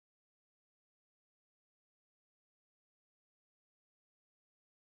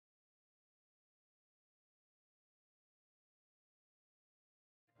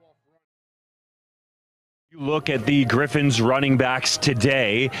You look at the Gryphons running backs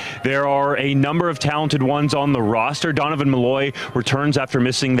today, there are a number of talented ones on the roster. Donovan Malloy returns after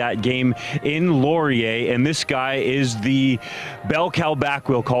missing that game in Laurier, and this guy is the bell cow back,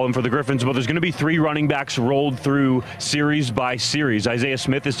 we'll call him, for the Gryphons. But there's going to be three running backs rolled through series by series. Isaiah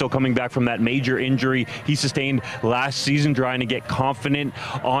Smith is still coming back from that major injury he sustained last season, trying to get confident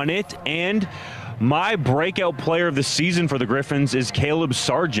on it. And my breakout player of the season for the Gryphons is Caleb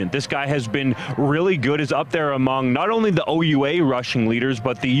Sargent. This guy has been really good, is up there among not only the OUA rushing leaders,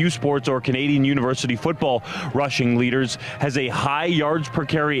 but the USports or Canadian University football rushing leaders. Has a high yards per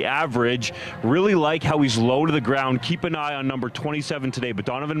carry average. Really like how he's low to the ground. Keep an eye on number 27 today, but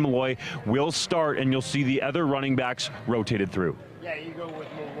Donovan Malloy will start, and you'll see the other running backs rotated through. Yeah, you go with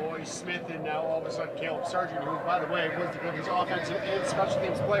Malloy, Smith, and now all of a sudden Caleb Sargent, who, by the way, was the Gryphons offensive and special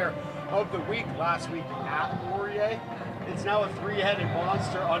teams player of the week last week at Laurier. It's now a three-headed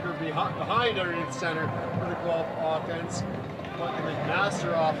monster behind underneath center for the Guelph offense. But the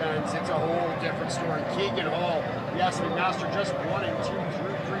McMaster offense, it's a whole different story. Keegan Hall, yes, McMaster just won in 2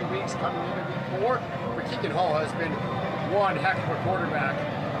 through 3 weeks coming into week 4, but Keegan Hall has been one heck of a quarterback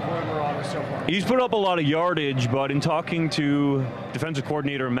for the Marauders so far. He's put up a lot of yardage, but in talking to defensive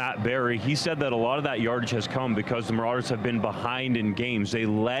coordinator Matt Barry, he said that a lot of that yardage has come because the Marauders have been behind in games. They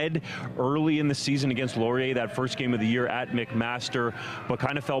led early in the season against Laurier, that first game of the year at McMaster, but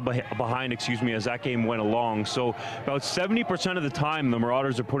kind of fell behind, as that game went along. So about 70% of the time, the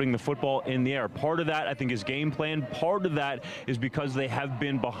Marauders are putting the football in the air. Part of that, I think, is game plan. Part of that is because they have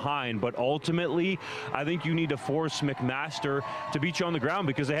been behind. But ultimately, I think you need to force McMaster to beat you on the ground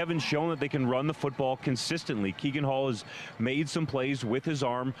because they haven't shown that they can run the football consistently. Keegan Hall has made some plays with his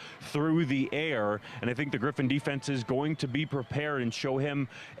arm through the air, and I think the Gryphon defense is going to be prepared and show him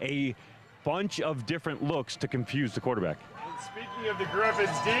a bunch of different looks to confuse the quarterback. And speaking of the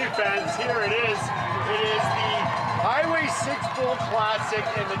Gryphons defense, here it is. It is the Highway 6 Bowl Classic,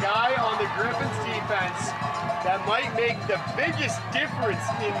 and the guy on the Gryphons defense that might make the biggest difference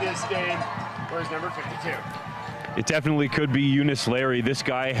in this game was number 52. It definitely could be Eunice Larry. This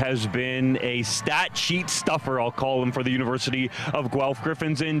guy has been a stat sheet stuffer, I'll call him, for the University of Guelph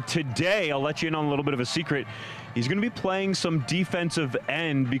Gryphons. And today, I'll let you in on a little bit of a secret. He's going to be playing some defensive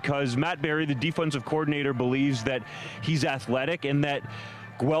end because Matt Barry, the defensive coordinator, believes that he's athletic and that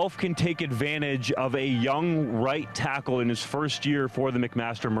Guelph can take advantage of a young right tackle in his first year for the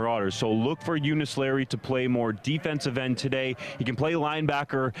McMaster Marauders. So look for Eunice Larry to play more defensive end today. He can play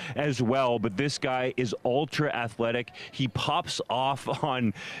linebacker as well, but this guy is ultra athletic. He pops off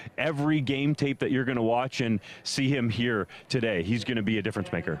on every game tape that you're going to watch and see him here today. He's going to be a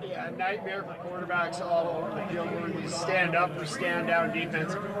difference maker. Yeah, a nightmare for quarterbacks all over the field where you stand up or stand down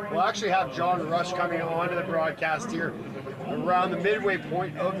defense. We'll actually have John Rush coming onto the broadcast here around the midway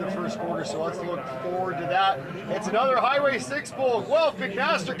point of the first quarter, so let's look forward to that. It's another Highway 6 Bowl. Guelph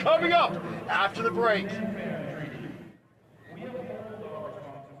McMaster coming up after the break.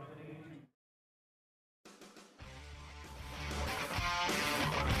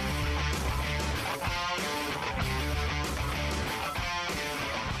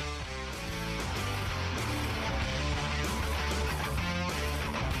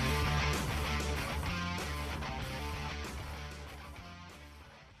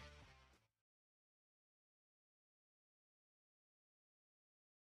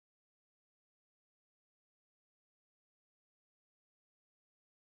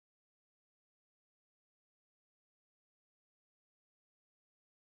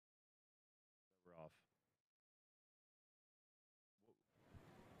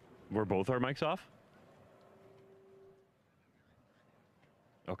 Were both our mics off?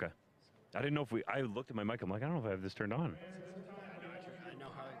 Okay. I didn't know if I looked at my mic, I'm like, I don't know if I have this turned on. I know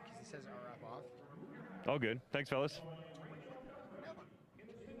how, because he says RF off. All good. Thanks, fellas. So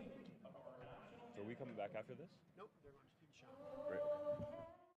are we coming back after this? Nope, they're going to keep showing. Great.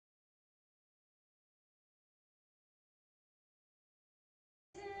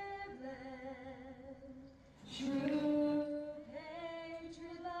 True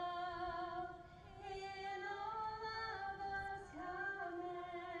patriot love in all of us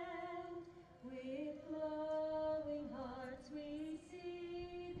command. With glowing hearts we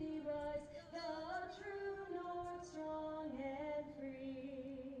see thee rise, the true north, strong and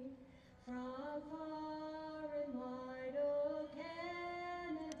free. From far and wide, O Canada,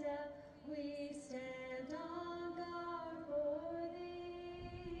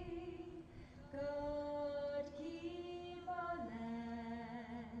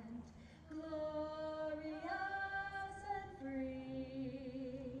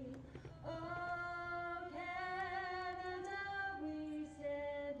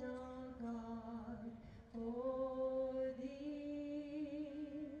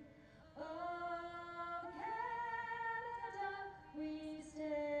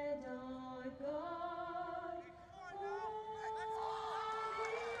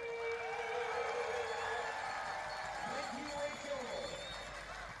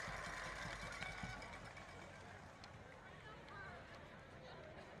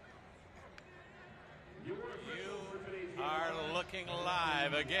 Talking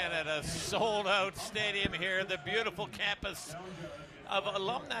live again at a sold-out stadium here at the beautiful campus of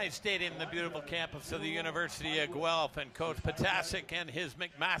Alumni Stadium, the beautiful campus of the University of Guelph. And Coach Potasic and his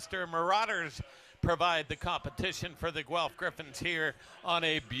McMaster Marauders provide the competition for the Guelph Gryphons here on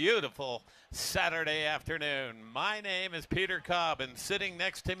a beautiful Saturday afternoon. My name is Peter Cobb, and sitting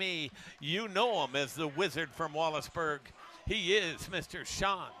next to me, you know him as the Wizard from Wallaceburg. He is Mr.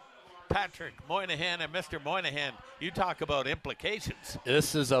 Sean Patrick Moynihan. And Mr. Moynihan, you talk about implications.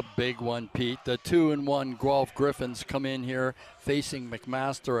 This is a big one, Pete. The 2-1 Guelph Gryphons come in here facing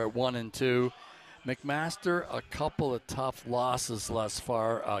McMaster at 1-2. McMaster, a couple of tough losses thus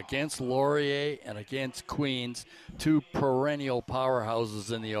far against Laurier and against Queens, two perennial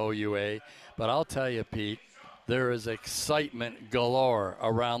powerhouses in the OUA. But I'll tell you, Pete, there is excitement galore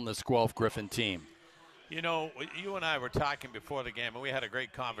around this Guelph Gryphon team. You know, you and I were talking before the game, and we had a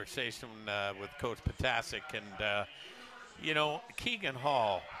great conversation with Coach Potasic. And, you know, Keegan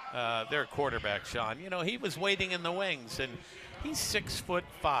Hall, their quarterback, Sean, you know, he was waiting in the wings, and he's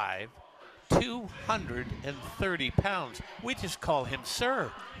 6'5", 230 pounds. We just call him Sir.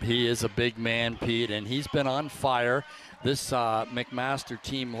 He is a big man, Pete, and he's been on fire. This McMaster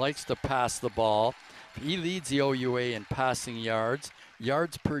team likes to pass the ball. He leads the OUA in passing yards.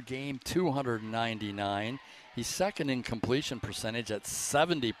 Yards per game, 299. He's second in completion percentage at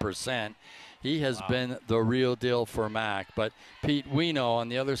 70%. He has been the real deal for Mac. But, Pete, we know on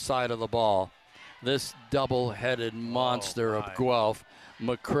the other side of the ball, this double-headed monster of Guelph,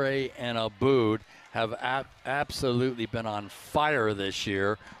 McCray and Aboud, have absolutely been on fire this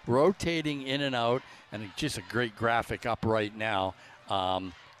year, rotating in and out, and just a great graphic up right now.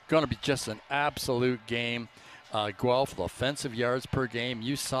 Going to be just an absolute game. Guelph, offensive yards per game,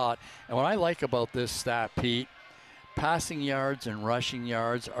 you saw it. And what I like about this stat, Pete, passing yards and rushing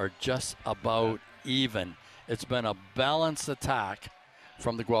yards are just about even. It's been a balanced attack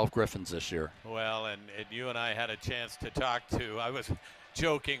from the Guelph Gryphons this year. Well, and you and I had a chance to talk to, I was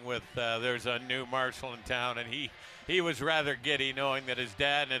joking with, there's a new marshal in town, and he was rather giddy knowing that his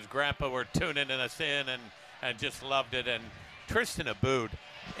dad and his grandpa were tuning us in and just loved it. And Tristan Aboud,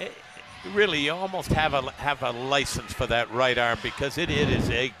 really, you almost have a license for that right arm because it is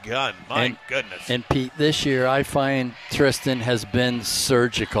a gun. My goodness. And Pete, this year I find Tristan has been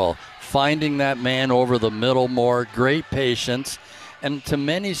surgical, finding that man over the middle more, great patience, and to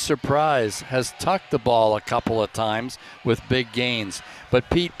many surprise has tucked the ball a couple of times with big gains. But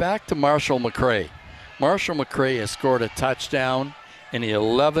Pete, back to Marshall McCray. Marshall McCray has scored a touchdown in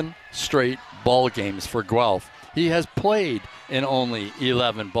 11 straight ball games for Guelph. He has played in only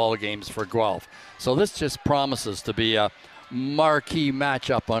 11 ball games for Guelph. So this just promises to be a marquee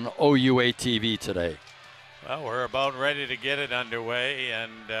matchup on OUA TV today. Well, we're about ready to get it underway,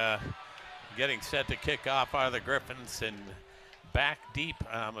 and getting set to kick off are the Gryphons. And back deep,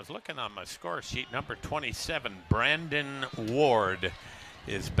 I was looking on my score sheet, number 27, Brandon Ward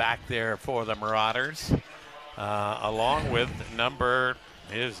is back there for the Marauders, along with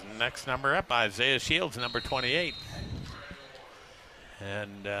his next number up, Isaiah Shields, number 28.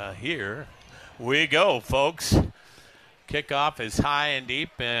 And here we go, folks. Kickoff is high and deep,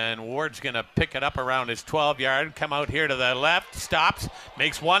 and Ward's going to pick it up around his 12-yard, come out here to the left, stops,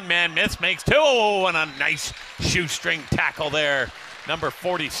 makes one man miss, makes two, and a nice shoestring tackle there. Number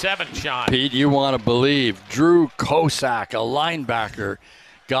 47, Sean. Pete, you want to believe Drew Kosak, a linebacker,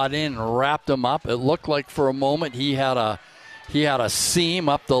 got in and wrapped him up. It looked like for a moment he had a seam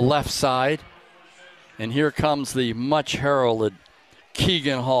up the left side. And here comes the much heralded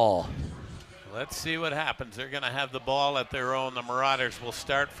Keegan Hall. Let's see what happens. They're going to have the ball at their own. The Marauders will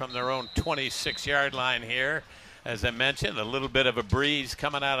start from their own 26-yard line here. As I mentioned, a little bit of a breeze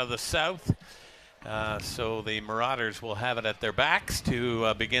coming out of the south. So the Marauders will have it at their backs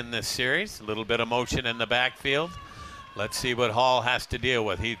to begin this series. A little bit of motion in the backfield. Let's see what Hall has to deal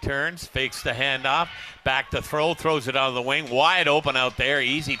with. He turns, fakes the handoff, back to throw, throws it out of the wing, wide open out there,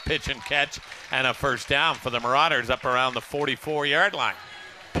 easy pitch and catch, and a first down for the Marauders up around the 44-yard line.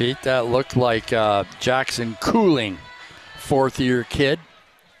 Pete, that looked like Jackson Cooling, fourth-year kid.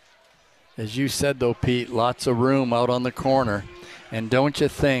 As you said, though, Pete, lots of room out on the corner. And don't you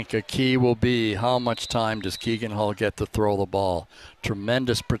think a key will be how much time does Keegan Hall get to throw the ball?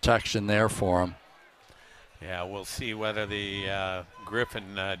 Tremendous protection there for him. Yeah, we'll see whether the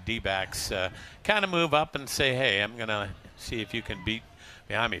Gryphon D-backs kind of move up and say, hey, I'm going to see if you can beat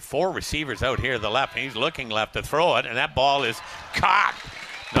behind me. Four receivers out here to the left. He's looking left to throw it, and that ball is caught.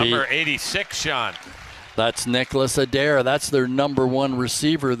 Number 86, Sean. That's Nicholas Adair. That's their number one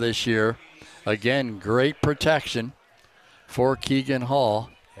receiver this year. Again, great protection for Keegan Hall.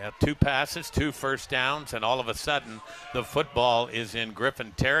 Yeah, 2 passes, 2 first downs, and all of a sudden the football is in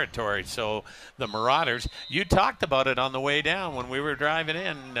Gryphon territory. So the Marauders, you talked about it on the way down when we were driving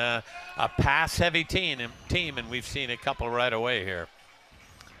in, a pass-heavy team, and we've seen a couple right away here.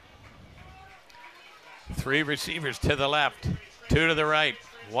 3 receivers to the left, 2 to the right,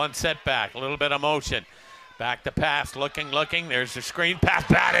 1 setback, a little bit of motion. Back to pass, looking. There's the screen pass,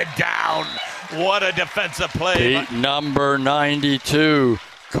 batted down. What a defensive play. Pete, number 92,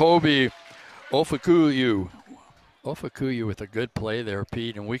 Kobe Ofakuyu with a good play there,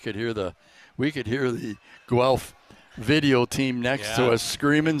 Pete, and we could hear the Guelph video team next to us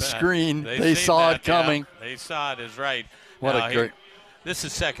screaming screen. They saw it coming. Yeah, they saw it, is right. What now, a great. This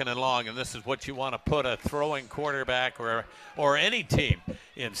is 2nd and long, and this is what you want to put a throwing quarterback or any team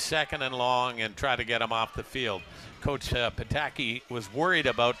in 2nd and long and try to get them off the field. Coach Pataki was worried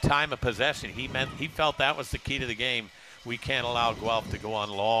about time of possession. He felt that was the key to the game. We can't allow Guelph to go on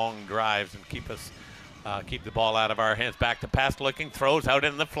long drives and keep the ball out of our hands. Back to pass, looking, throws out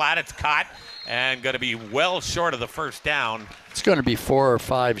in the flat. It's caught and going to be well short of the first down. It's going to be 4 or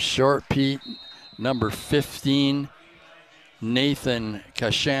 5 short, Pete. Number 15. Nathan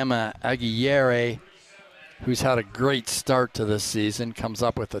Kashama Aguirre, who's had a great start to this season, comes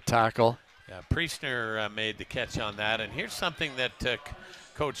up with a tackle. Yeah, Priestner made the catch on that. And here's something that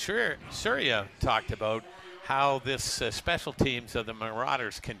Coach Surya talked about, how this special teams of the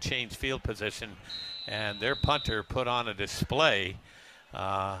Marauders can change field position. And their punter put on a display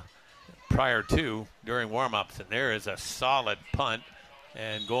during warm-ups. And there is a solid punt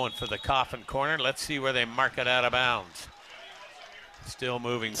and going for the coffin corner. Let's see where they mark it out of bounds. Still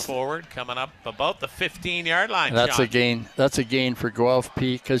moving forward, coming up about the 15-yard line. That's a gain. That's a gain for Guelph,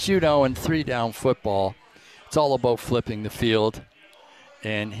 Pete, because in 3-down football, it's all about flipping the field.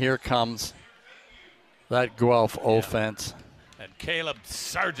 And here comes that Guelph offense. And Caleb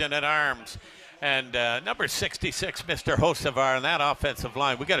Sargent at arms. And number 66, Mr. Hosevar, on that offensive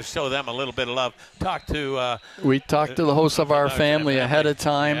line. We got to show them a little bit of love. We talked to the Hosevar family ahead of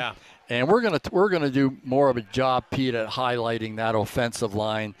time. Yeah. And we're gonna do more of a job, Pete, at highlighting that offensive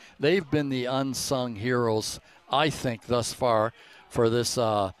line. They've been the unsung heroes, I think, thus far for this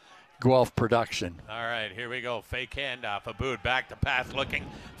Guelph production. All right, here we go. Fake handoff. Aboud back to pass, looking,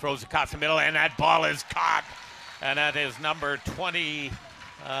 throws across the middle, and that ball is caught. And that is number 20.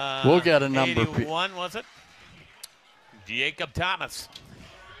 We'll get a number. 81, was it? Jacob Thomas.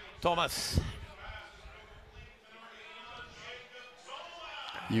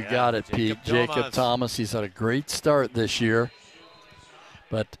 You got it, Pete. Jacob Thomas. He's had a great start this year.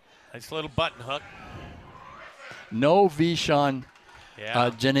 But nice little button hook. No Vishon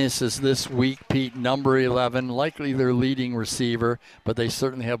Genesis this week, Pete. Number 11, likely their leading receiver, but they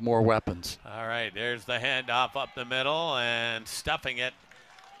certainly have more weapons. All right, there's the handoff up the middle and stuffing it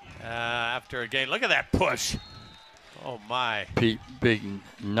after a gain. Look at that push. Oh, my. Pete, big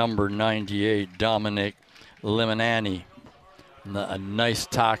number 98, Dominic Limonani. A nice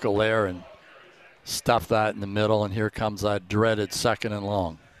tackle there and stuff that in the middle, and here comes that dreaded 2nd and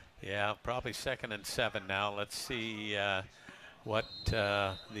long. Yeah, probably 2nd and 7 now. Let's see what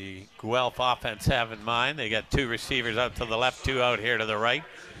the Guelph offense have in mind. They got 2 receivers out to the left, 2 out here to the right.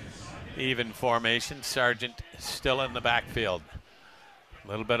 Even formation. Sargent still in the backfield. A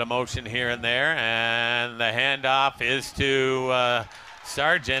little bit of motion here and there, and the handoff is to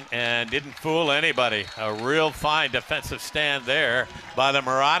Sargent, and didn't fool anybody. A real fine defensive stand there by the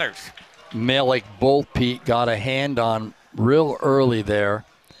Marauders. Malik Bolt, Pete, got a hand on real early there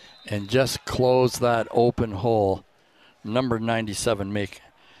and just closed that open hole. Number 97,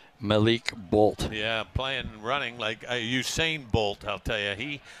 Malik Bolt. Yeah, running like Usain Bolt, I'll tell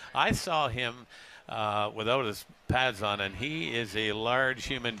you. I saw him without his pads on, and he is a large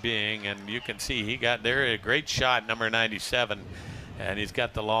human being, and you can see he got there a great shot, number 97. And he's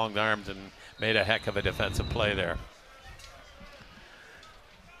got the long arms and made a heck of a defensive play there.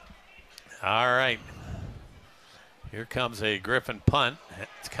 All right. Here comes a Gryphon punt.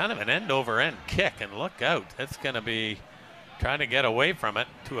 It's kind of an end-over-end kick, and look out. That's going to be trying to get away from it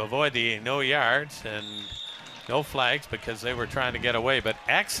to avoid the no yards and no flags because they were trying to get away. But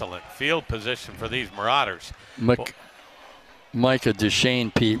excellent field position for these Marauders. Micah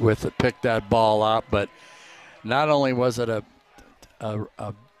Duchesne, Pete, picked that ball up, but not only was it a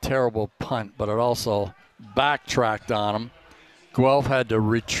terrible punt, but it also backtracked on him. Guelph had to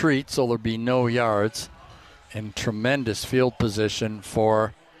retreat, so there'd be no yards, and tremendous field position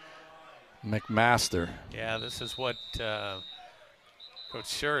for McMaster. Yeah, this is what Coach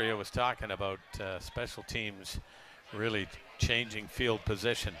Surya was talking about, special teams really changing field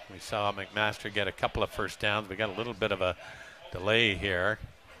position. We saw McMaster get a couple of first downs. We got a little bit of a delay here.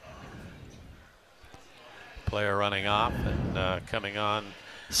 Player running off and coming on.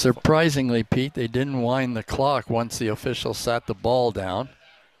 Surprisingly, Pete, they didn't wind the clock once the official sat the ball down,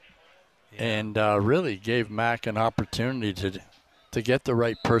 and really gave Mac an opportunity to get the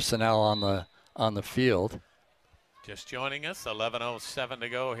right personnel on the field. Just joining us, 11:07 to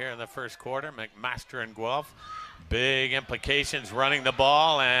go here in the first quarter. McMaster and Guelph, big implications running the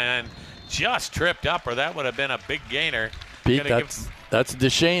ball and just tripped up, or that would have been a big gainer. Pete, that's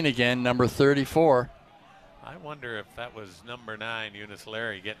Deshane again, number 34. I wonder if that was number 9, Eunice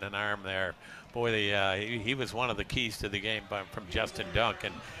Larry, getting an arm there. Boy, he was one of the keys to the game from Justin Dunk.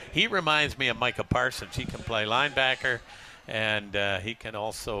 And he reminds me of Micah Parsons. He can play linebacker, and he can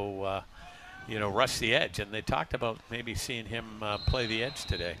also, rush the edge. And they talked about maybe seeing him play the edge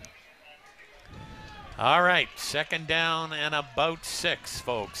today. All right, second down and about 6,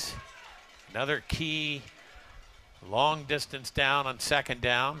 folks. Another key long distance down on second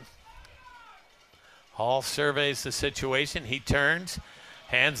down. Hall surveys the situation. He turns,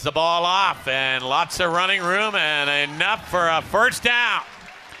 hands the ball off, and lots of running room and enough for a first down.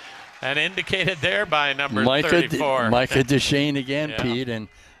 And indicated there by number 34. Micah Deshane again, Yeah. Pete, and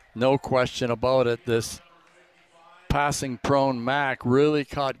no question about it. This passing-prone Mac really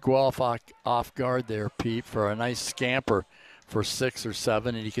caught Guelph off guard there, Pete, for a nice scamper for 6 or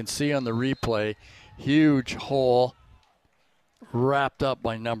 7. And you can see on the replay, huge hole wrapped up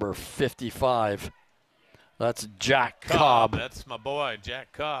by number 55. That's Jack Cobb. That's my boy,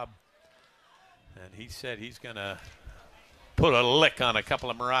 Jack Cobb. And he said he's going to put a lick on a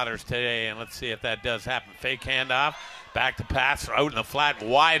couple of Marauders today, and let's see if that does happen. Fake handoff, back to pass, out in the flat,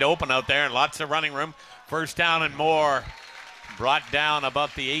 wide open out there, and lots of running room. First down and more. Brought down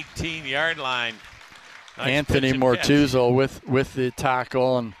about the 18-yard line. Nice Anthony pitch and catch. Mortuzzo with the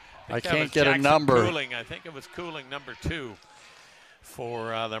tackle, and I can't get a Jackson number. Cooling. I think it was Cooling, number 2 for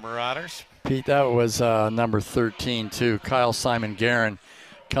the Marauders. Pete, that was number 13, too. Kyle Simon Guerin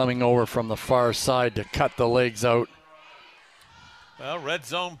coming over from the far side to cut the legs out. Well, red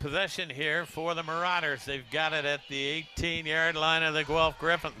zone possession here for the Marauders. They've got it at the 18-yard line of the Guelph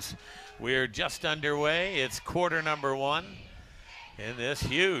Gryphons. We're just underway. It's quarter number 1 in this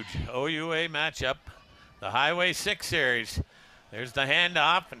huge OUA matchup. The Highway 6 series. There's the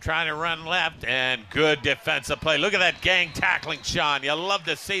handoff and trying to run left, and good defensive play. Look at that gang tackling, Sean. You love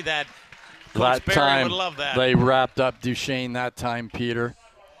to see that. Coach Barry time, would love that. they wrapped up Duchesne that time, Peter.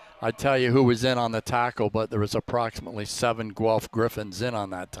 I tell you who was in on the tackle, but there was approximately 7 Guelph Gryphons in on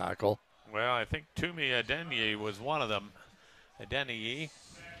that tackle. Well, I think Toomey Adeniyi was one of them. Adeniyi.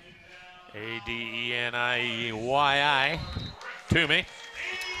 Adeniyi. Toomey.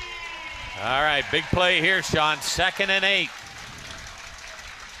 All right, big play here, Sean. 2nd and 8.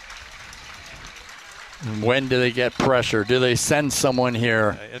 When do they get pressure? Do they send someone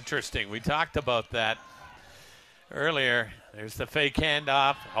here? Interesting. We talked about that earlier. There's the fake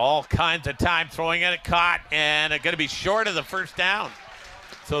handoff. All kinds of time throwing it, caught, and going to be short of the first down.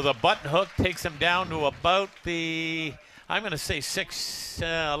 So the button hook takes him down to about the, I'm going to say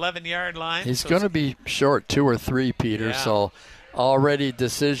 11-yard line. He's So going to be short 2 or 3, Peter, Yeah. so already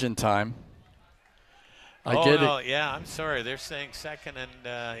decision time. Yeah, I'm sorry. They're saying 2nd and,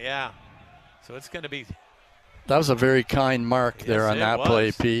 yeah. So it's going to be. That was a very kind mark there Yes, on it that was.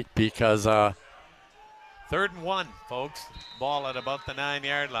 play, Pete, because 3rd and 1, folks. Ball at about the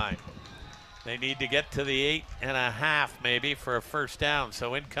 9-yard line. They need to get to the 8.5 maybe for a first down.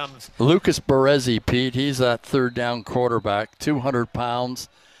 So in comes Lucas Berezi, Pete. He's that 3rd down quarterback, 200 pounds.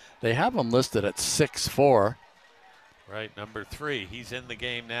 They have him listed at 6'4". right, number 3. He's in the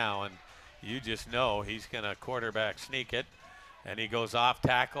game now, and you just know he's going to quarterback sneak it. And he goes off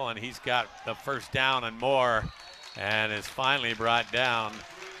tackle, and he's got the first down and more, and is finally brought down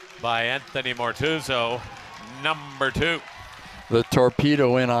by Anthony Mortuzzo, number 2. The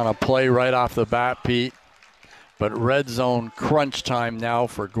torpedo in on a play right off the bat, Pete. But red zone crunch time now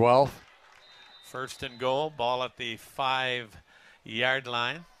for Guelph. 1st and goal, ball at the 5-yard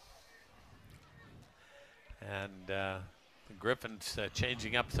line. And the Gryphons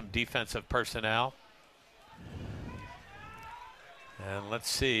changing up some defensive personnel. And let's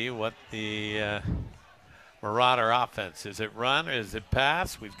see what the Marauder offense. Is it run or is it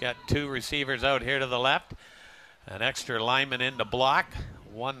pass? We've got 2 receivers out here to the left. An extra lineman in to block.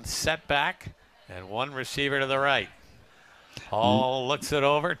 1 setback and 1 receiver to the right. Hall looks it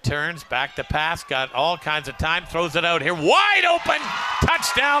over, turns, back to pass, got all kinds of time, throws it out here. Wide open!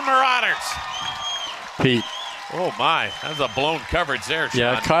 Touchdown Marauders! Pete. Oh my, that's a blown coverage there, Sean.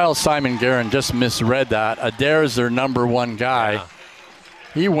 Yeah, Kyle Simon Guerin just misread that. Adair's their number 1 guy. Yeah.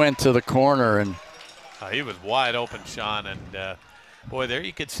 He went to the corner and He was wide open, Sean, and Boy, there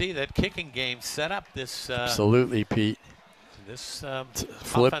you could see that kicking game set up this. Absolutely, Pete. This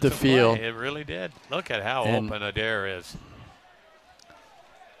Flip the offensive field. play. It really did. Look at how open Adair is.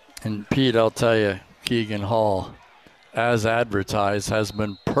 And Pete, I'll tell you, Keegan Hall, as advertised, has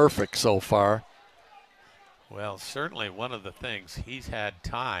been perfect so far. Well, certainly one of the things, he's had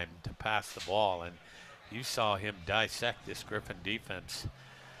time to pass the ball, and you saw him dissect this Gryphon defense.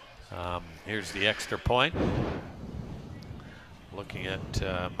 Here's the extra point. Looking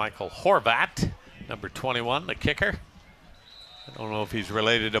at Michael Horvat, number 21, the kicker. I don't know if he's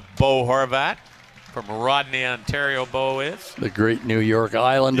related to Bo Horvat. From Rodney, Ontario, Bo is. The great New York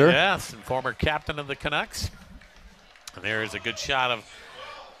Islander. Yes, and former captain of the Canucks. And there is a good shot of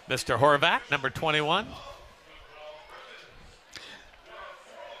Mr. Horvat, number 21.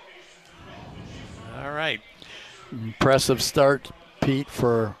 All right. Impressive start, Pete,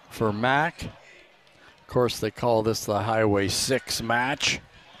 for Mac. Of course, they call this the Highway 6 match.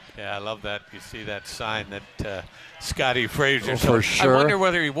 Yeah, I love that. You see that sign that Scotty Fraser. For sure. I wonder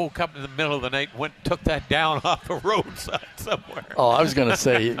whether he woke up in the middle of the night and went and took that down off the roadside somewhere. Oh, I was going to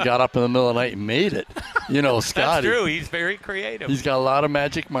say he got up in the middle of the night and made it. You know, Scotty. That's true. He's very creative. He's got a lot of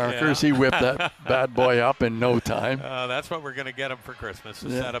magic markers. Yeah. He whipped that bad boy up in no time. That's what we're going to get him for Christmas, a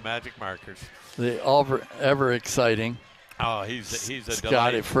set of magic markers. The ever exciting. Oh, he's a Scotty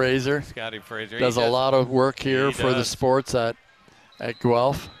delight. Fraser. Scotty Fraser. Does a lot of work here He for the does. sports at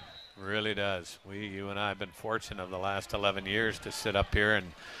Guelph. Really does. You and I have been fortunate of the last 11 years to sit up here and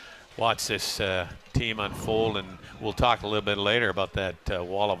watch this team unfold, and we'll talk a little bit later about that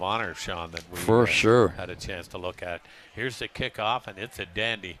Wall of Honor, Sean, that we For sure had a chance to look at. Here's the kickoff, and it's a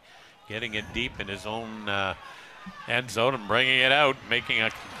dandy, getting it deep in his own end zone and bringing it out, making a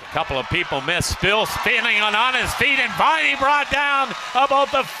couple of people miss. Still spinning on his feet, and finally brought down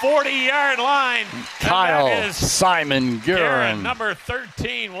about the 40-yard line. Kyle And that is Simon Guerin. number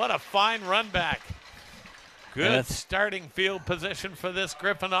 13. What a fine run back. Good That's- starting field position for this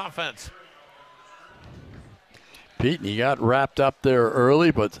Gryphon offense. Pete, he got wrapped up there early,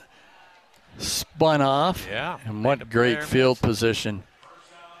 but spun off. Yeah. And made what the great player field miss. position.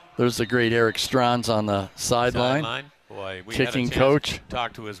 There's the great Eric Strons on the sideline. Boy, we Kicking had a chance coach. to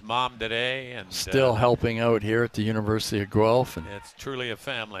talk to his mom today, and Still helping out here at the University of Guelph. And it's truly a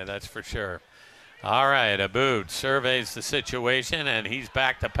family, that's for sure. All right, Aboud surveys the situation, and he's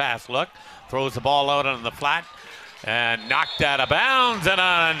back to pass. Look, throws the ball out on the flat, and knocked out of bounds.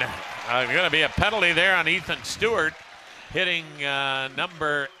 And going to be a penalty there on Ethan Stewart, hitting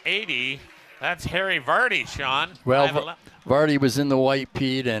number 80. That's Harry Vardy, Sean. well, Vardy was in the white,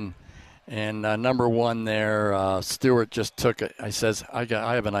 Pete, and number one there, Stewart just took it. I says, I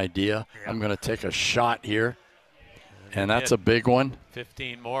have an idea. Yeah. I'm going to take a shot here. And that's did. a big one.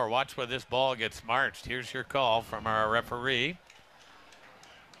 15 more. Watch where this ball gets marched. Here's your call from our referee.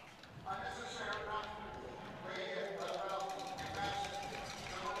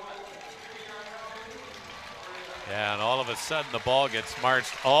 Yeah, and all of a sudden the ball gets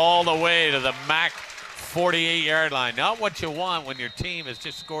marched all the way to the MAC 48-yard line. Not what you want when your team has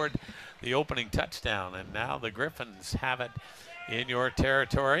just scored the opening touchdown. And now the Gryphons have it in your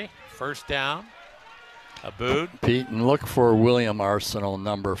territory. First down. Aboud. Pete, and look for William Arsenal,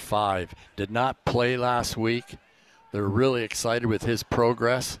 number 5. Did not play last week. They're really excited with his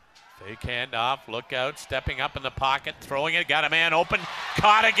progress. Fake handoff, look out, stepping up in the pocket, throwing it, got a man open,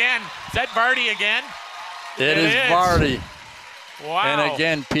 caught again. Is that Vardy again? It is Vardy. Wow. And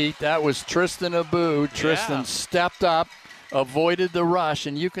again, Pete, that was Tristan Aboud. Tristan stepped up, avoided the rush,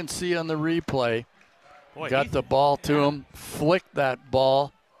 and you can see on the replay, Boy, got the ball to him, flicked that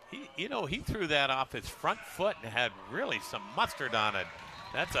ball. He threw that off his front foot and had really some mustard on it.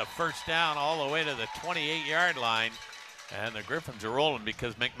 That's a first down all the way to the 28-yard line. And the Gryphons are rolling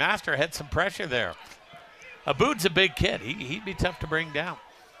because McMaster had some pressure there. Aboud's a big kid. He'd be tough to bring down.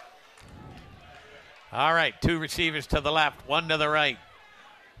 All right, 2 receivers to the left, 1 to the right.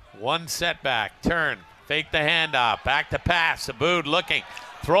 1 setback, turn, fake the handoff, back to pass. Aboud looking,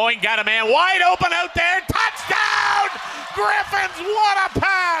 throwing, got a man wide open out there. Touchdown! Gryphons, what a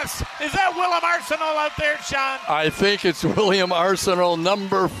pass! Is that Willem Arsenal out there, Sean? I think it's William Arsenal,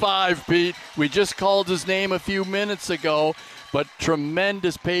 number 5, Pete. We just called his name a few minutes ago, but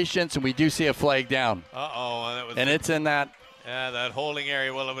tremendous patience, and we do see a flag down. Uh-oh. And it's in that. Yeah, that holding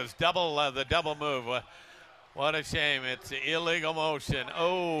area. Well, it was the double move. What a shame. It's illegal motion.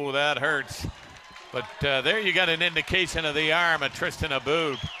 Oh, that hurts. But there you got an indication of the arm of Tristan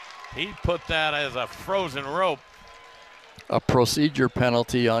Aboud. He put that as a frozen rope. A procedure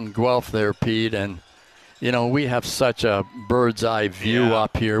penalty on Guelph there, Pete. And, we have such a bird's eye view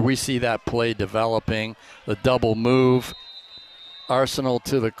up here. We see that play developing, the double move. Arsenal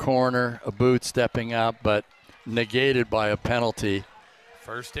to the corner, a boot stepping up, but negated by a penalty.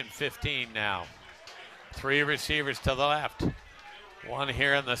 1st and 15 now. 3 receivers to the left. 1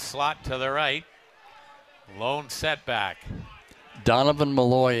 here in the slot to the right. Lone setback. Donovan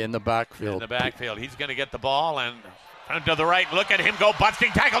Malloy in the backfield. In the backfield. He's going to get the ball and to the right. Look at him go,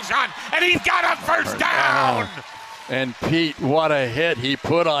 busting tackle, Sean, and he's got a first down. And Pete, what a hit he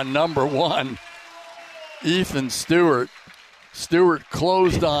put on number 1, Ethan Stewart. Stewart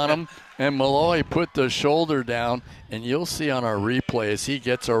closed on him, and Malloy put the shoulder down, and you'll see on our replay as he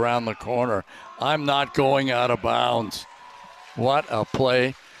gets around the corner, I'm not going out of bounds. What a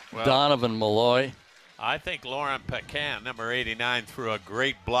play. Well, Donovan Malloy. I think Lauren Pecan, number 89, threw a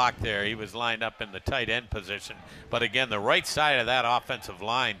great block there. He was lined up in the tight end position. But again, the right side of that offensive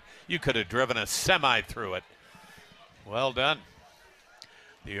line, you could have driven a semi through it. Well done.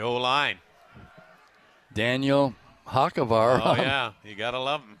 The O-line. Daniel Hakavar. Oh, yeah. You got to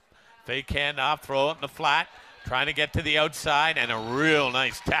love him. Fake handoff, throw it in the flat, trying to get to the outside, and a real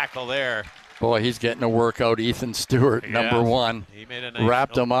nice tackle there. Boy, he's getting a workout. Ethan Stewart, number 1. He made a nice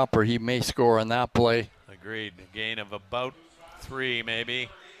wrapped him up, or he may score on that play. Agreed. A gain of about 3, maybe.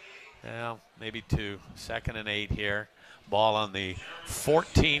 Well, maybe 2. 2nd and 8 here. Ball on the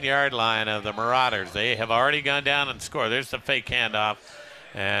 14-yard line of the Marauders. They have already gone down and scored. There's the fake handoff.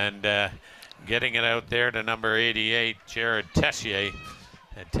 And getting it out there to number 88, Jared Tessier.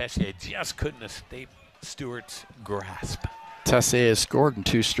 And Tessier just couldn't escape Stewart's grasp. Tessier has scored in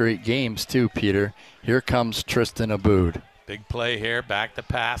 2 straight games, too, Peter. Here comes Tristan Aboud. Big play here, back to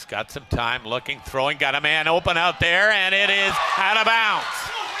pass, got some time, looking, throwing, got a man open out there, and it is out of bounds.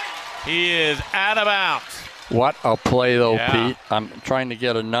 He is out of bounds. What a play, though, Pete. I'm trying to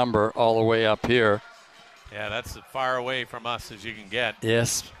get a number all the way up here. Yeah, that's as far away from us as you can get.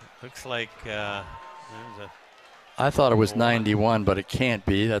 Yes. Looks like I thought it was 91, but it can't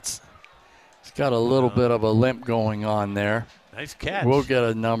be. It's got a little bit of a limp going on there. Nice catch. We'll get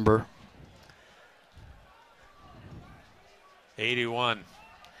a number. 81.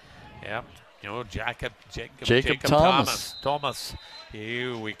 Yep. You know, Jacob Thomas.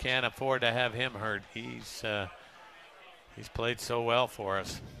 We can't afford to have him hurt. He's played so well for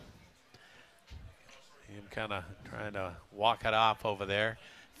us. Him kind of trying to walk it off over there.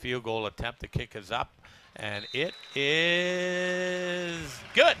 Field goal attempt. The kick is up, and it is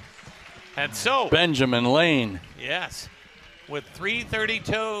good. And so Benjamin Lane. Yes. With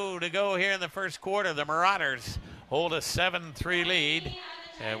 3:32 to go here in the first quarter, the Marauders hold a 7-3 lead,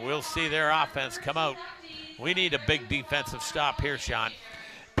 and we'll see their offense come out. We need a big defensive stop here, Sean.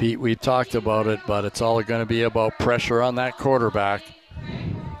 Pete, we talked about it, but it's all going to be about pressure on that quarterback.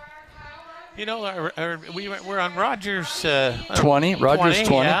 You know, we're on Rogers 20. Rogers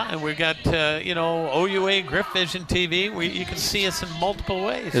 20. Yeah, and we've got, OUA Griff Vision TV. You can see us in multiple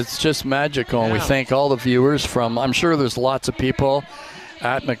ways. It's just magical, and we thank all the viewers from, I'm sure there's lots of people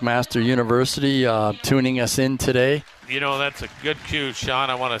at McMaster University tuning us in today. You know, that's a good cue,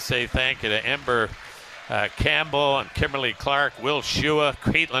 Sean. I want to say thank you to Ember Campbell and Kimberly Clark, Will Shua,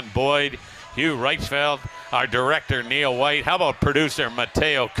 Caitlin Boyd, Hugh Reichfeld, our director, Neil White. How about producer,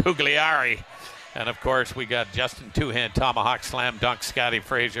 Matteo Cugliari? And, of course, we got Justin Two-Hand Tomahawk Slam Dunk, Scotty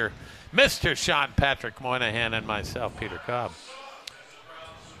Frazier, Mr. Sean Patrick Moynihan, and myself, Peter Cobb.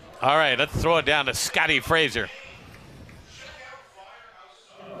 All right, let's throw it down to Scotty Frazier.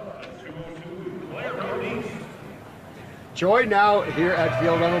 Joined now here at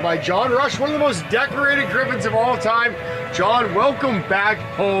field level by John Rush, one of the most decorated Gryphons of all time. John, welcome back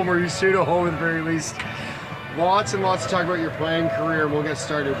home, or you pseudo home at the very least. Lots and lots to talk about your playing career, and we'll get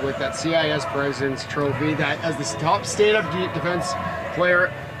started with that CIS President's Trophy that as the top state-up defense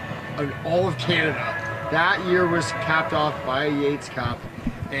player in all of Canada. That year was capped off by a Yates Cup,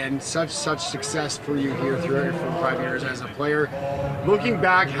 and such success for you here throughout your 5 years as a player. Looking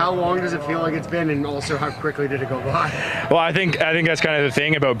back, how long does it feel like it's been, and also how quickly did it go by? Well, I think that's kind of the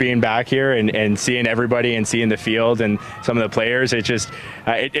thing about being back here and seeing everybody and seeing the field and some of the players. It just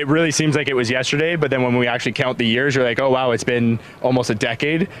it really seems like it was yesterday, but then when we actually count the years, you're like, oh wow, it's been almost a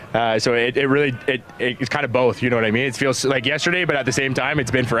decade. So it's kind of both. You know what I mean? It feels like yesterday, but at the same time,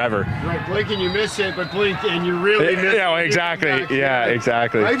 it's been forever. Right, blink and you miss it, but blink and you really miss it. Yeah, exactly. Yeah,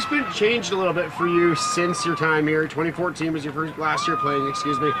 exactly. Life's been changed a little bit for you since your time here. 2014 was your last year playing,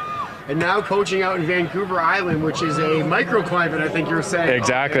 and now coaching out in Vancouver Island, which is a microclimate, I think you were saying.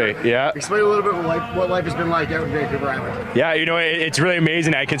 Exactly, yeah. Explain a little bit what life has been like out in Vancouver Island. Yeah, it's really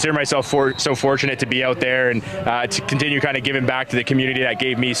amazing. I consider myself so fortunate to be out there and to continue kind of giving back to the community that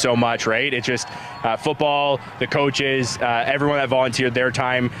gave me so much, right? It's just football, the coaches, everyone that volunteered their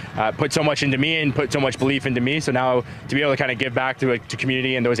time put so much into me and put so much belief into me. So now to be able to kind of give back to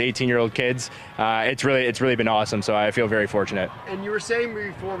community and those 18-year-old kids, it's really been awesome. So I feel very fortunate. And you were saying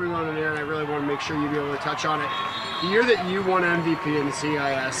before we went on air, and I really want to make sure you be able to touch on it. The year that you won MVP in the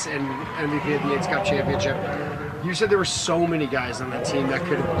CIS and MVP of the Yates Cup Championship, you said there were so many guys on that team that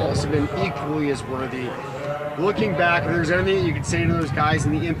could have also been equally as worthy. Looking back, if there's anything that you could say to those guys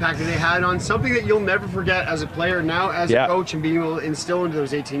and the impact that they had on something that you'll never forget as a player now, as a coach, and being able to instill into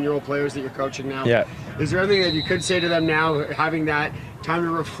those 18-year-old players that you're coaching now. Yeah. Is there anything that you could say to them now, having that time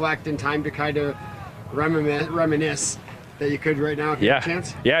to reflect and time to kind of reminisce, that you could right now if you had a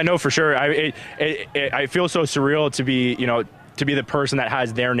chance? Yeah, no, for sure. I feel so surreal to be, to be the person that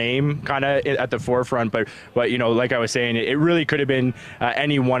has their name kind of at the forefront, but like I was saying, it really could have been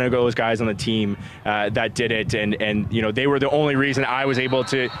any one of those guys on the team that did it, and they were the only reason I was able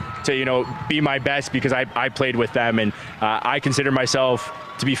to be my best, because I played with them, and I consider myself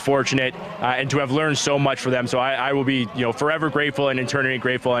to be fortunate and to have learned so much for them. So I will be forever grateful and eternity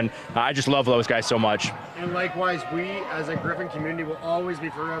grateful, and I just love those guys so much. And likewise, we as a Gryphon community will always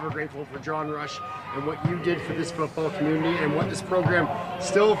be forever grateful for John Rush and what you did for this football community, and what this program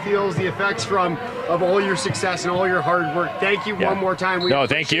still feels the effects from of all your success and all your hard work. Thank you one more time.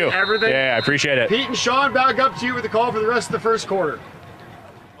 Thank you. Everything. Yeah, I appreciate it. Pete and Sean, back up to you with the call for the rest of the first quarter.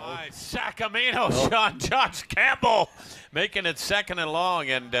 My Sacramento, Josh Campbell making it second and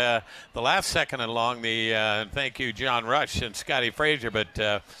long, and the last second and long, thank you, John Rush and Scotty Frazier, but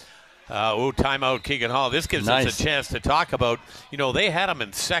timeout Keegan Hall. This gives us a chance to talk about, they had him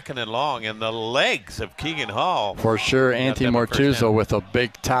in second and long, and the legs of Keegan Hall. For sure, Anthony Mortuzzo with a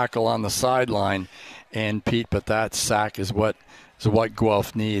big tackle on the sideline, and Pete, but that sack is what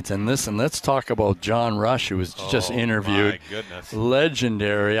Guelph needs. And listen, let's talk about John Rush, who was just interviewed. My goodness.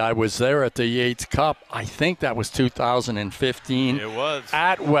 Legendary. I was there at the Yates Cup. I think that was 2015. It was.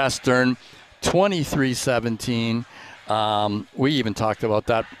 At Western, 23-17. We even talked about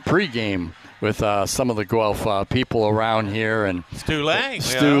that pregame with some of the Guelph people around here, and Stu Lang.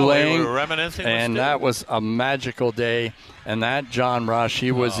 We were reminiscing. And that was a magical day. And that John Rush,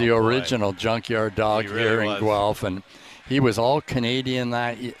 he was the original junkyard dog here in Guelph, and he was all Canadian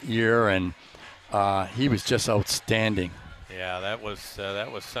that year, and he was just outstanding. Yeah, that was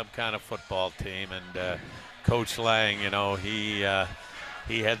some kind of football team, and Coach Lang,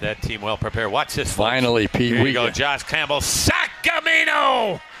 he had that team well prepared. Watch this. Finally, Pete. Here you go, Josh Campbell.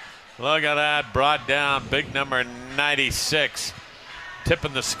 Sacramento! Look at that. Brought down big number 96.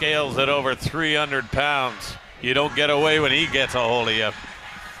 Tipping the scales at over 300 pounds. You don't get away when he gets a hold of you.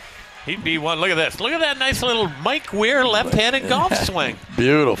 He'd be one. Look at this. Look at that nice little Mike Weir left-handed golf swing.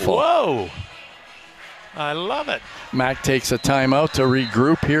 Beautiful. Whoa. I love it. Mac takes a timeout to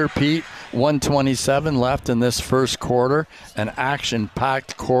regroup here, Pete. 1:27 left in this first quarter, an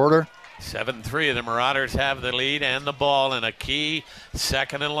action-packed quarter. 7-3, the Marauders have the lead and the ball in a key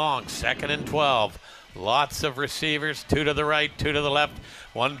second and long, 2nd and 12. Lots of receivers, 2 to the right, 2 to the left.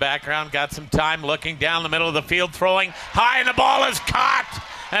 One background, got some time looking down the middle of the field, throwing high, and the ball is caught.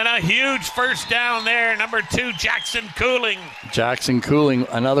 And a huge first down there, number 2, Jackson Cooling. Jackson Cooling,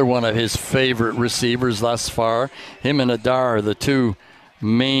 another one of his favorite receivers thus far. Him and Adar are the two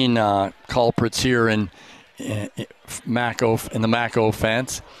main culprits here in the Mac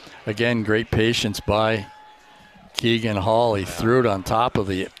offense. Again, great patience by Keegan Hall. He threw it on top of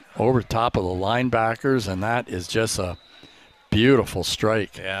over top of the linebackers, and that is just a beautiful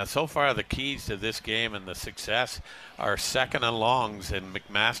strike. Yeah, so far the keys to this game and the success are second and longs and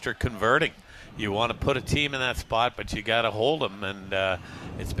McMaster converting. You want to put a team in that spot, but you got to hold them, and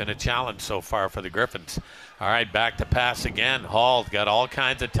it's been a challenge so far for the Gryphons. All right, back to pass again. Hall's got all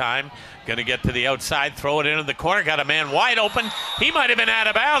kinds of time. Going to get to the outside, throw it into the corner. Got a man wide open. He might have been out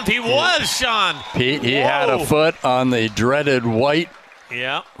of bounds. He was, Sean. Pete, he had a foot on the dreaded white.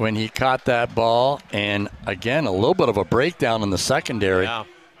 Yeah. When he caught that ball, and again, a little bit of a breakdown in the secondary. Yeah.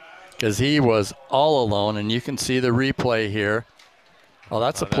 Because he was all alone, and you can see the replay here. Oh,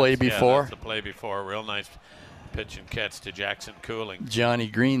 that's a play before. Yeah, that's a play before. Real nice pitch and catch to Jackson Cooling. Johnny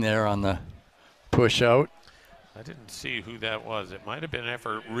Green there on the push out. I didn't see who that was. It might have been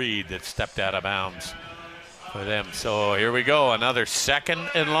Everett Reed that stepped out of bounds for them. So here we go. Another second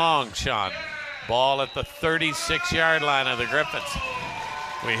and long, Sean. Ball at the 36-yard line of the Gryphons.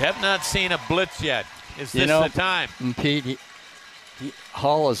 We have not seen a blitz yet. Is this the time? Pete,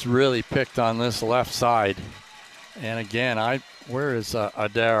 Hall has really picked on this left side. And again, where is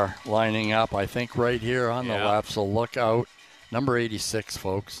Adair lining up? I think right here on the left, so look out. Number 86,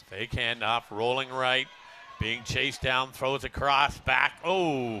 folks. Fake handoff, rolling right, being chased down, throws across, back.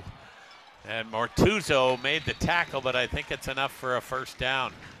 Oh, and Mortuzzo made the tackle, but I think it's enough for a first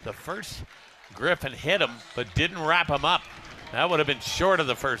down. The first Gryphon hit him, but didn't wrap him up. That would have been short of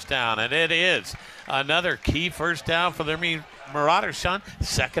the first down, and it is another key first down for their Marauders, Sean.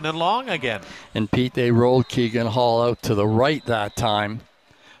 2nd and long again. And Pete, they rolled Keegan Hall out to the right that time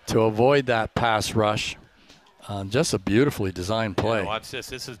to avoid that pass rush. Just a beautifully designed play. Yeah, watch this.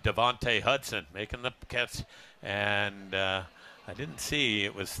 This is Devontae Hudson making the catch, and I didn't see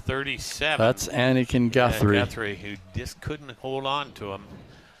it was 37. That's Anakin Guthrie. Guthrie, who just couldn't hold on to him.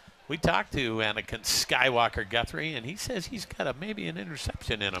 We talked to Anakin Skywalker Guthrie, and he says he's got maybe an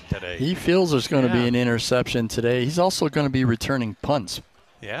interception in him today. He feels there's going to be an interception today. He's also going to be returning punts.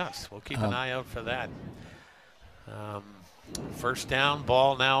 Yes, we'll keep an eye out for that. First down,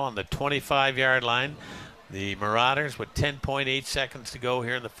 ball now on the 25-yard line. The Marauders, with 10.8 seconds to go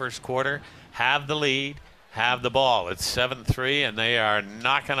here in the first quarter, have the lead, have the ball. It's 7-3, and they are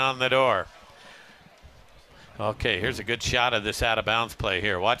knocking on the door. Okay, here's a good shot of this out-of-bounds play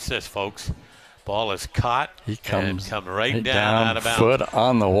here. Watch this, folks. Ball is caught. He comes right down out of bounds. Foot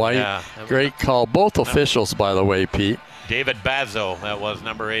on the white. Yeah. Great call. Both officials, by the way, Pete. David Bazzo, that was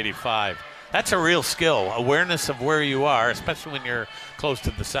number 85. That's a real skill, awareness of where you are, especially when you're close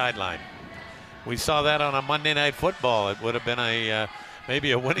to the sideline. We saw that on a Monday Night Football. It would have been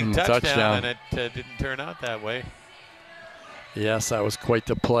maybe a winning touchdown, and it didn't turn out that way. Yes, that was quite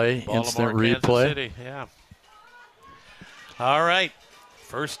the play. Baltimore, instant Kansas replay. City, yeah. All right,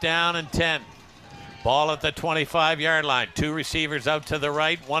 first down and 10. Ball at the 25-yard line. 2 receivers out to the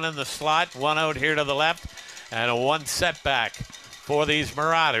right, 1 in the slot, 1 out here to the left, and a 1 setback for these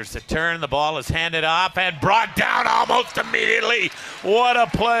Marauders. The turn, the ball is handed off and brought down almost immediately. What a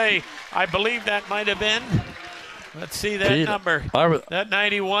play. I believe that might have been, let's see that Pete, number. That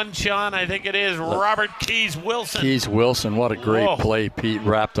 91, Sean, I think it is Robert Keys Wilson. Keys Wilson, what a great play. Pete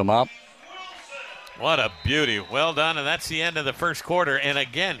wrapped him up. What a beauty. Well done, and that's the end of the first quarter. And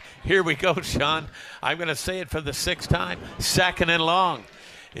again, here we go, Sean. I'm going to say it for the 6th time. 2nd and long.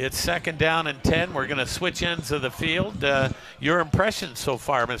 It's 2nd down and 10. We're going to switch ends of the field. Your impressions so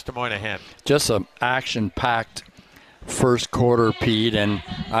far, Mr. Moynihan? Just an action-packed first quarter, Pete, and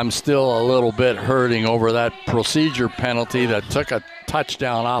I'm still a little bit hurting over that procedure penalty that took a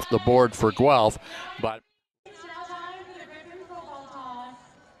touchdown off the board for Guelph. But It's now time for the Gryphons football toss.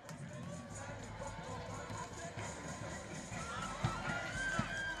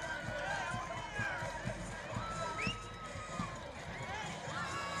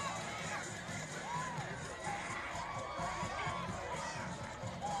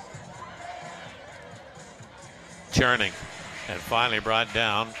 Churning and finally brought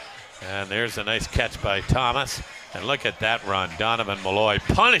down, and there's a nice catch by Thomas, and look at that run. Donovan Malloy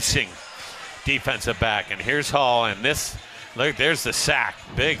punishing defensive back, and here's Hall, and this, look, there's the sack,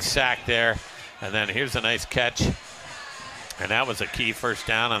 big sack there, and then here's a nice catch, and that was a key first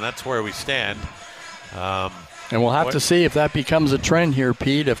down, and that's where we stand. And we'll have to see if that becomes a trend here,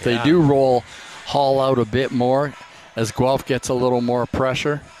 Pete, if they do roll Hall out a bit more as Guelph gets a little more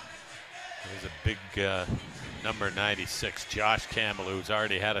pressure. There's a big number 96, Josh Campbell, who's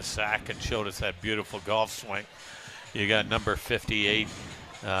already had a sack and showed us that beautiful golf swing. You got number 58,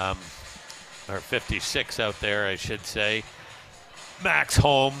 or 56 out there, I should say, Max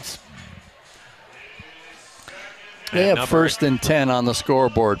Holmes. They have 1st and 10 on the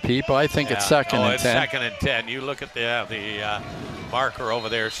scoreboard, Pete, but I think it's 2nd and 10. It's 2nd and 10. You look at the marker over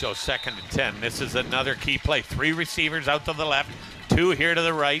there, shows 2nd and 10. This is another key play. 3 receivers out to the left, 2 here to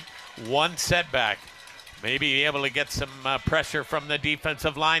the right, 1 setback. Maybe be able to get some pressure from the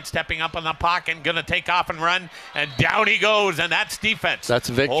defensive line, stepping up in the pocket, going to take off and run, and down he goes, and that's defense. That's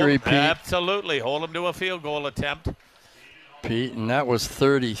victory, Pete. Absolutely. Hold him to a field goal attempt. Pete, and that was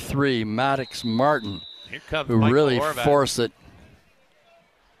 33, Maddox Martin, Here comes who Michael really Horvath. forced it.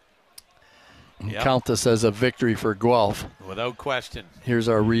 And count this as a victory for Guelph. Without question. Here's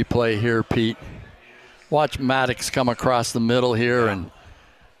our replay here, Pete. Watch Maddox come across the middle here, and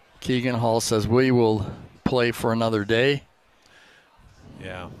Keegan Hall says, we will play for another day.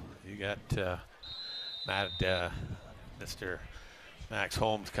 Yeah, you got Mr. Max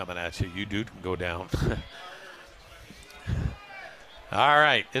Holmes coming at you. You do go down. All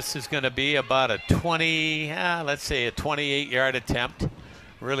right, this is going to be about a 28-yard attempt.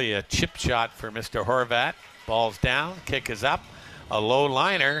 Really a chip shot for Mr. Horvath. Ball's down, kick is up, a low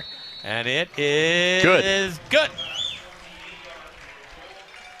liner, and it is good.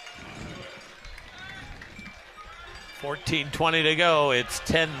 14:20 to go. It's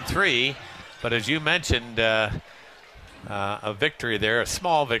 10-3. But as you mentioned, a victory there, a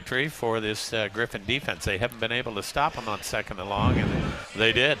small victory for this Gryphon defense. They haven't been able to stop them on second and long, and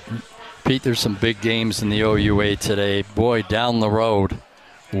they did. Pete, there's some big games in the OUA today. Boy, down the road,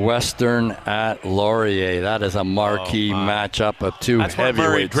 Western at Laurier. That is a marquee matchup of two That's heavyweights. What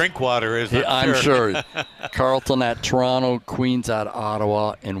Murray Drinkwater is, I'm sure. Carleton at Toronto, Queens at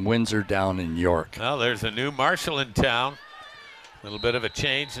Ottawa, and Windsor down in York. Well, there's a new Marshall in town. A little bit of a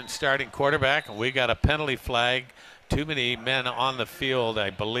change in starting quarterback, and we got a penalty flag. Too many men on the field, I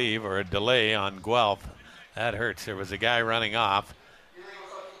believe, or a delay on Guelph. That hurts. There was a guy running off.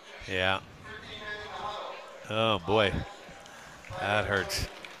 Yeah. Oh, boy. That hurts.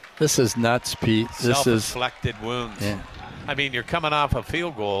 This is nuts, Pete. This is self-inflicted wounds. Yeah. I mean, you're coming off a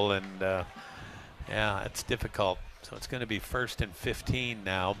field goal, and, yeah, it's difficult. So it's going to be 1st and 15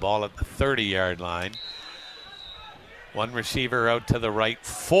 now. Ball at the 30-yard line. One receiver out to the right,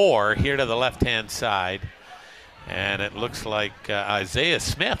 4 here to the left-hand side. And it looks like Isaiah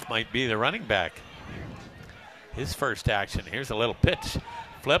Smith might be the running back. His first action. Here's a little pitch.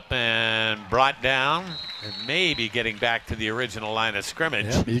 Flip and brought down, and maybe getting back to the original line of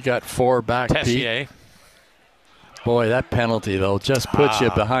scrimmage. Yep, you got 4 back, Tessier. Pete. Boy, that penalty, though, just puts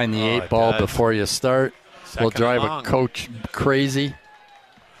you behind the 8 ball before you start. Will drive a coach crazy.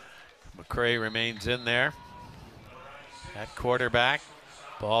 McCray remains in there. At quarterback,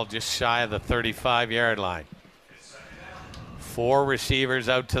 ball just shy of the 35-yard line. 4 receivers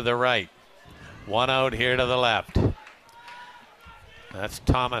out to the right. 1 out here to the left. That's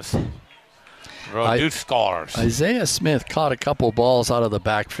Thomas Roduskars. Isaiah Smith caught a couple balls out of the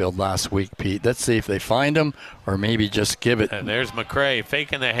backfield last week, Pete. Let's see if they find him or maybe just give it. And there's McCray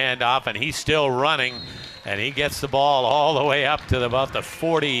faking the handoff, and he's still running, and he gets the ball all the way up to about the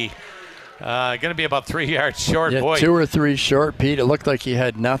 40. Going to be about 3 yards short. Yeah, Boy. 2 or 3 short, Pete. It looked like he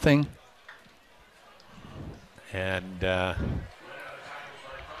had nothing. And,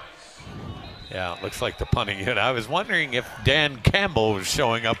 yeah, it looks like the punting unit. I was wondering if Dan Campbell was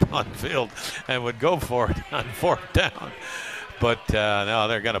showing up on field and would go for it on 4th down. But, no,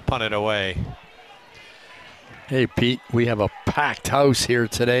 they're going to punt it away. Hey, Pete, we have a packed house here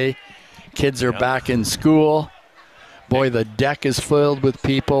today. Kids are back in school. Boy, the deck is filled with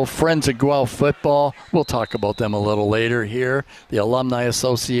people. Friends of Guelph football. We'll talk about them a little later here. The Alumni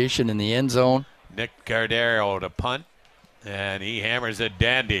Association in the end zone. Nick Gardero to punt, and he hammers it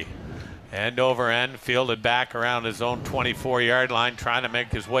dandy. End over end, fielded back around his own 24-yard line, trying to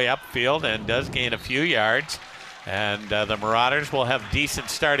make his way upfield, and does gain a few yards. And the Marauders will have decent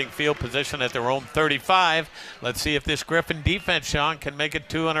starting field position at their own 35. Let's see if this Gryphon defense, Sean, can make it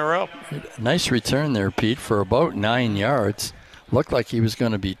 2 in a row. Nice return there, Pete, for about 9 yards. Looked like he was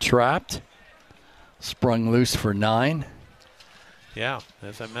going to be trapped. Sprung loose for 9. Yeah,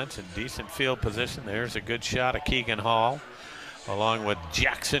 as I mentioned, decent field position. There's a good shot of Keegan Hall, along with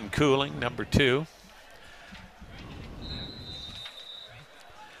Jackson Cooling, number 2.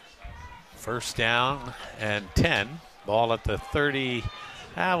 First down and 10. Ball at the 30.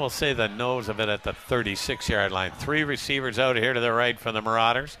 We'll say the nose of it at the 36-yard line. 3 receivers out here to the right for the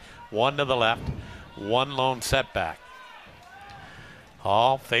Marauders. 1 to the left. 1 lone setback.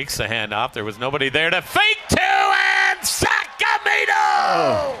 Hall fakes the handoff. There was nobody there to fake to, and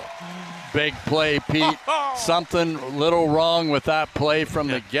Sacramento! Big play, Pete. Something little wrong with that play from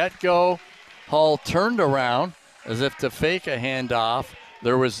the get-go. Hall turned around as if to fake a handoff.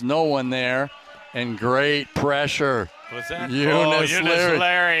 There was no one there, and great pressure. Was that? Eunice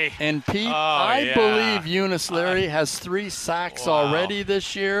Larry. And Pete, I believe Eunice Larry has 3 sacks already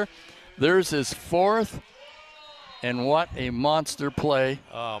this year. There's his 4th, and what a monster play.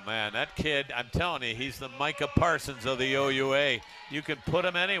 Oh, man, that kid, I'm telling you, he's the Micah Parsons of the OUA. You can put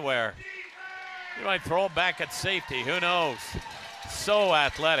him anywhere. You might throw him back at safety. Who knows? So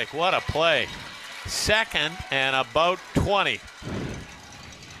athletic. What a play. 2nd and about 20.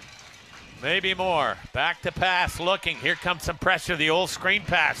 Maybe more. Back to pass, looking. Here comes some pressure. The old screen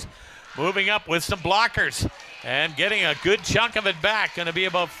pass. Moving up with some blockers and getting a good chunk of it back. Going to be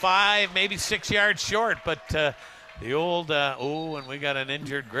about 5, maybe 6 yards short. But the old, and we got an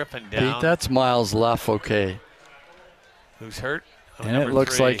injured Gryphon down. Pete, that's Miles Luff, okay. Who's hurt? And it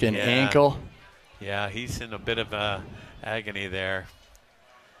looks 3. like an ankle. Yeah, he's in a bit of agony there.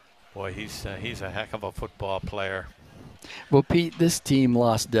 Boy, he's a heck of a football player. Well, Pete, this team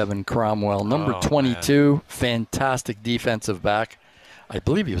lost Devin Cromwell, number 22, man. Fantastic defensive back. I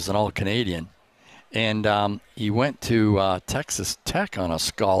believe he was an All-Canadian. And he went to Texas Tech on a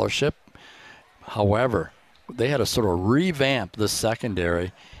scholarship. However, they had to sort of revamp the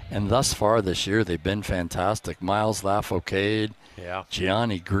secondary, And thus far this year, they've been fantastic. Miles Lafocade,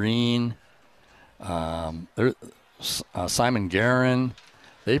 Gianni Green, Simon Guerin.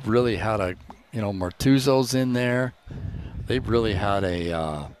 They've really had Martuzzo's in there. They've really had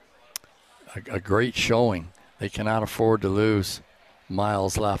a great showing. They cannot afford to lose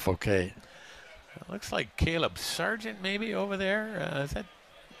Miles Lafocade. Looks like Caleb Sargent maybe over there. Is that?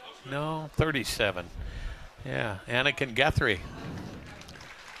 No, 37. Yeah, Anakin Guthrie.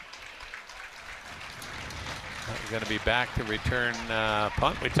 Going to be back to return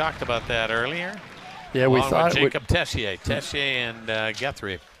punt. We talked about that earlier. Yeah, we thought Jacob Tessier and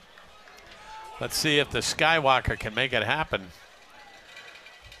Guthrie. Let's see if the Skywalker can make it happen.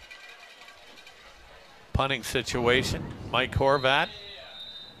 Punting situation. Mike Horvat.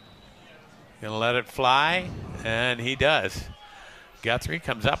 Gonna let it fly, and he does. Guthrie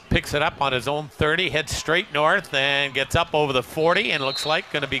comes up, picks it up on his own 30, heads straight north, and gets up over the 40, and looks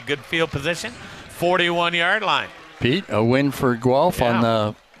like going to be good field position. 41-yard line. Pete, a win for Guelph on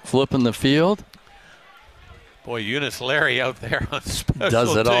the flipping the field. Boy, Eunice Larry out there on special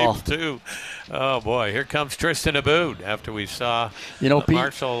does it all too. Oh boy, here comes Tristan Aboud after we saw Pete,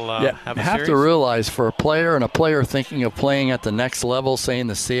 Marshall have a series. To realize for a player thinking of playing at the next level, say in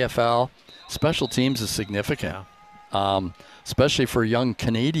the CFL, special teams is significant, especially for young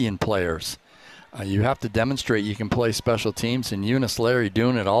Canadian players. You have to demonstrate you can play special teams, and Eunice Larry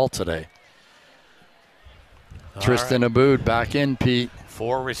doing it all today. Tristan Aboud back in, Pete.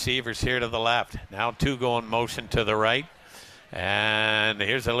 4 receivers here to the left. Now 2 going motion to the right. And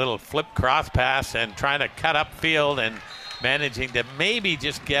here's a little flip cross pass and trying to cut up field and managing to maybe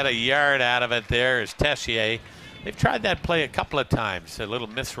just get a yard out of it there is Tessier. They've tried that play a couple of times. A little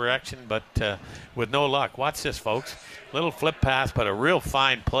misdirection, but with no luck. Watch this, folks. Little flip pass, but a real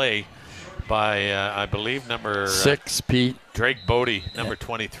fine play by, I believe, number 6, Pete. Drake Bodie, number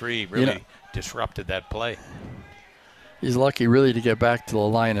 23, really disrupted that play. He's lucky really to get back to the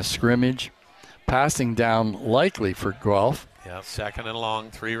line of scrimmage. Passing down likely for Guelph. Yeah, second and long.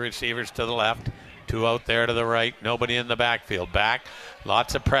 3 receivers to the left. 2 out there to the right. Nobody in the backfield. Back.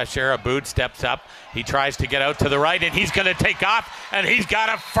 Lots of pressure. Aboud steps up. He tries to get out to the right, and he's going to take off, and he's got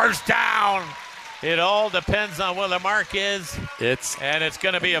a first down. It all depends on where the mark is. And it's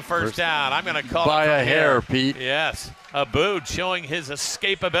going to be a first down. I'm going to call by it a hair, Pete. Yes. Aboud showing his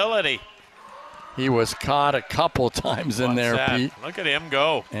escapability. He was caught a couple times in there, Pete. Look at him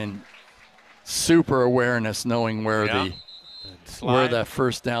go. And super awareness knowing where that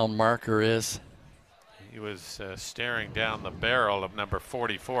first down marker is. He was staring down the barrel of number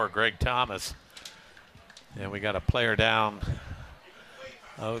 44, Greg Thomas. And we got a player down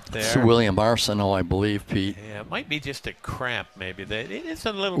out there. It's William Arsenault, I believe, Pete. Yeah, it might be just a cramp maybe. It is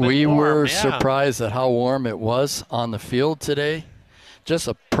a little bit warm. We were surprised at how warm it was on the field today. Just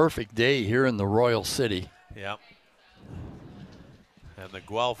a perfect day here in the Royal City. Yep. And the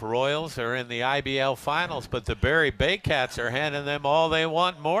Guelph Royals are in the IBL finals, but the Barrie Baycats are handing them all they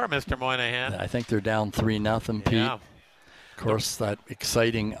want more, Mr. Moynihan. I think they're down 3-0, Pete. Yeah. Of course, that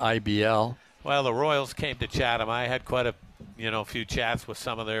exciting IBL. Well, the Royals came to Chatham. I had quite a few chats with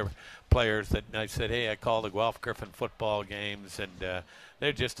some of their players that I said, hey, I call the Guelph Griffin football games, and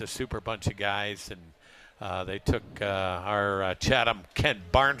they're just a super bunch of guys, and they took our Chatham Kent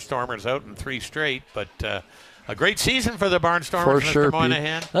Barnstormers out in 3 straight, but a great season for the Barnstormers, for Mr. sure,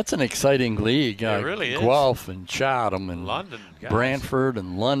 Moynihan. That's an exciting league. It really is. Guelph and Chatham and London, guys. Brantford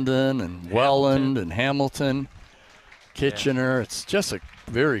and London and Welland and Hamilton, Kitchener. Yeah. It's just a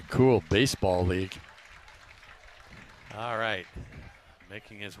very cool baseball league. All right.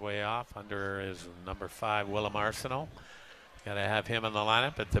 Making his way off under his number 5, Willem Arsenault. Got to have him in the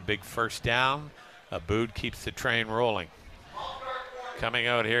lineup. It's a big first down. Aboud keeps the train rolling. Coming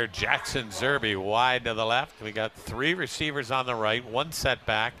out here, Jackson Zerby wide to the left. We got 3 receivers on the right, 1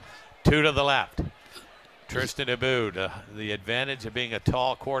 setback, 2 to the left. Tristan Aboud, the advantage of being a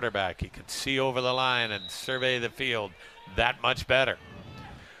tall quarterback. He can see over the line and survey the field that much better.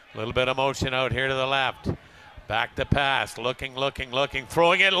 A little bit of motion out here to the left. Back to pass, looking,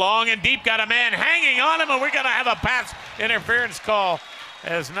 throwing it long and deep. Got a man hanging on him, and we're going to have a pass interference call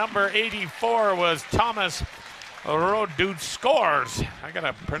as number 84 was Thomas Rodud scores. I got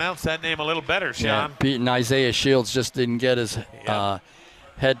to pronounce that name a little better, Sean. Yeah, Pete and Isaiah Shields just didn't get his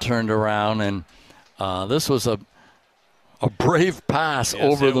head turned around, and this was a brave pass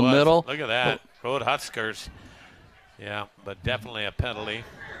over the middle. Look at that. Road Huskers. Yeah, but definitely a penalty.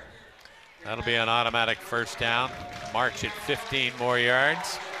 That'll be an automatic first down. March at 15 more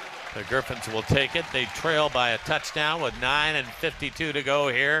yards. The Gryphons will take it. They trail by a touchdown with 9:52 to go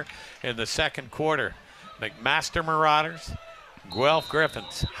here in the second quarter. McMaster Marauders Guelph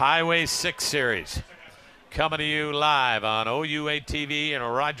Gryphons, Highway 6 Series. Coming to you live on OUA TV and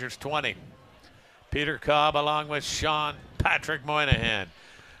Rogers 20. Peter Cobb along with Sean Patrick Moynihan.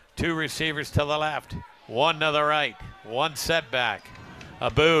 2 receivers to the left, 1 to the right, 1 setback.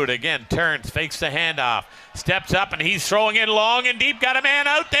 Abood again turns, fakes the handoff, steps up, and he's throwing it long and deep. Got a man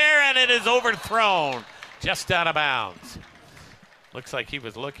out there, and it is overthrown. Just out of bounds. Looks like he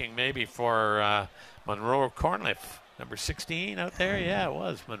was looking maybe for Monroe Cornliff, number 16 out there. Yeah, it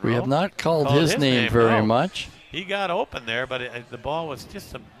was Monroe. We have not called his name very much. He got open there, but the ball was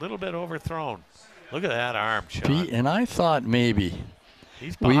just a little bit overthrown. Look at that arm, Sean. Pete, and I thought maybe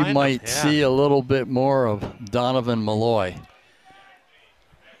we might see a little bit more of Donovan Malloy.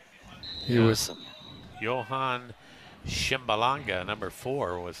 He was. Johan Shimbalanga, number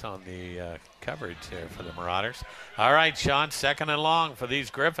 4, was on the coverage there for the Marauders. All right, Sean, 2nd and long for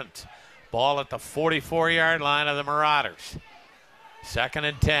these Gryphons. Ball at the 44-yard line of the Marauders. 2nd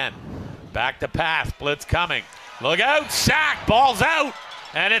and 10. Back to pass, blitz coming. Look out, sack, ball's out,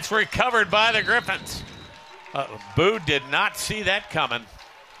 and it's recovered by the Gryphons. Boo did not see that coming.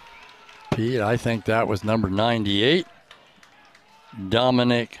 Pete, I think that was number 98.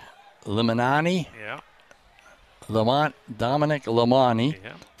 Dominic Limonani. Yeah. Dominic Lamani,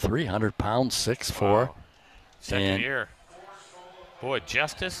 Yeah. 300 pounds, 6'4". Wow. Second year. Boy,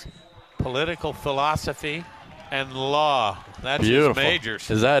 justice, political philosophy, and law. That's Beautiful. his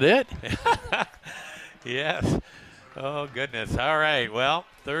majors. Is that it? Yes. Oh, goodness. All right. Well,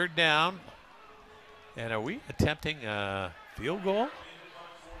 3rd down. And are we attempting a field goal?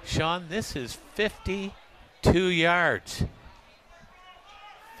 Sean, this is 52 yards.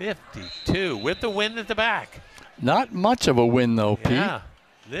 52 with the wind at the back. Not much of a win, though, Pete. Yeah,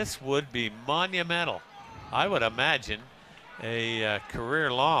 this would be monumental. I would imagine a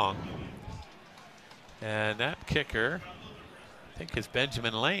career long. And that kicker, I think, is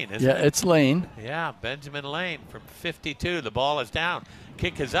Benjamin Lane, isn't it? Yeah, it's Lane. Yeah, Benjamin Lane from 52. The ball is down.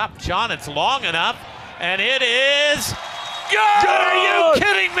 Kick is up. Sean, it's long enough. And it is good! Are you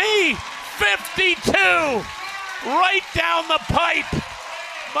kidding me? 52! Right down the pipe.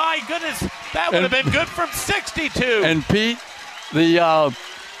 My goodness, that would have been good from 62. And Pete, the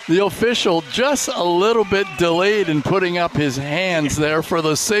official just a little bit delayed in putting up his hands there for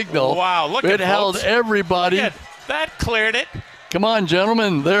the signal. Wow, look at it held folks. everybody. That cleared it. Come on,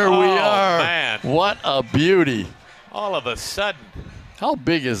 gentlemen, there we are. Man. What a beauty. All of a sudden. How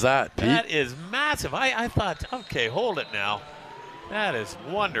big is that, Pete? That is massive. I thought, okay, hold it now. That is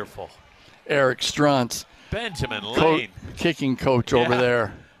wonderful. Eric Struntz, Benjamin Lane. kicking coach over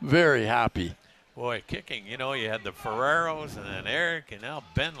there. Very happy. Boy, kicking, you had the Ferreros and then Eric and now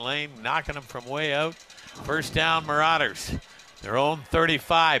Ben Lane knocking them from way out. 1st down, Marauders. Their own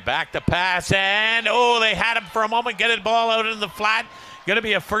 35. Back to pass, and they had him for a moment. Get the ball out in the flat. Going to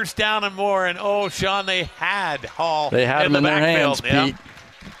be a 1st down and more. And Sean, they had Hall. They had him in their hands, Pete.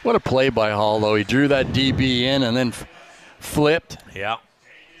 What a play by Hall, though. He drew that DB in and then flipped. Yeah.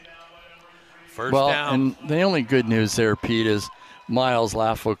 1st down. And the only good news there, Pete, is Miles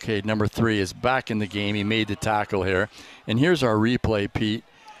Lafauquet, number 3, is back in the game. He made the tackle here. And here's our replay, Pete.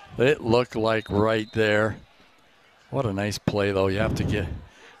 It looked like right there. What a nice play, though. You have to get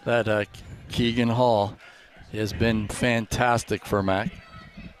that Keegan Hall has been fantastic for Mac.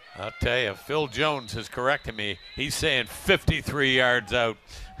 I'll tell you, Phil Jones is correcting me. He's saying 53 yards out.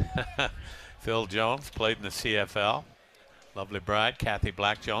 Phil Jones played in the CFL. Lovely bride, Kathy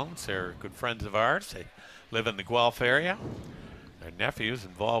Black-Jones. They're good friends of ours. They live in the Guelph area. Their nephew's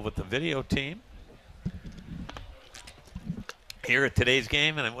involved with the video team here at today's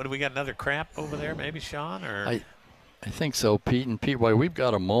game. And what do we got? Another cramp over there, maybe, Sean? Or I think so, Pete. And Pete, boy, we've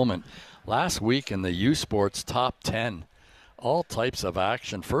got a moment. Last week in the USports top 10, all types of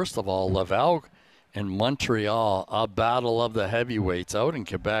action. First of all, Laval and Montreal, a battle of the heavyweights out in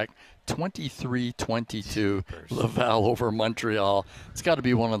Quebec. 23-22, Laval over Montreal. It's got to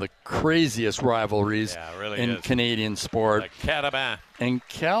be one of the craziest rivalries in Canadian sport. Like Cataban. And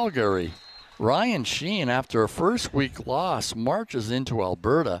Calgary, Ryan Sheen, after a first week loss, marches into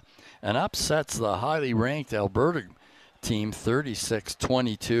Alberta and upsets the highly ranked Alberta team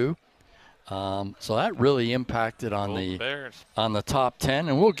 36-22. So that really impacted on the top 10,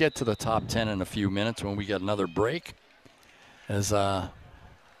 and we'll get to the top 10 in a few minutes when we get another break. As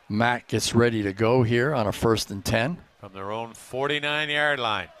Matt gets ready to go here on a 1st and 10. From their own 49-yard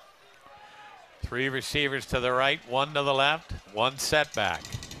line. 3 receivers to the right, 1 to the left, 1 setback.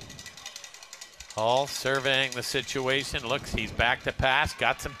 Hall surveying the situation. Looks, he's back to pass,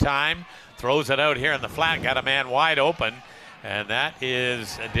 got some time, throws it out here in the flat, got a man wide open. And that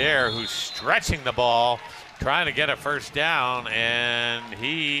is Adair, who's stretching the ball trying to get a first down, and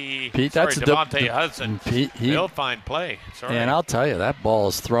Pete, that's Devontae Hudson. He'll find play. Sorry. And I'll tell you, that ball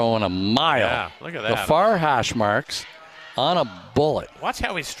is throwing a mile. Yeah, look at that. The far hash marks on a bullet. Watch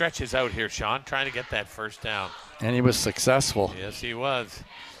how he stretches out here, Sean, trying to get that first down. And he was successful. Yes, he was.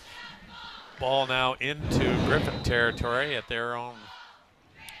 Ball now into Gryphon territory at their own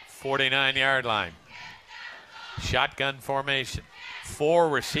 49-yard line. Shotgun formation. 4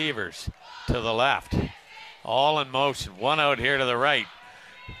 receivers to the left. All in motion. One out here to the right.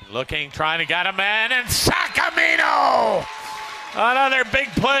 Looking, trying to get a man, and Sacramento! Another big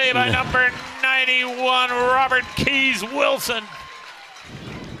play by number 91, Robert Keys Wilson.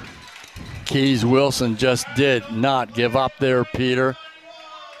 Keys Wilson just did not give up there, Peter.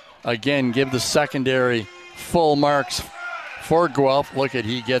 Again, give the secondary full marks for Guelph. Look at,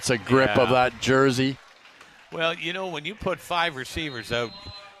 he gets a grip of that jersey. Well, you know, when you put 5 receivers out,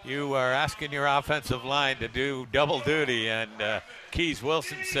 you are asking your offensive line to do double duty, and Keys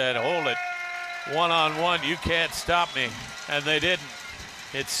Wilson said, hold it, one-on-one, you can't stop me, and they didn't.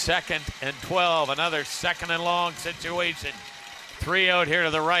 It's 2nd and 12, another 2nd and long situation. 3 out here to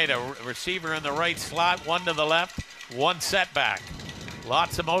the right, a receiver in the right slot, 1 to the left, 1 setback.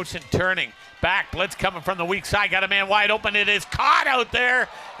 Lots of motion turning. Back, blitz coming from the weak side, got a man wide open, it is caught out there,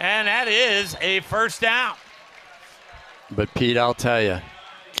 and that is a first down. But Pete, I'll tell you,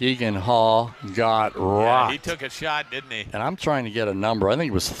 Keegan Hall got rocked. Yeah, he took a shot, didn't he? And I'm trying to get a number. I think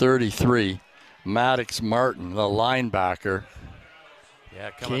it was 33. Maddox Martin, the linebacker,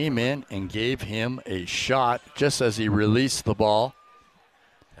 came in and gave him a shot just as he released the ball.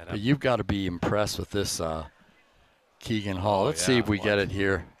 But you've got to be impressed with this Keegan Hall. Let's see if we get it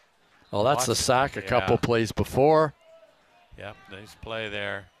here. Oh, that's the sack a couple plays before. Yep, nice play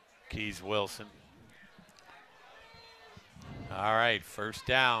there. Keys Wilson. All right, first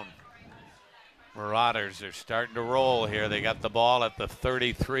down. Marauders are starting to roll here. They got the ball at the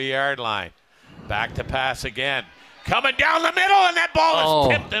 33-yard line. Back to pass again. Coming down the middle, and that ball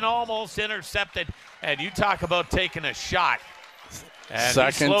is tipped and almost intercepted. And you talk about taking a shot. And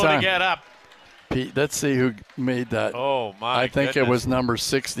he's slow to get up. Pete, let's see who made that. Oh, my I think it was number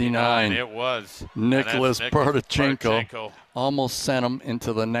 69. It was. Nicholas Bartachenko. Almost sent him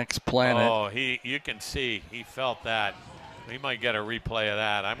into the next planet. Oh, you can see he felt that. We might get a replay of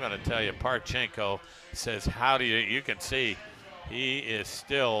that. I'm going to tell you, Bartachenko says, how do you can see he is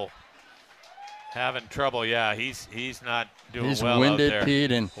still having trouble. Yeah, he's not doing well winded, out there.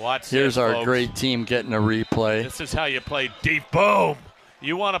 Pete, and watch here's this, our folks. great team getting a replay. This is how you play deep. Boom.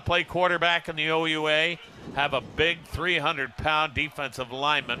 You want to play quarterback in the OUA, have a big 300-pound defensive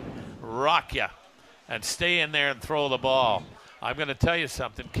lineman rock you and stay in there and throw the ball. I'm going to tell you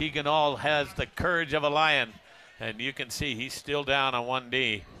something. Keegan Hall has the courage of a lion, and you can see he's still down on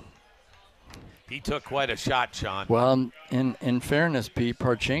 1D. He took quite a shot, Sean. Well, in fairness, Pete,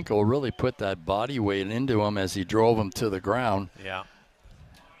 Bartachenko really put that body weight into him as he drove him to the ground. Yeah.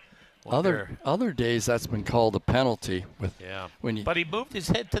 Other days that's been called a penalty. But he moved his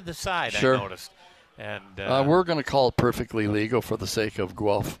head to the side, sure. I noticed. And we're going to call it perfectly legal for the sake of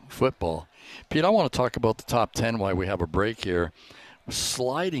Guelph football. Pete, I want to talk about the top 10 while we have a break here.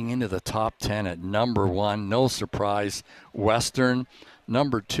 Sliding into the top 10 at number 1, no surprise, Western.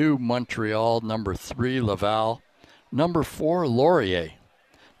 Number 2, Montreal. Number 3, Laval. Number 4, Laurier.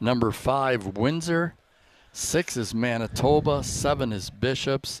 Number 5, Windsor. 6 is Manitoba. 7 is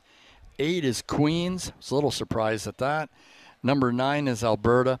Bishops. 8 is Queens. I was a little surprised at that. Number 9 is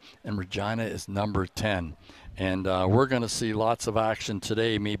Alberta. And Regina is number 10. And we're going to see lots of action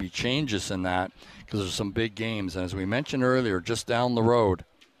today, maybe changes in that, because there's some big games. And as we mentioned earlier, just down the road,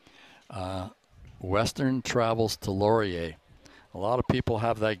 Western travels to Laurier. A lot of people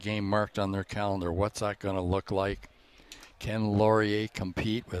have that game marked on their calendar. What's that going to look like? Can Laurier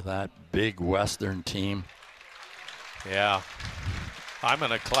compete with that big Western team? Yeah. I'm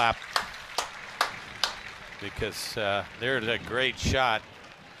going to clap because there's a great shot.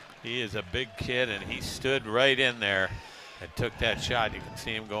 He is a big kid, and he stood right in there and took that shot. You can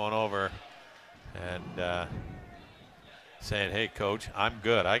see him going over and saying, hey, Coach, I'm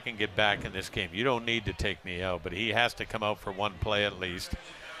good. I can get back in this game. You don't need to take me out, but he has to come out for one play at least.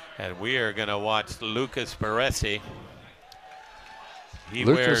 And we are going to watch Lucas Baresi. He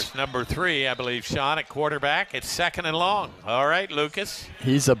wears number 3, I believe, Sean, at quarterback. It's 2nd and long. All right, Lucas.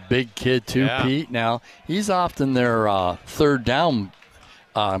 He's a big kid too, Pete. Now, he's often their third down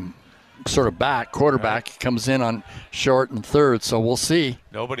sort of back, quarterback. He comes in on short and third, so we'll see.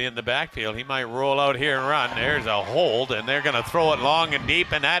 Nobody in the backfield. He might roll out here and run. There's a hold, and they're going to throw it long and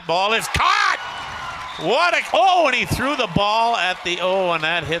deep, and that ball is caught! and he threw the ball at the, and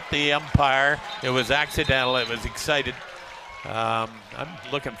that hit the umpire. It was accidental. It was excited. I'm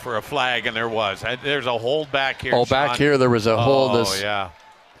looking for a flag, and there was. There's a hold back here, Oh, Sean. back here there was a hold. Oh, yeah.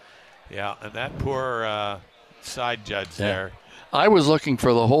 Yeah, and that poor side judge there. I was looking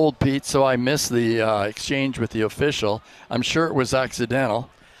for the hold, Pete, so I missed the exchange with the official. I'm sure it was accidental.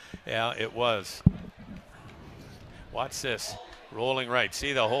 Yeah, it was. Watch this. Rolling right.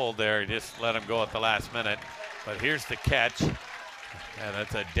 See the hold there. Just let him go at the last minute. But here's the catch. And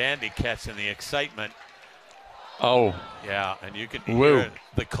it's a dandy catch in the excitement. Oh. Yeah, and you can hear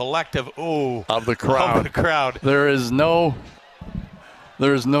the collective ooh of the crowd. Of the crowd. There is no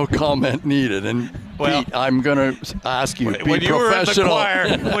comment needed. And Pete, I'm going to ask you, be professional.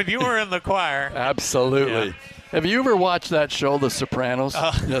 When you were in the choir. Absolutely. Yeah. Have you ever watched that show, The Sopranos?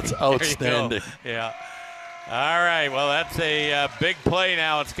 That's outstanding. Yeah. All right, well, that's a big play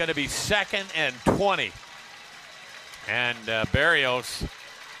now. It's going to be 2nd and 20. And Barrios,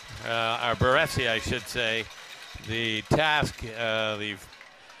 or Baresi, I should say, the task,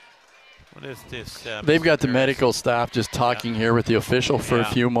 what is this? They've got the medical staff just talking here with the official for a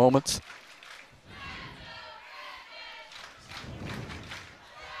few moments.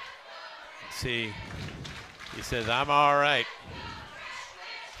 Let's see. He says, I'm all right.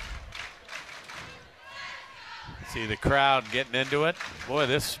 See the crowd getting into it. Boy,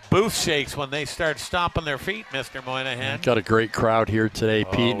 this booth shakes when they start stomping their feet, Mr. Moynihan. Got a great crowd here today,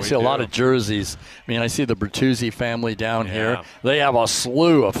 Pete. You see a lot of jerseys. I mean, I see the Bertuzzi family down here. They have a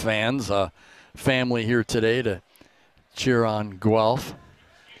slew of fans, a family here today to cheer on Guelph.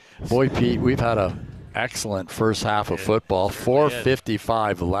 Boy, Pete, we've had an excellent first half of football.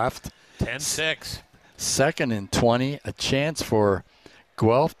 4:55 left. 10-6. 2nd and 20, a chance for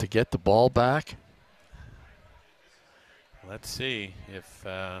Guelph to get the ball back. Let's see if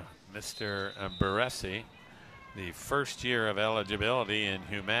Mr. Baresi, the first year of eligibility in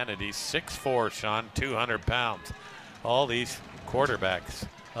humanities, 6'4", Sean, 200 pounds. All these quarterbacks,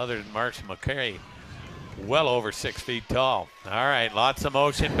 other than Marsh McCary, well over 6 feet tall. All right, lots of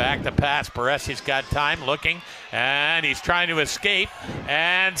motion, back to pass. Baresi's got time, looking, and he's trying to escape.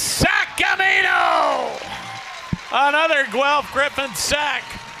 And sack Camino! Another Guelph Gryphons sack.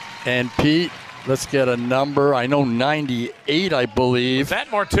 And Pete, let's get a number. I know 98, I believe. Is that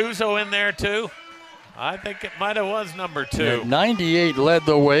Mortuzo in there too? I think it might have was number 2. Yeah, 98 led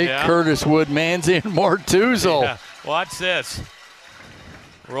the way. Yeah. Curtis Wood-Manzi and Mortuzo. Yeah. Watch this.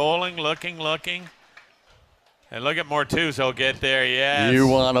 Rolling, looking. And look at Mortuzo get there, yes. You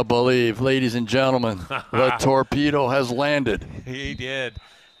want to believe, ladies and gentlemen, the torpedo has landed. He did.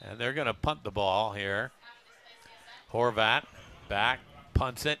 And they're going to punt the ball here. Horvat back,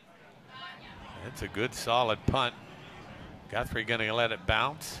 punts it. It's a good, solid punt. Guthrie going to let it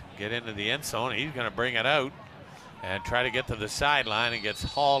bounce, get into the end zone. He's going to bring it out and try to get to the sideline and gets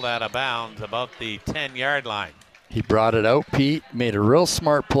hauled out of bounds about the 10-yard line. He brought it out, Pete, made a real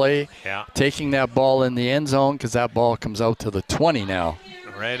smart play, taking that ball in the end zone because that ball comes out to the 20 now.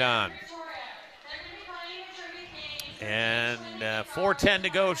 Right on. And 4:10 to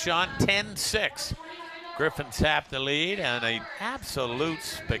go, Sean, 10-6. Gryphons have the lead and an absolute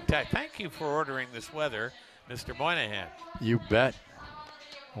spectacular. Thank you for ordering this weather, Mr. Moynihan. You bet.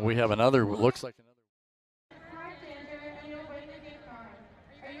 We have another, looks like another.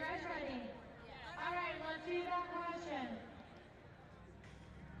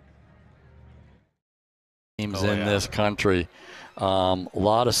 Teams in this country. A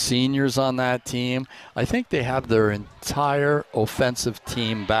lot of seniors on that team. I think they have their entire offensive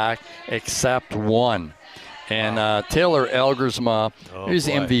team back except one. And Taylor Elgersma, he's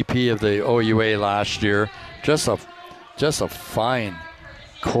the MVP of the OUA last year. Just a fine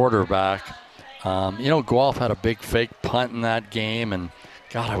quarterback. Guelph had a big fake punt in that game, and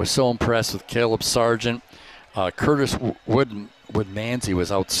God, I was so impressed with Caleb Sargent. Curtis Wood-Manzi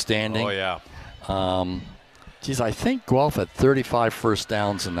was outstanding. Oh yeah. I think Guelph had 35 first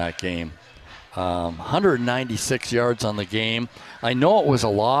downs in that game. 196 yards on the game. I know it was a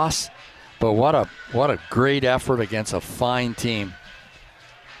loss, but what a great effort against a fine team.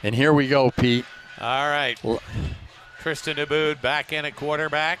 And here we go, Pete. All right. Tristan Aboud back in at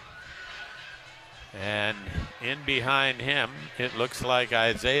quarterback. And in behind him, it looks like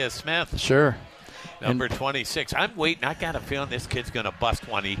Isaiah Smith. Sure. Number 26. I'm waiting. I got a feeling this kid's going to bust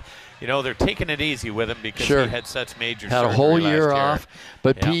one. They're taking it easy with him because he had such major surgery a whole year last off.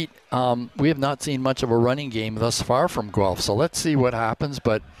 But, Pete, we have not seen much of a running game thus far from Guelph, so let's see what happens.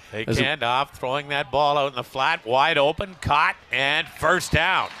 But they hand off, throwing that ball out in the flat, wide open, caught, and first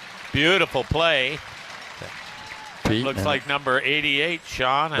down. Beautiful play. Pete. Looks like number 88,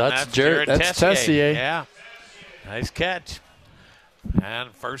 Sean. And That's Jared Tessier. Yeah. Nice catch.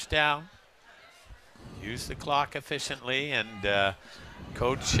 And first down. Use the clock efficiently. And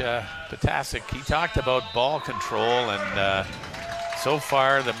Coach Potasic, he talked about ball control. And so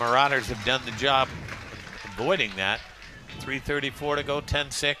far, the Marauders have done the job avoiding that. 3:34 to go,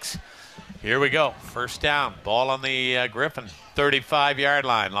 10-6. Here we go. First down. Ball on the Gryphon 35-yard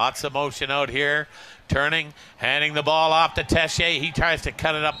line. Lots of motion out here. Turning, handing the ball off to Tessier. He tries to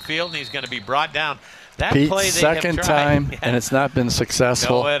cut it upfield, and he's going to be brought down. That Pete's play they second have tried. time, Yeah. and it's not been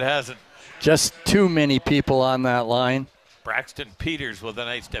successful. No, it hasn't. Just too many people on that line. Braxton Peters with a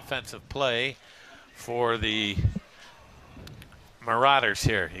nice defensive play for the Marauders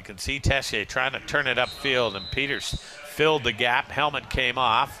here. You can see Tessier trying to turn it upfield, and Peters filled the gap. Helmet came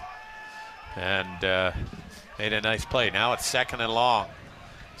off and made a nice play. Now it's 2nd and long.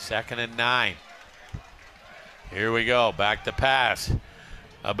 2nd and 9. Here we go. Back to pass.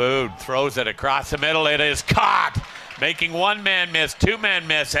 Aboud throws it across the middle. It is caught. Making one man miss, two men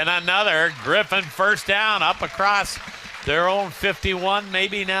miss, and another. Gryphon first down up across their own 51,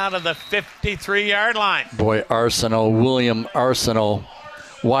 maybe now to the 53-yard line. Boy, William Arsenault,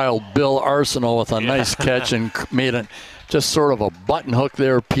 Wild Bill Arsenault with a nice catch and made it just sort of a button hook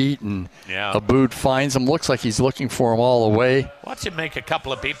there, Pete, and Aboud finds him. Looks like he's looking for him all the way. Watch him make a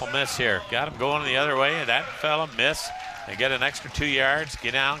couple of people miss here. Got him going the other way, and that fella miss. They get an extra 2 yards,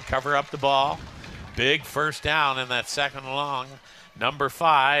 get down, cover up the ball. Big first down in that 2nd and long. Number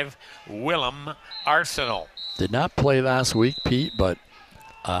 5, Willem Arsenault. Did not play last week, Pete, but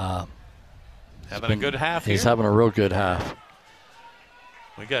having a good half here. He's having a real good half.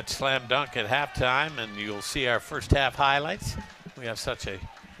 We got slam dunk at halftime, and you'll see our first half highlights. We have such a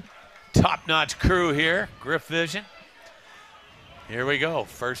top-notch crew here, Griff Vision. Here we go,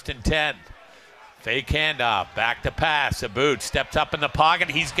 1st and 10. Fake handoff, back to pass. Aboud steps up in the pocket.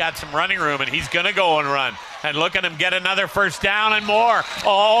 He's got some running room, and he's going to go and run. And look at him get another first down and more.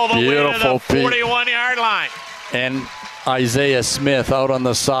 All the way to the 41-yard line. And Isaiah Smith out on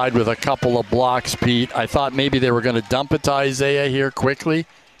the side with a couple of blocks, Pete. I thought maybe they were going to dump it to Isaiah here quickly.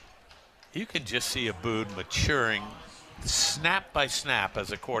 You can just see Aboud maturing snap by snap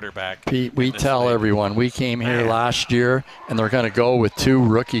as a quarterback. Pete, we tell everyone, we came here last year, and they're going to go with 2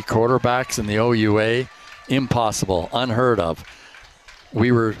 rookie quarterbacks in the OUA. Impossible, unheard of.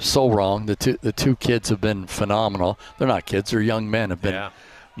 We were so wrong. The two kids have been phenomenal. They're not kids, they're young men.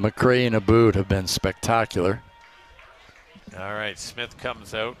 McRae and Aboud have been spectacular. All right, Smith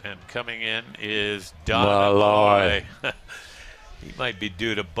comes out, and coming in is Malloy. He might be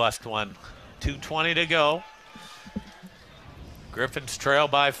due to bust one. 2:20 to go. Gryphons trail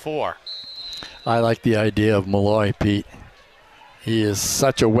by 4. I like the idea of Malloy, Pete. He is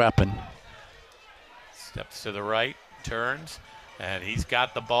such a weapon. Steps to the right, turns, and he's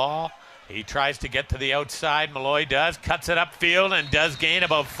got the ball. He tries to get to the outside. Malloy does, cuts it upfield, and does gain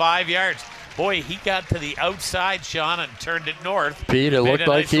about 5 yards. Boy, he got to the outside, Sean, and turned it north. Pete, it looked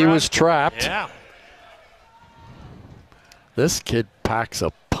like he was trapped. Yeah. This kid packs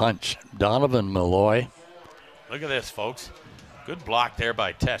a punch. Donovan Malloy. Look at this, folks. Good block there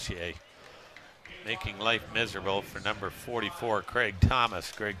by Tessier. Making life miserable for number 44, Greg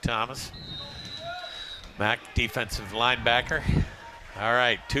Thomas. Mac, defensive linebacker. All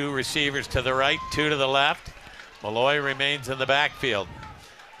right, 2 receivers to the right, 2 to the left. Malloy remains in the backfield.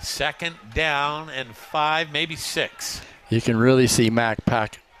 2nd down and 5, maybe 6. You can really see Mac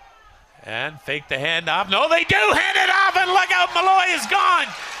pack. And fake the handoff. No, they do hand it off, and look out, Malloy is gone.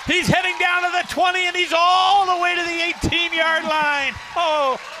 He's heading down to the 20, and he's all the way to the 18-yard line.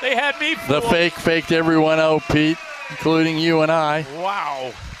 Oh, they had me fooled. The fake faked everyone out, Pete, including you and I.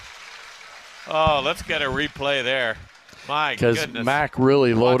 Wow. Oh, let's get a replay there. My goodness. Because Mac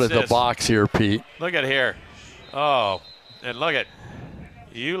really loaded the box here, Pete. Look at here. Oh, and look at,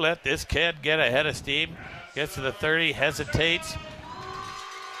 you let this kid get ahead of steam. Gets to the 30, hesitates.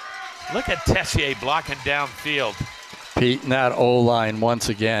 Look at Tessier blocking downfield. Pete, and that O-line once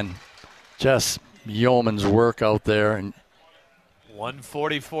again. Just yeoman's work out there. And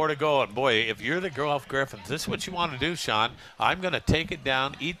 1:44 to go. And boy, if you're the Guelph Gryphons, this is what you want to do, Sean. I'm going to take it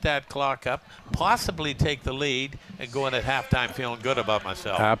down, eat that clock up, possibly take the lead, and go in at halftime feeling good about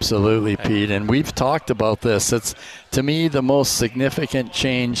myself. Absolutely, Pete. And we've talked about this. It's, to me, the most significant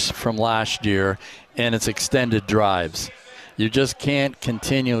change from last year, and it's extended drives. You just can't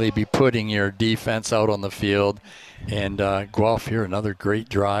continually be putting your defense out on the field. And Guelph here, another great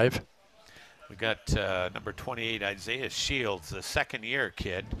drive. We got number 28, Isaiah Shields, the second-year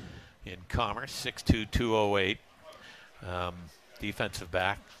kid in Commerce, 6'2", 208. Defensive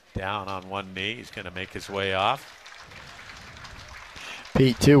back, down on one knee. He's going to make his way off.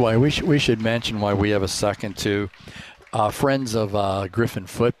 Pete, too, why we should mention why we have a second, too. Friends of Griffin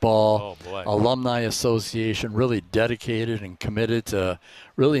Football, Alumni Association, really dedicated and committed to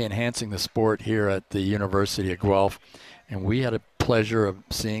really enhancing the sport here at the University of Guelph. And we had a pleasure of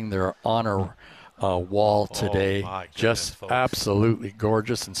seeing their honor wall today. Just folks. Absolutely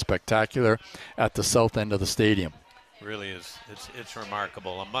gorgeous and spectacular at the south end of the stadium. Really is. It's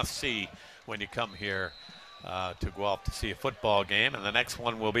remarkable. A must-see when you come here to Guelph to see a football game. And the next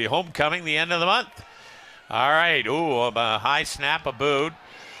one will be homecoming, the end of the month. All right. Ooh, a high snap, a boot.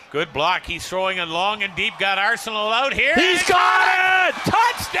 Good block. He's throwing it long and deep. Got Arsenal out here. He's got it!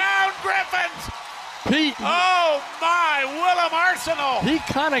 Touchdown, Gryphons! Pete. Oh, my. Willem Arsenal. He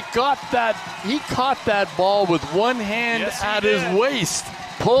kind of got that. He caught that ball with one hand at his waist,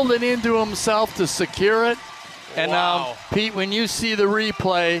 pulled it into himself to secure it. And wow. Pete, when you see the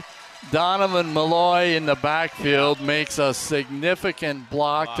replay, Donovan Malloy in the backfield makes a significant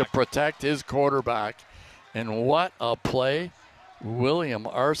block to protect his quarterback. And what a play. William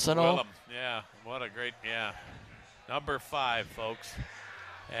Arsenal. Willem, yeah, what a great, number 5, folks.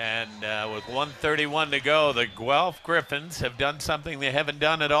 And with 1:31 to go, the Guelph Gryphons have done something they haven't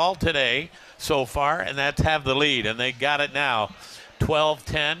done at all today so far, and that's have the lead. And they got it now,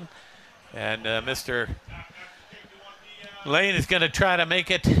 12-10. And Mr. Lane is going to try to make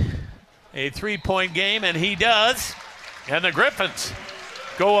it a 3-point game, and he does. And the Gryphons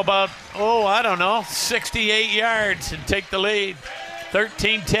go about, 68 yards and take the lead.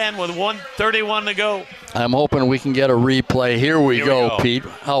 13-10 with 1:31 to go. I'm hoping we can get a replay. Here we go, Pete.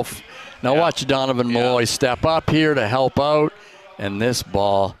 Now watch Donovan Malloy step up here to help out. And this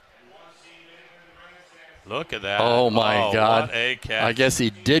ball. Look at that. Oh, my God. What a catch. I guess he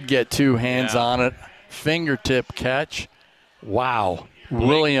did get 2 hands on it. Fingertip catch. Wow.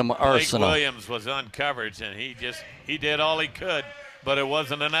 William Arsenal. Blake Williams was on coverage, and he did all he could, but it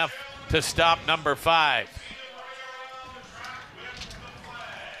wasn't enough to stop number 5.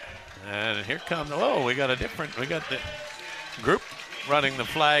 And here comes, we got the group running the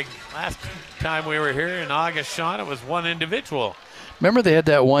flag. Last time we were here in August, Sean, it was one individual. Remember they had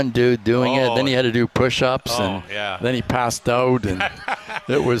that one dude doing it, then he had to do push-ups, and then he passed out, and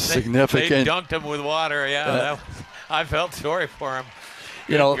it was significant. They dunked him with water, I felt sorry for him.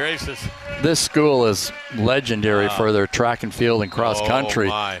 You know, gracious. This school is legendary for their track and field and cross country.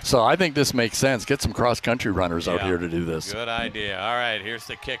 So I think this makes sense. Get some cross country runners out here to do this. Good idea. All right, here's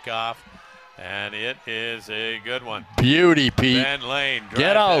the kickoff, and it is a good one. Beauty, Pete. Ben Lane drives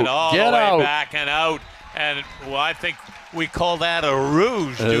get out, it all get the way out. back and out. And I think we call that a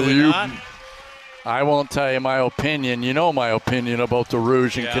rouge, do we not? I won't tell you my opinion. You know my opinion about the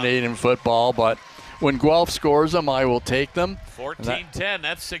rouge in Canadian football, but when Guelph scores them, I will take them. 14-10,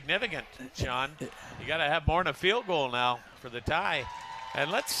 that's significant, Sean. You got to have more than a field goal now for the tie. And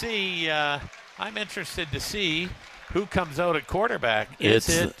let's see, I'm interested to see who comes out at quarterback. It's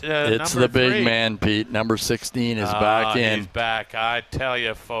the big 3? man, Pete. Number 16 is back in. He's back. I tell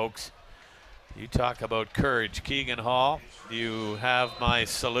you, folks, you talk about courage. Keegan Hall, you have my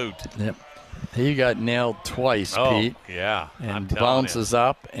salute. Yep. He got nailed twice, Pete. Yeah. And bounces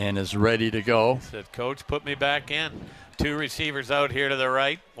up and is ready to go. He said, Coach, put me back in. 2 receivers out here to the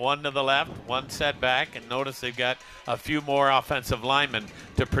right, 1 to the left, 1 set back. And notice they've got a few more offensive linemen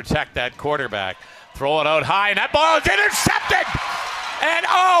to protect that quarterback. Throw it out high, and that ball is intercepted. And,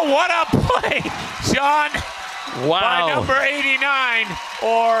 what a play, Sean. Wow. By number 89,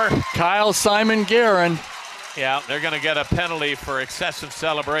 or Kyle Simon Guerin. Yeah, they're going to get a penalty for excessive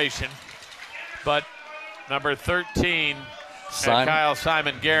celebration. But number 13, Kyle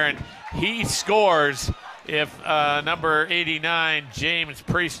Simon Guerin, he scores if number 89, James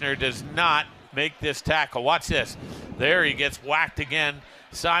Priestner, does not make this tackle. Watch this. There he gets whacked again.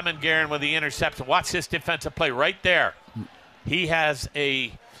 Simon Guerin with the interception. Watch this defensive play right there. He has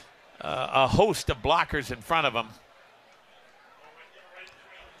a host of blockers in front of him.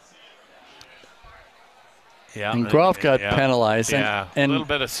 Yeah, and Guelph got penalized. And a little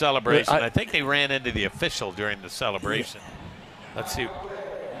bit of celebration. I think they ran into the official during the celebration. Let's see.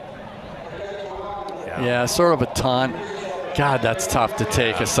 Yeah, sort of a taunt. God, that's tough to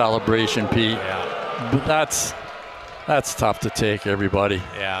take, a celebration, Pete. Yeah. But that's tough to take, everybody.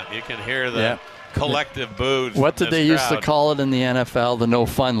 Yeah, you can hear the collective boos. What did they used to call it in the NFL? The No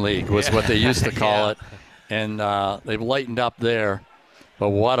Fun League was what they used to call it. And they've lightened up there. But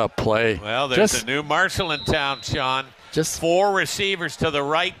what a play. Well, there's a new marshal in town, Sean. Just 4 receivers to the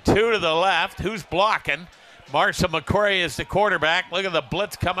right, 2 to the left. Who's blocking? Marshall McQuarrie is the quarterback. Look at the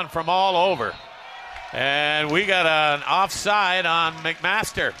blitz coming from all over. And we got an offside on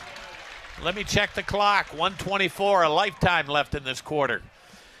McMaster. Let me check the clock. 1:24, a lifetime left in this quarter.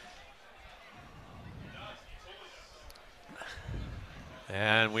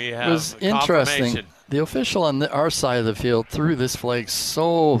 And we have It was interesting. confirmation. The official on our side of the field threw this flag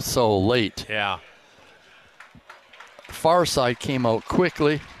so late. Yeah. Far side came out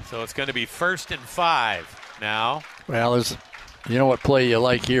quickly. So it's going to be 1st and 5 now. Well, you know what play you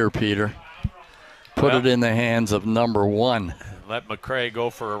like here, Peter? Put it in the hands of number 1. Let McCray go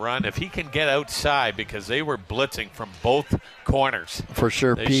for a run. If he can get outside, because they were blitzing from both corners. For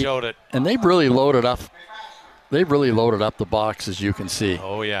sure, They Pete. showed it. And they've really loaded up. They've really loaded up the box, as you can see.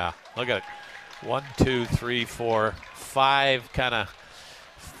 Oh, yeah. Look at it. 1, 2, 3, 4, 5, kind of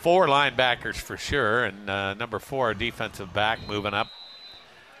 4 linebackers for sure. And number 4, a defensive back moving up.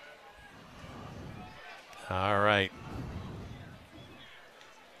 All right.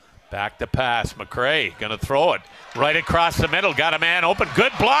 Back to pass. McCray going to throw it right across the middle. Got a man open.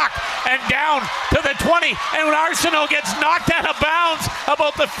 Good block. And down to the 20. And Arsenal gets knocked out of bounds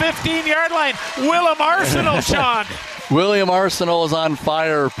about the 15-yard line. Willem Arsenal, Sean. William Arsenal is on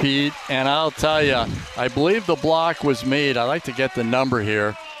fire, Pete. And I'll tell you, I believe the block was made. I'd like to get the number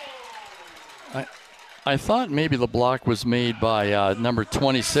here. I thought maybe the block was made by number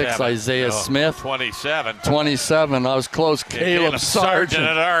 26, Isaiah Smith. 27. 27. I was close. Caleb Sargent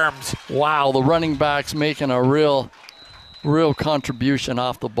at arms. Wow, the running back's making a real contribution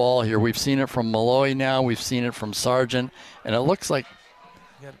off the ball here. We've seen it from Malloy now. We've seen it from Sargent. And it looks like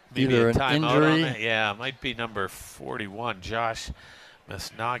Maybe either a an timeout on injury. that. Yeah, it might be number 41, Josh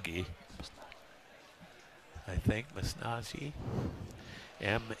Masnagi. I think Masnagi.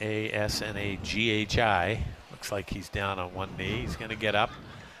 Masnaghi. Looks like he's down on one knee. He's going to get up.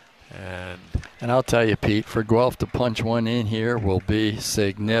 And I'll tell you, Pete, for Guelph to punch one in here will be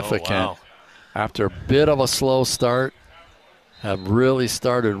significant. Oh, wow. After a bit of a slow start, have really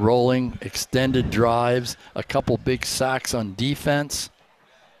started rolling, extended drives, a couple big sacks on defense.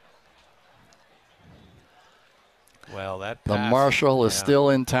 Well, that The pass, Marshal is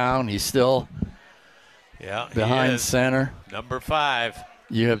still in town. He's still behind center. Number 5.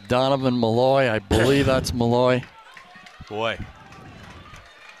 You have Donovan Malloy. I believe that's Malloy. Boy.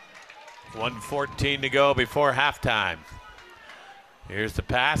 1:14 to go before halftime. Here's the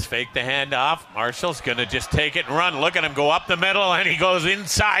pass. Fake the handoff. Marshall's going to just take it and run. Look at him go up the middle, and he goes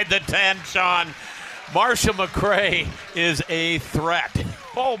inside the 10, Sean. Marshall McCray is a threat.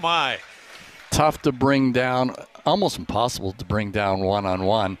 Oh, my. Tough to bring down. Almost impossible to bring down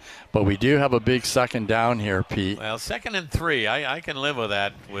one-on-one. But we do have a big second down here, Pete. Well, 2nd and 3. I can live with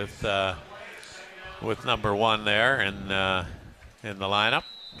that with number 1 there in the lineup.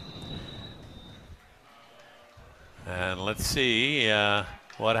 And let's see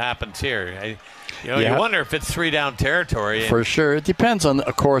what happens here. You wonder if it's 3-down territory. For sure. It depends, on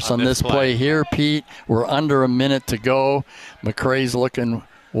this play here, Pete. We're under a minute to go. McCray's looking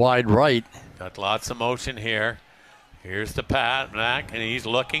wide right. Got lots of motion here. Here's the pass back, and he's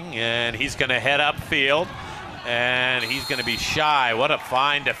looking, and he's going to head upfield, and he's going to be shy. What a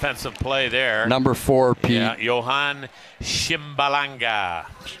fine defensive play there. Number 4, Pete. Yeah, Johan Shimbalanga.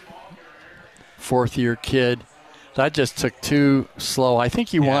 4th-year kid. That just took too slow. I think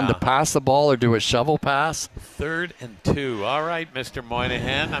he wanted to pass the ball or do a shovel pass. 3rd and 2. All right, Mr.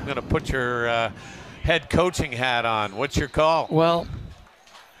 Moynihan, I'm going to put your head coaching hat on. What's your call? Well,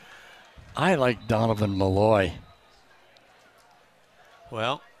 I like Donovan Malloy.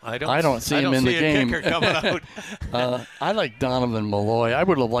 Well, I don't see him in the game. Kicker coming out. I like Donovan Malloy. I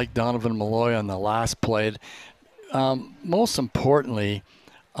would have liked Donovan Malloy on the last play. Most importantly,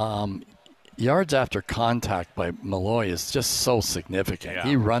 yards after contact by Malloy is just so significant. Yeah.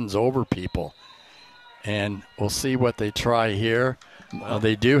 He runs over people. And we'll see what they try here.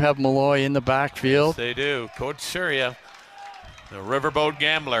 They do have Malloy in the backfield. Yes, they do. Coach Surya, the Riverboat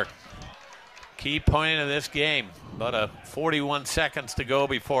Gambler. Key point of this game. About 41 seconds to go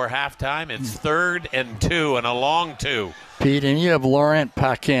before halftime. It's 3rd and 2 and a long 2. Pete, and you have Laurent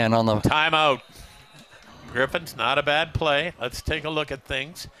Paquin on the timeout. Gryphons, not a bad play. Let's take a look at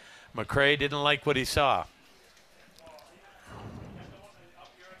things. McCray didn't like what he saw.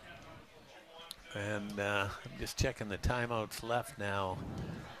 And I'm just checking the timeouts left now.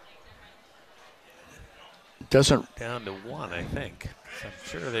 Doesn't down to 1, I think. I'm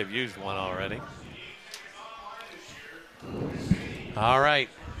sure they've used 1 already. All right.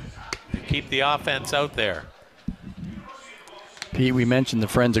 Keep the offense out there. Pete, we mentioned the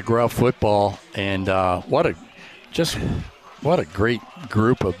Friends of Guelph football, and what a great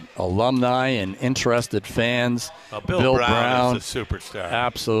group of alumni and interested fans. Bill Brown is a superstar.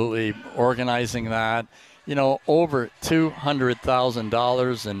 Absolutely, organizing that. Over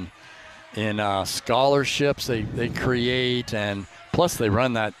 $200,000 in in scholarships they create, and plus they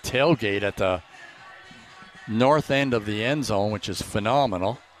run that tailgate at the north end of the end zone, which is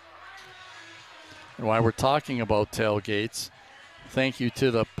phenomenal. And while we're talking about tailgates, thank you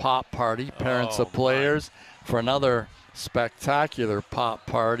to the pop party, parents of players, for another spectacular pop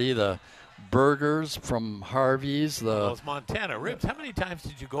party. The burgers from Harvey's. Those Montana ribs. How many times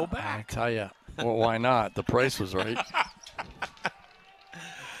did you go back? I tell you, well, why not? The price was right.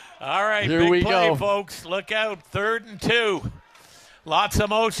 All right, Here big we play, go. folks. Look out, 3rd and 2. Lots of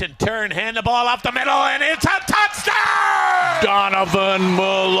motion. Turn, hand the ball off the middle, and it's a touchdown! Donovan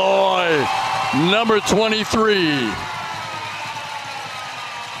Malloy, number 23.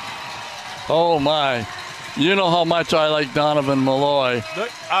 Oh, my. You know how much I like Donovan Malloy.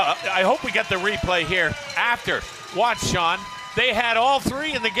 Look, I hope we get the replay here after. Watch, Sean. They had all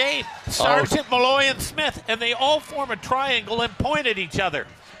three in the game, Sargent, Malloy, and Smith, and they all form a triangle and point at each other.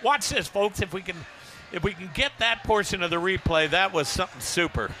 Watch this, folks. If we can get that portion of the replay, that was something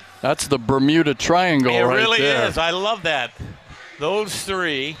super. That's the Bermuda Triangle right there. It really is. I love that. Those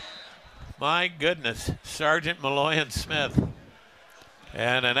three, my goodness, Sargent, Malloy, and Smith.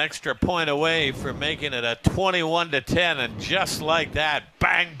 And an extra point away from making it a 21-10, and just like that,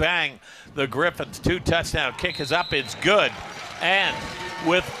 bang, bang, the Gryphons' 2 touchdown kick is up. It's good. And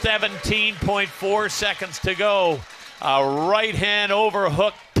with 17.4 seconds to go, a right-hand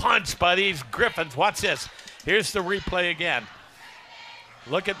overhook punch by these Gryphons. Watch this. Here's the replay again.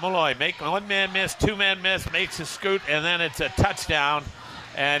 Look at Malloy. Make one man miss, 2 man miss, makes a scoot, and then it's a touchdown.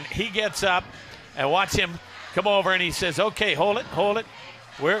 And he gets up, and watch him come over, and he says, okay, hold it.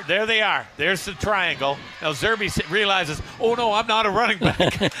 There they are. There's the triangle. Now Zerby realizes, oh, no, I'm not a running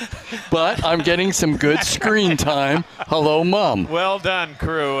back. But I'm getting some good screen time. Hello, Mom. Well done,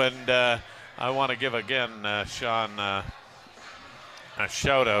 crew. And I want to give again, Sean, a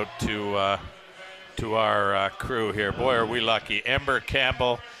shout-out to our crew here. Boy, are we lucky. Ember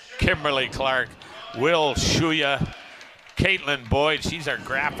Campbell, Kimberly Clark, Will Shuya, Caitlin Boyd, she's our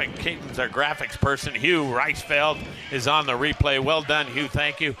Caitlin's our graphics person. Hugh Reisfeld is on the replay. Well done, Hugh,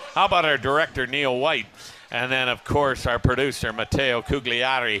 thank you. How about our director, Neil White? And then, of course, our producer, Matteo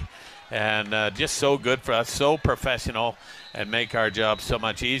Cugliari. And just so good for us, so professional, and make our job so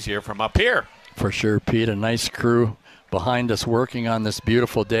much easier from up here. For sure, Pete, a nice crew behind us working on this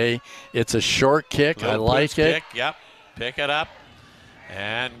beautiful day. It's a short kick. I like it. Kick, yep, pick it up.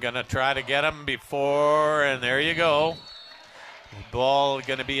 And going to try to get him before, and there you go. Ball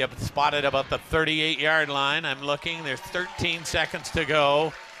going to be spotted about the 38-yard line. I'm looking. There's 13 seconds to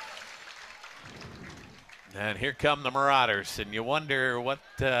go. And here come the Marauders. And you wonder what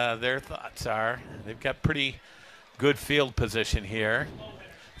their thoughts are. They've got pretty good field position here.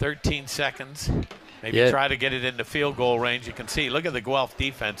 13 seconds. Maybe try to get it into field goal range. You can see, look at the Guelph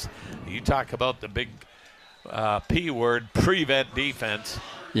defense. You talk about the big P word, prevent defense.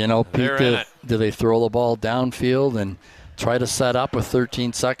 You know, Pete, do they throw the ball downfield and try to set up with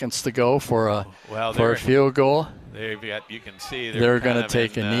 13 seconds to go for a field goal? You can see they're going to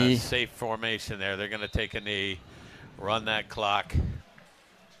take a knee. Safe formation there. They're going to take a knee, run that clock.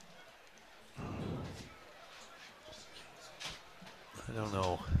 I don't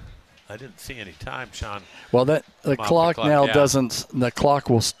know. I didn't see any time, Sean. Well, the clock now doesn't. The clock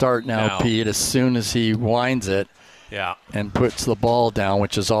will start now, Pete, as soon as he winds it. Yeah. And puts the ball down,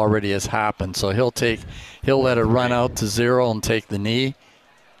 which has already happened. So he'll let it run out to 0 and take the knee,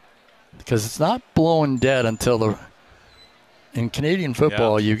 because it's not blowing dead until in Canadian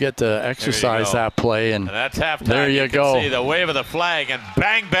football you get to exercise that play, and that's halftime. There you go. See the wave of the flag, and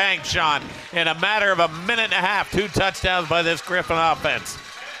bang, bang, Sean! In a matter of a minute and a half, 2 touchdowns by this Gryphon offense.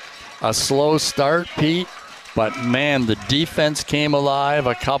 A slow start, Pete, but man, the defense came alive.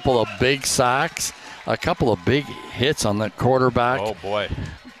 A couple of big sacks. A couple of big hits on the quarterback. Oh, boy.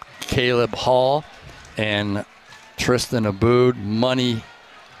 Caleb Hall and Tristan Aboud. Money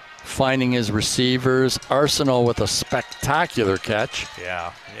finding his receivers. Arsenal with a spectacular catch.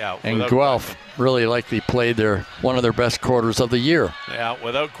 Yeah. And Guelph really likely played one of their best quarters of the year. Yeah,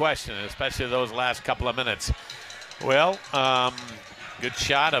 without question, especially those last couple of minutes. Well, good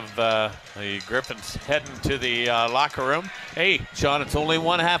shot of the Gryphons heading to the locker room. Hey, Sean, it's only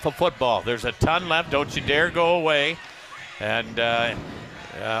one half of football. There's a ton left. Don't you dare go away. And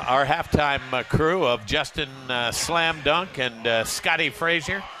our halftime crew of Justin Slam Dunk and Scotty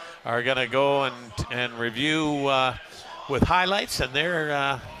Frazier are going to go and review with highlights and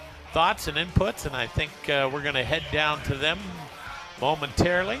their thoughts and inputs. And I think we're going to head down to them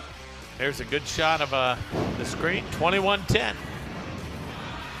momentarily. There's a good shot of the screen, 21-10.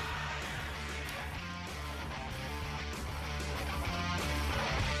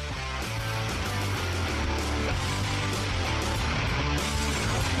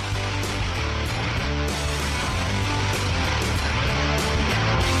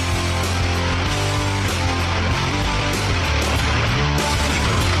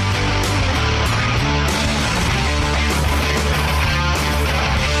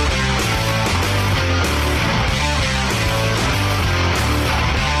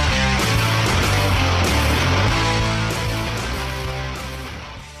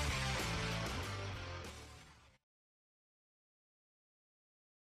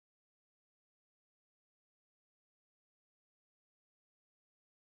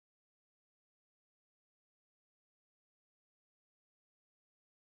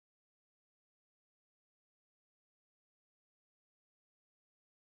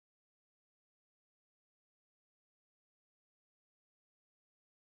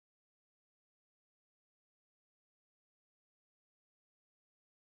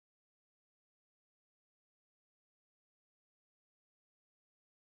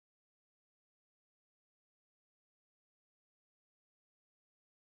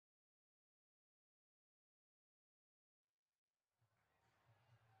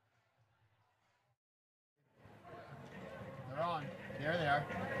 There they are.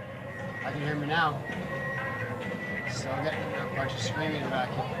 I can hear me now. Still getting a bunch of screaming in the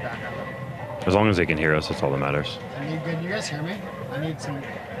background. As long as they can hear us, that's all that matters. I need good. You guys hear me? I need some.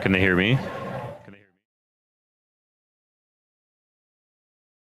 Can they hear me?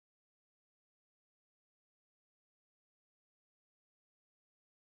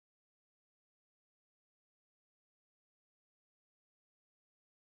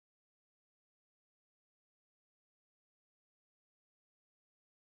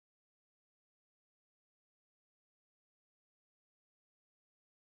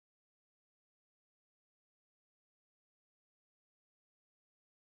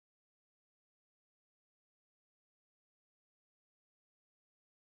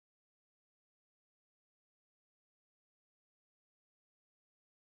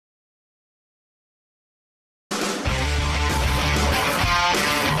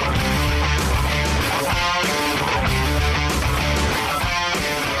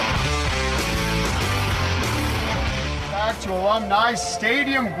 To Alumni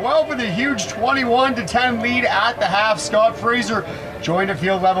Stadium. Guelph with a huge 21-10 lead at the half. Scott Fraser joined at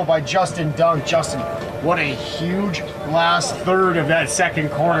field level by Justin Dunk. Justin, what a huge last third of that second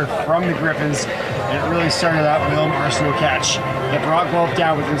quarter from the Gryphons. It really started that Willem Arsenault catch. It brought Guelph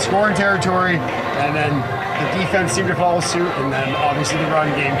down within scoring territory, and then the defense seemed to follow suit, and then obviously the run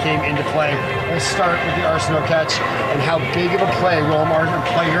game came into play. We'll start with the Arsenault catch and how big of a player Willem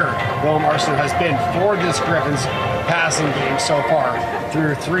Arsenault has been for this Gryphons passing game so far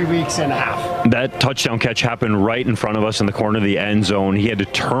through 3 weeks and a half. That touchdown catch happened right in front of us in the corner of the end zone. He had to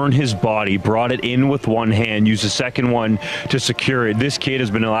turn his body, brought it in with one hand, used the second one to secure it. This kid has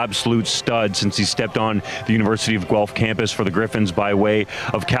been an absolute stud since he stepped on the University of Guelph campus for the Gryphons by way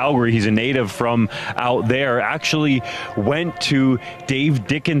of Calgary. He's a native from out there. Actually went to Dave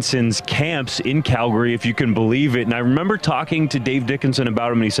Dickinson's camps in Calgary, if you can believe it. And I remember talking to Dave Dickinson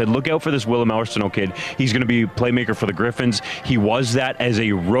about him, and he said, look out for this Willem Arsenault kid. He's going to be a playmaker for the Gryphons. He was that as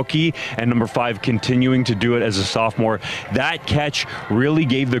a rookie, and number 5 continuing to do it as a sophomore. That catch really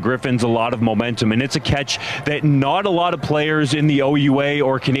gave the Gryphons a lot of momentum, and it's a catch that not a lot of players in the OUA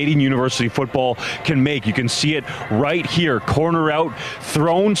or Canadian University football can make. You can see it right here, corner out,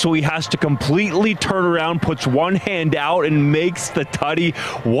 thrown, so he has to completely turn around, puts one hand out and makes the tutty.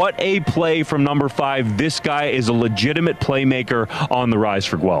 What a play from number 5. This guy is a legitimate playmaker on the rise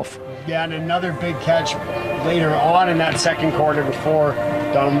for Guelph. Yeah, and another big catch later on in that second quarter before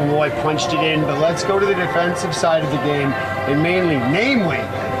Donovan Malloy punched it in. But let's go to the defensive side of the game, and namely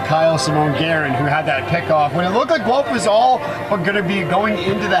Kyle Simone-Guerin, who had that pickoff when it looked like Guelph was all but going to be going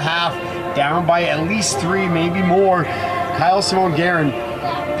into the half down by at least 3, maybe more. Kyle Simone-Guerin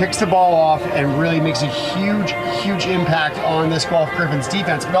picks the ball off and really makes a huge impact on this Guelph Gryphons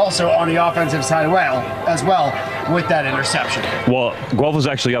defense, but also on the offensive side as well with that interception. Well, Guelph was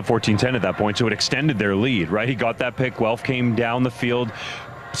actually up 14-10 at that point, so it extended their lead, right? He got that pick. Guelph came down the field,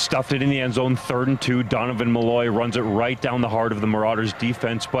 stuffed it in the end zone, 3rd and 2. Donovan Malloy runs it right down the heart of the Marauders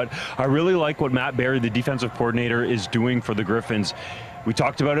defense. But I really like what Matt Barry, the defensive coordinator, is doing for the Gryphons. We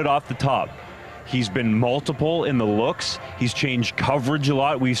talked about it off the top. He's been multiple in the looks. He's changed coverage a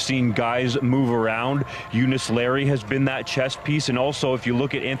lot. We've seen guys move around. Eunice Larry has been that chess piece. And also, if you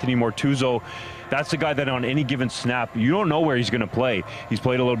look at Anthony Mortuzzo, that's the guy that on any given snap, you don't know where he's going to play. He's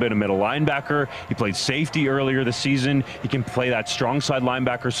played a little bit of middle linebacker. He played safety earlier this season. He can play that strong side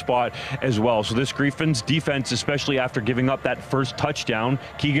linebacker spot as well. So this Gryphons defense, especially after giving up that first touchdown,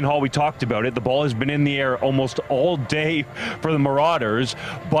 Keegan Hall, we talked about it. The ball has been in the air almost all day for the Marauders.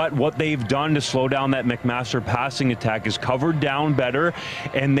 But what they've done to slow down that McMaster passing attack is covered down better,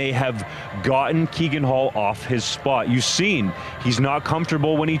 and they have gotten Keegan Hall off his spot. You've seen he's not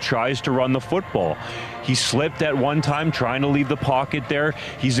comfortable when he tries to run the football. He slipped at one time trying to leave the pocket there.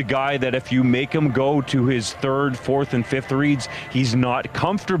 He's a guy that if you make him go to his 3rd, 4th, and 5th reads, he's not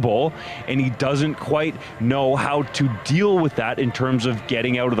comfortable, and he doesn't quite know how to deal with that in terms of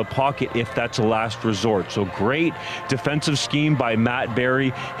getting out of the pocket if that's a last resort. So great defensive scheme by Matt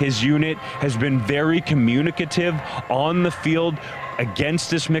Barry. His unit has been very communicative on the field against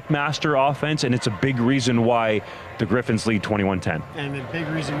this McMaster offense, and it's a big reason why the Gryphons lead 21-10. And the big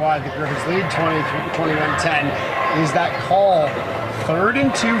reason why the Gryphons lead 21-10 is that call, 3rd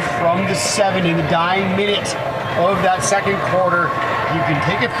and 2 from the 7 in the dying minute of that second quarter. You can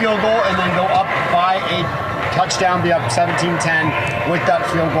take a field goal and then go up by a touchdown, be up 17-10 with that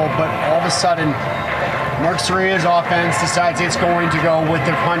field goal, but all of a sudden Mark Soria's offense decides it's going to go with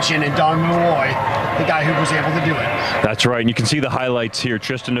the punch-in, and Don Malloy, the guy who was able to do it. That's right, and you can see the highlights here.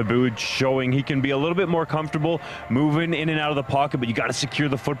 Tristan Aboud showing he can be a little bit more comfortable moving in and out of the pocket, but you got to secure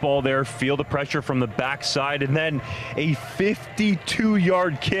the football there, feel the pressure from the backside, and then a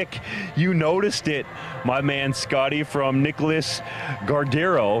 52-yard kick. You noticed it, my man Scotty, from Nicholas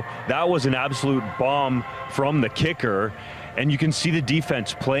Gardero. That was an absolute bomb from the kicker. And you can see the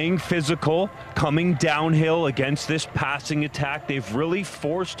defense playing physical, coming downhill against this passing attack. They've really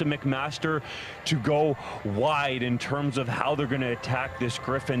forced McMaster to go wide in terms of how they're going to attack this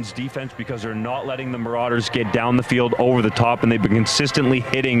Gryphons defense, because they're not letting the Marauders get down the field over the top, and they've been consistently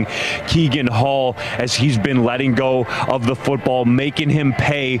hitting Keegan Hall as he's been letting go of the football, making him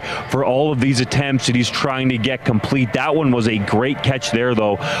pay for all of these attempts that he's trying to get complete. That one was a great catch there,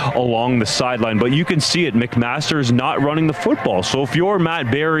 though, along the sideline. But you can see it, McMaster is not running the football. So if you're Matt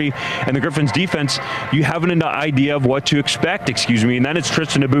Barry and the Gryphons defense, you have an idea of what to expect, and then it's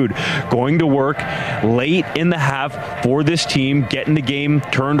Tristan Aboud going to work late in the half for this team, getting the game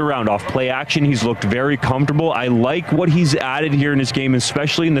turned around. Off play action, he's looked very comfortable. I like what he's added here in his game,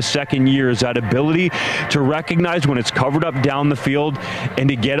 especially in the second year, is that ability to recognize when it's covered up down the field and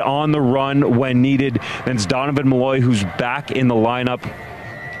to get on the run when needed. Then it's Donovan Malloy, who's back in the lineup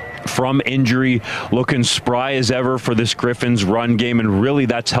from injury, looking spry as ever for this Gryphons run game, and really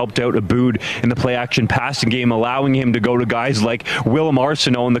that's helped out Aboud in the play action passing game, allowing him to go to guys like Willem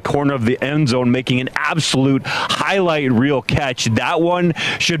Arsenault in the corner of the end zone, making an absolute highlight reel catch. That one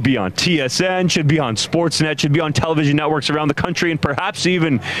should be on TSN, should be on Sportsnet, should be on television networks around the country, and perhaps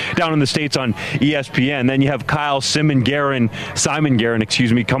even down in the States on ESPN. Then you have Simon Guerin,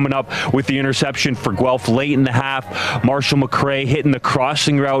 coming up with the interception for Guelph late in the half. Marshall McRae hitting the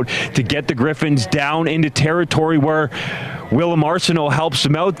crossing route to get the Gryphons down into territory where Willem Arsenault helps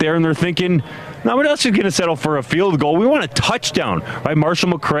them out there, and they're thinking, no, we're not just going to settle for a field goal. We want a touchdown, right?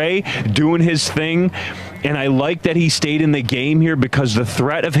 Marshall McRae doing his thing, and I like that he stayed in the game here, because the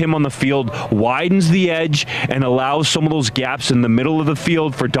threat of him on the field widens the edge and allows some of those gaps in the middle of the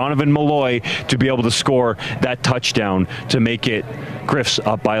field for Donovan Malloy to be able to score that touchdown to make it Griffs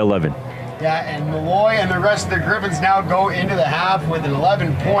up by 11. Yeah, and Malloy and the rest of the Gryphons now go into the half with an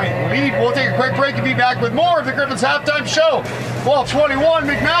 11-point lead. We'll take a quick break and be back with more of the Gryphons halftime show. Well, 21,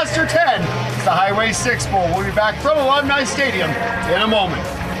 McMaster 10. It's the Highway 6 Bowl. We'll be back from Alumni Stadium in a moment.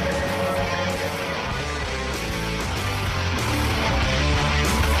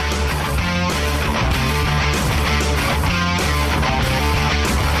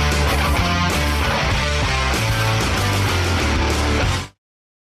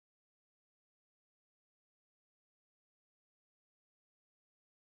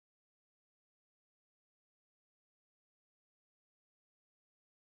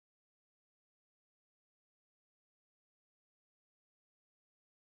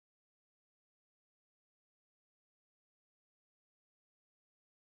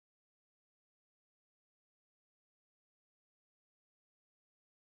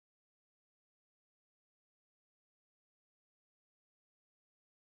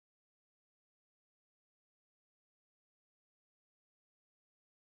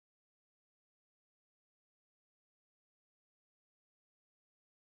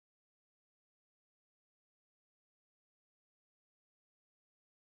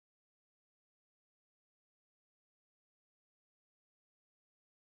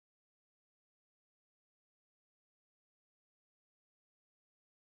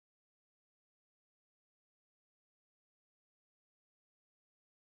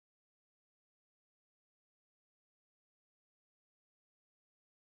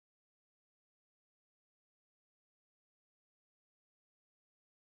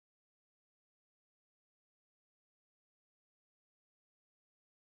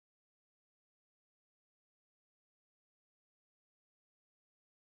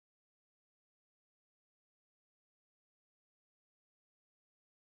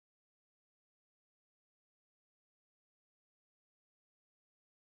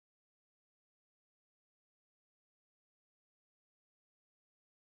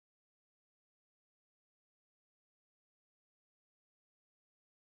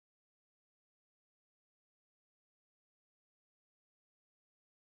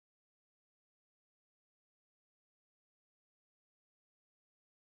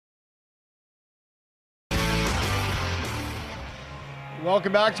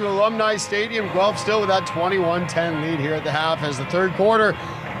 Welcome back to Alumni Stadium. Guelph still with that 21-10 lead here at the half as the third quarter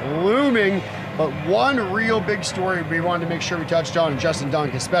looming. But one real big story we wanted to make sure we touched on, Justin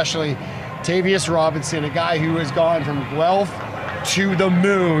Dunk, especially Tavius Robinson, a guy who has gone from Guelph to the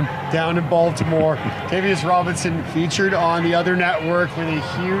moon down in Baltimore. Tavius Robinson featured on the other network with a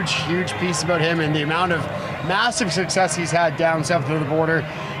huge piece about him and the amount of massive success he's had down south of the border.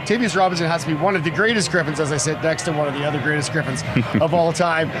 Tavius Robinson has to be one of the greatest Gryphons, as I sit next to one of the other greatest Gryphons of all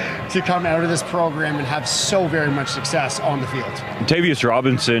time, to come out of this program and have so very much success on the field. Tavius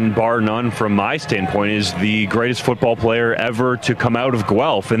Robinson, bar none from my standpoint, is the greatest football player ever to come out of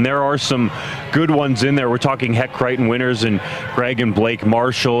Guelph. And there are some good ones in there. We're talking Heck Crichton winners and Greg and Blake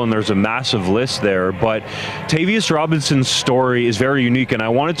Marshall, and there's a massive list there. But Tavius Robinson's story is very unique, and I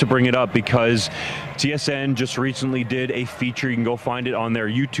wanted to bring it up because TSN just recently did a feature. You can go find it on their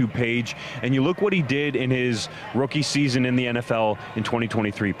YouTube page. And you look what he did in his rookie season in the NFL in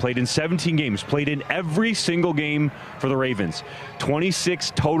 2023. Played in 17 games, played in every single game for the Ravens.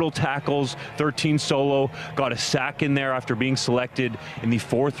 26 total tackles, 13 solo, got a sack in there after being selected in the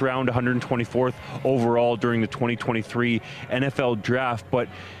 4th round, 124th overall during the 2023 NFL draft. But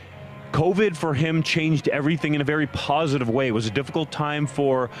COVID for him changed everything in a very positive way. It was a difficult time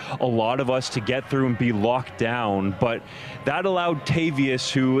for a lot of us to get through and be locked down, but that allowed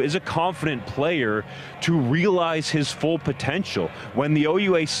Tavius, who is a confident player, to realize his full potential. When the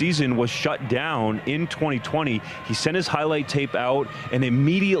OUA season was shut down in 2020, he sent his highlight tape out and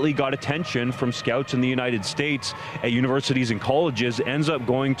immediately got attention from scouts in the United States at universities and colleges, ends up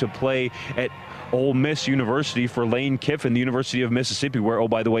going to play at Ole Miss University for Lane Kiffin, the University of Mississippi, where, oh,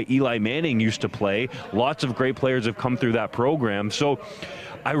 by the way, Eli Manning used to play. Lots of great players have come through that program. So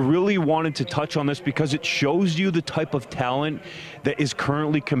I really wanted to touch on this because it shows you the type of talent that is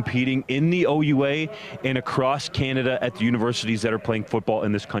currently competing in the OUA and across Canada at the universities that are playing football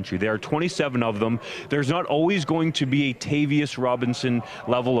in this country. There are 27 of them. There's not always going to be a Tavius Robinson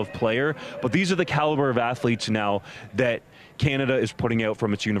level of player, but these are the caliber of athletes now that Canada is putting out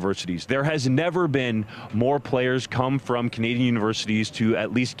from its universities. There has never been more players come from Canadian universities to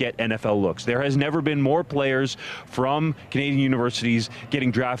at least get NFL looks. There has never been more players from Canadian universities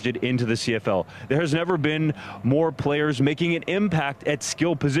getting drafted into the CFL. There has never been more players making an impact at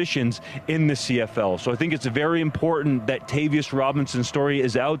skill positions in the CFL. So I think it's very important that Tavius Robinson's story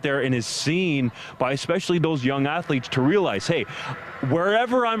is out there and is seen by especially those young athletes to realize, hey,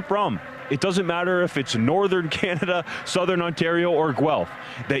 wherever I'm from, it doesn't matter if it's Northern Canada, Southern Ontario, or Guelph,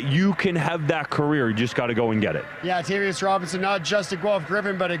 that you can have that career. You just got to go and get it. Yeah, Tavius Robinson, not just a Guelph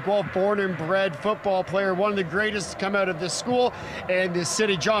Gryphon, but a Guelph born and bred football player, one of the greatest to come out of this school and this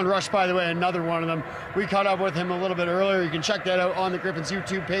city. John Rush, by the way, another one of them. We caught up with him a little bit earlier. You can check that out on the Gryphons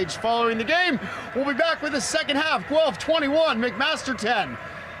YouTube page following the game. We'll be back with the second half. Guelph 21, McMaster 10.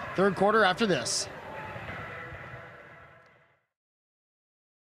 Third quarter after this.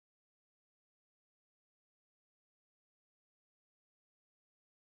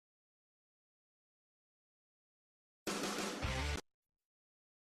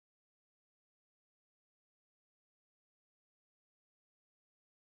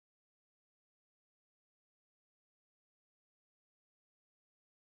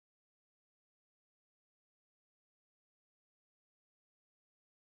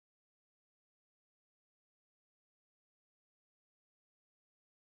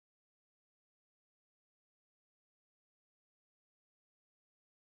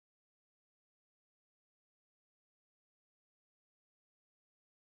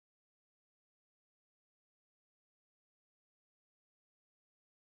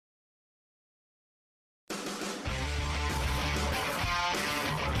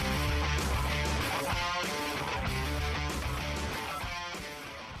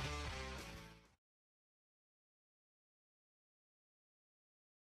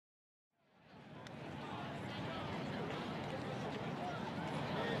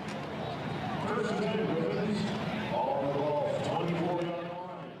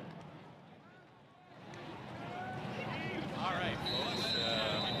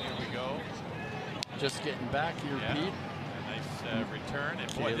 Just getting back here, Pete. A nice return.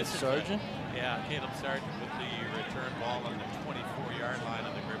 And boy, this Sargent. Caleb Sargent with the return ball on the 24-yard line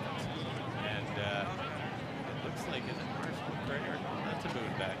of the Gryphons. And it looks like, is it Marshall Prayer? That's a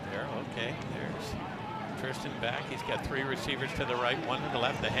boot back there. Okay, there's Tristan back. He's got 3 receivers to the right, 1 to the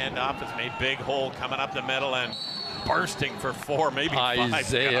left. The handoff has made big hole coming up the middle and bursting for 4, maybe 5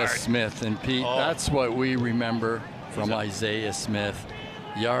 Isaiah yards. Smith. And Pete, that's what we remember from Isaiah Smith.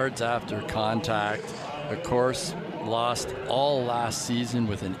 Yards after contact. Of course, lost all last season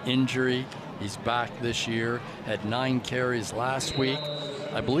with an injury. He's back this year. Had 9 carries last week.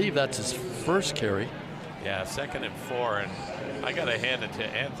 I believe that's his first carry. Yeah, 2nd and 4. And I got to hand it to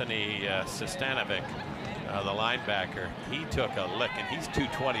Anthony Sestanovic, the linebacker. He took a lick, and he's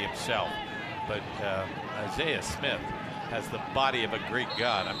 220 himself. But Isaiah Smith has the body of a Greek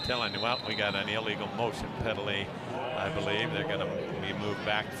god. I'm telling you, well, we got an illegal motion penalty, I believe. They're going to be moved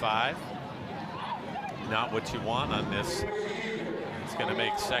back 5. Not what you want on this. It's going to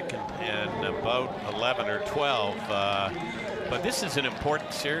make second and about 11 or 12. But this is an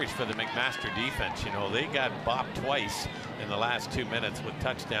important series for the McMaster defense. You know, they got bopped twice in the last 2 minutes with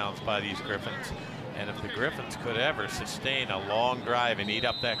touchdowns by these Gryphons. And if the Gryphons could ever sustain a long drive and eat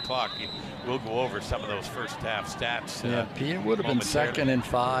up that clock, we'll go over some of those first half stats. Yeah, Pete, it would have been 2nd and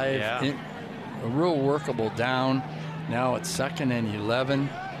 5. Yeah. A real workable down. Now it's 2nd and 11.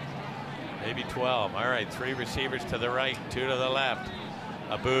 Maybe 12. All right, 3 receivers to the right, 2 to the left.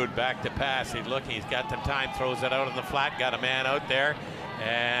 Aboud back to pass. He's looking. He's got the time. Throws it out in the flat. Got a man out there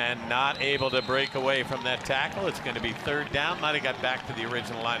and not able to break away from that tackle. It's going to be 3rd down. Might have got back to the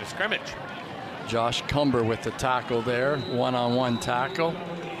original line of scrimmage. Josh Cumber with the tackle there. One-on-one tackle.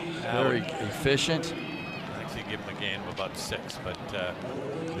 Very efficient. Actually give him a gain of about 6, but the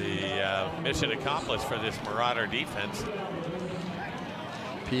mission accomplished for this Marauder defense.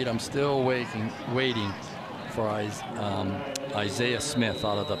 Pete, I'm still waiting for Isaiah Smith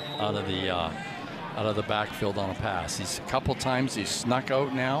out of the backfield on a pass. He's a couple times he's snuck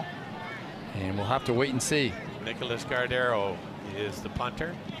out now, and we'll have to wait and see. Nicholas Gardero is the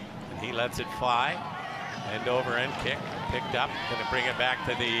punter, and he lets it fly. End over end kick, picked up, going to bring it back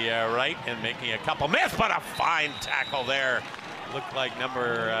to the right and making a couple miss, but a fine tackle there. Looked like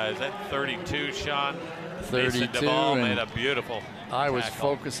number is that 32, Sean? 32. Made a beautiful I was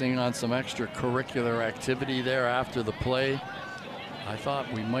tackle. focusing on some extracurricular activity there after the play. I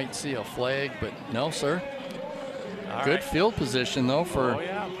thought we might see a flag, but no, sir. All Good right. field position though for Oh,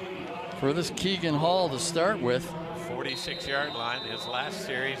 yeah. this Keegan Hall to start with. 46-yard line. His last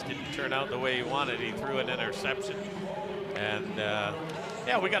series didn't turn out the way he wanted. He threw an interception. And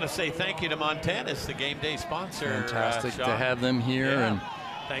yeah, we got to say thank you to Montana's, the game day sponsor. Fantastic to Sean. have them here, Yeah. and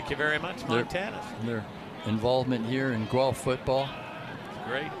Thank you very much, Montana's. their involvement here in Guelph football.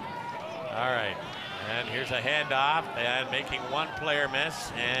 Great. All right. And here's a handoff, and making one player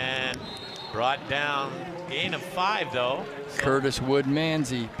miss, and brought down. Gain of 5, though. So Curtis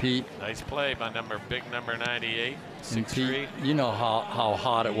Wood-Manzi, Pete. nice play by big number 98, And 6'3". Pete, you know how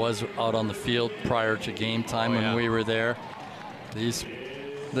hot it was out on the field prior to game time when we were there.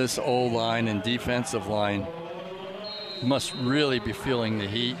 This O-line and defensive line must really be feeling the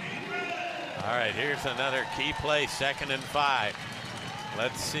heat. All right, here's another key play, 2nd and 5.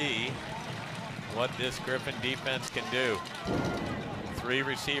 Let's see what this Gryphon defense can do. 3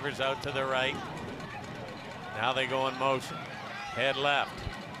 receivers out to the right. Now they go in motion. Head left.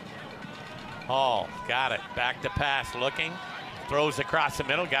 Hall got it. Back to pass, looking. Throws across the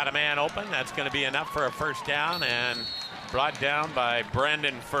middle. Got a man open. That's going to be enough for a 1st down, and brought down by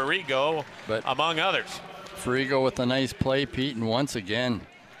Brendan Ferrigo, But among others. Frigo with a nice play, Pete, and once again,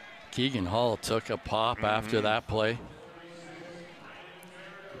 Keegan Hall took a pop after that play.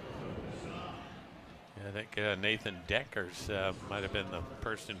 I think Nathan Deckers might have been the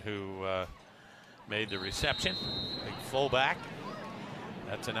person who made the reception. Big fullback.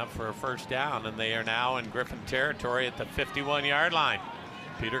 That's enough for a 1st down, and they are now in Gryphon territory at the 51-yard line.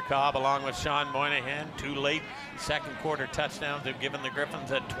 Peter Cobb along with Sean Moynihan, 2 late 2nd quarter touchdowns have given the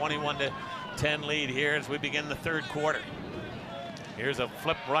Gryphons a 21-10 lead here as we begin the 3rd quarter. Here's a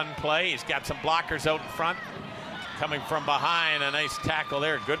flip run play. He's got some blockers out in front. Coming from behind, a nice tackle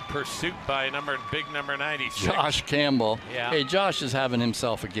there. Good pursuit by big number 96. Josh Campbell. Yeah. Hey, Josh is having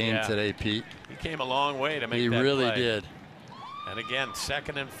himself a game today, Pete. He came a long way to make He that really play. did. And again,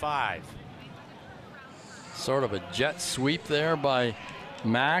 2nd and 5. Sort of a jet sweep there by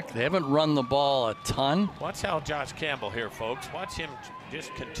Mack. They haven't run the ball a ton. Watch how Josh Campbell here, folks. Watch him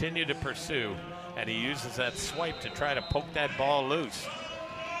just continue to pursue, and he uses that swipe to try to poke that ball loose.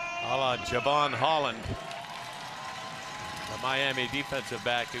 A la Javon Holland, the Miami defensive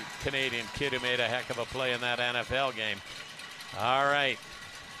back, Canadian kid who made a heck of a play in that NFL game. All right,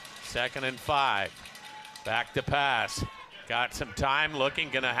 2nd and 5. Back to pass. Got some time, looking,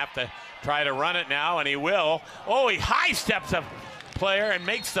 gonna have to try to run it now, and he will. Oh, he high steps a player and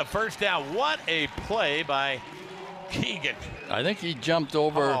makes the 1st down. What a play by Keegan. I think he jumped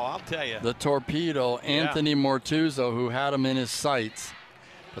over I'll tell you. the torpedo, Anthony Mortuzzo, who had him in his sights.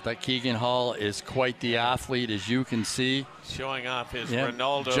 But that Keegan Hall is quite the athlete, as you can see. Showing off his Yeah,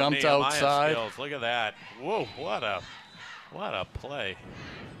 Ronaldo jumped Nehemiah outside. skills. Look at that. Whoa, what a play.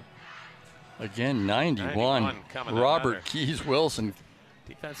 Again, 91. 91 coming Robert another. Keys Wilson.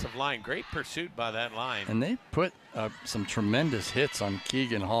 Defensive line, great pursuit by that line. And they put some tremendous hits on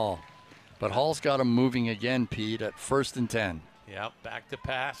Keegan Hall. But Hall's got him moving again, Pete, at 1st and 10. Yep, back to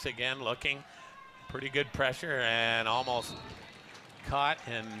pass again, looking. pretty good pressure and almost caught,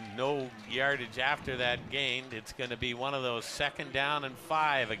 and no yardage after that gained. It's going to be one of those 2nd down and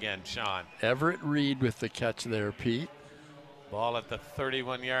 5 again, Sean. Everett Reed with the catch there, Pete. Ball at the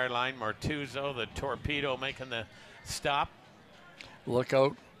 31-yard line. Martuzzo, the torpedo, making the stop. Look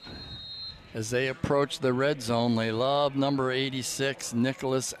out as they approach the red zone. They love number 86,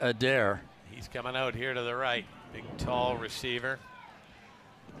 Nicholas Adair. He's coming out here to the right. Big, tall receiver.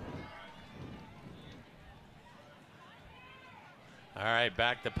 All right,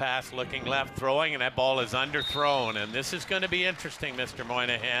 back to pass, looking left, throwing, and that ball is underthrown. And this is going to be interesting, Mr.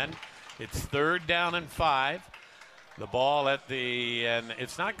 Moynihan. It's 3rd down and 5. The ball at the, and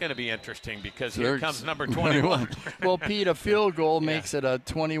it's not going to be interesting because here comes number 21. Well, Pete, a field goal makes it a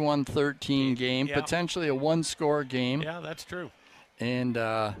 21-13 game, potentially a 1-score game. Yeah, that's true. And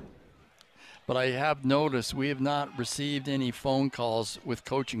but I have noticed we have not received any phone calls with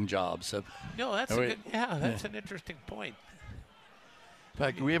coaching jobs. No, that's that's an interesting point. In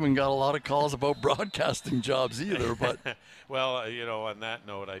fact, we haven't got a lot of calls about broadcasting jobs either. But well, you know, on that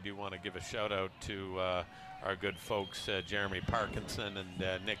note, I do want to give a shout out to our good folks, Jeremy Parkinson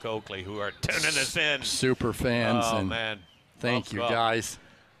and Nick Oakley, who are tuning us in. Super fans. Oh, and man. Thank you, guys.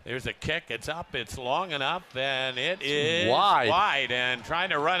 There's a kick. It's up. It's long enough, and it is wide. And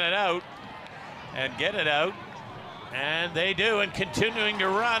trying to run it out and get it out. And they do, and continuing to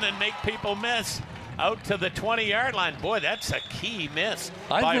run and make people miss. Out to the 20-yard line. Boy, that's a key miss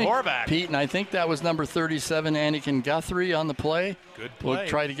by Horvath. Pete, and I think that was number 37, Anakin Guthrie, on the play. Good play. We'll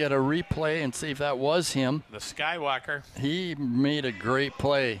try to get a replay and see if that was him. The Skywalker. He made a great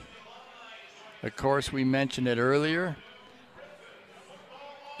play. Of course, we mentioned it earlier.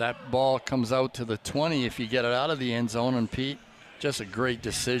 That ball comes out to the 20 if you get it out of the end zone. And, Pete, just a great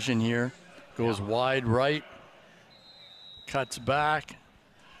decision here. Goes wide right, cuts back.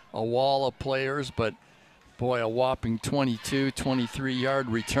 A wall of players, but boy, a whopping 22, 23-yard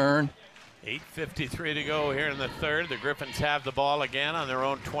return. 8:53 to go here in the 3rd. The Gryphons have the ball again on their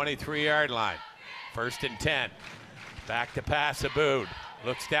own 23-yard line. 1st and 10. Back to pass, Aboud.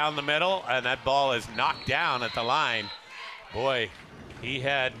 Looks down the middle, and that ball is knocked down at the line. Boy, he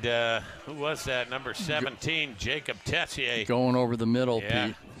had, who was that, number 17, Jacob Tessier. Going over the middle,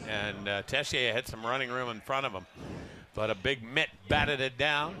 Pete. And Tessier had some running room in front of him. But a big mitt batted it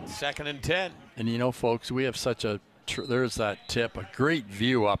down. 2nd and 10. And you know, folks, we have such a there's that tip, a great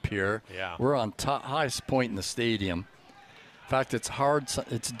view up here. Yeah. We're on highest point in the stadium. In fact, it's hard.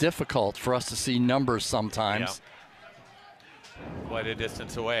 It's difficult for us to see numbers sometimes. Yeah. Quite a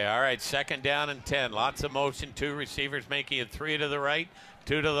distance away. All right, 2nd down and 10. Lots of motion. 2 receivers making it 3 to the right,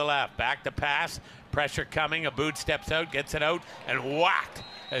 2 to the left. Back to pass. Pressure coming. Aboud steps out, gets it out, and whacked.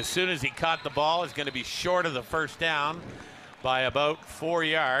 As soon as he caught the ball, is going to be short of the 1st down by about 4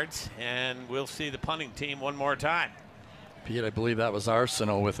 yards, and we'll see the punting team one more time. Pete, I believe that was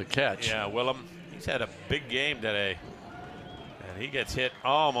Arsenault with a catch. Yeah, Willem, he's had a big game today, and he gets hit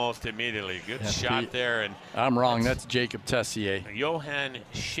almost immediately. Good shot Pete, there. And I'm wrong. That's Jacob Tessier. Johan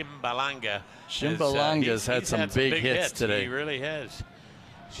Shimbalanga. Shimbalanga's had some big hits today. He really has.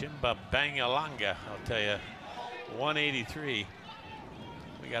 Shimbabangalanga, I'll tell you. 183.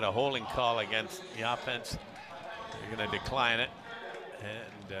 We got a holding call against the offense. They're going to decline it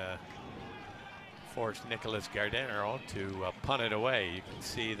and force Nicholas Gardero to punt it away. You can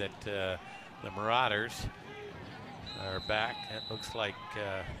see that the Marauders are back. It looks like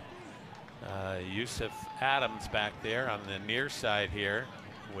Yusuf Adams back there on the near side here,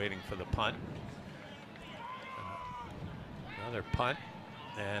 waiting for the punt. Another punt,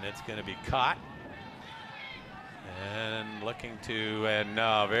 and it's going to be caught. And looking to, and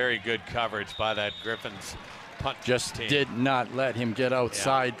very good coverage by that Gryphons punt just team. Did not let him get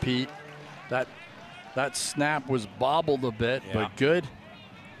outside, Pete. That snap was bobbled a bit, but good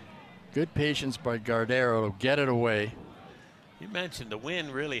patience by Gardero to get it away. You mentioned the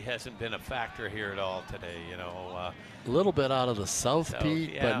wind really hasn't been a factor here at all today. You know, a little bit out of the south,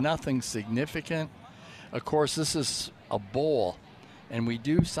 Pete, yeah, but nothing significant. Of course, this is a bowl, and we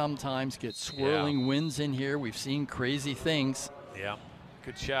do sometimes get swirling winds in here. We've seen crazy things. Yeah,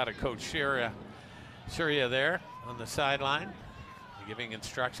 good shot of Coach Surya there on the sideline, giving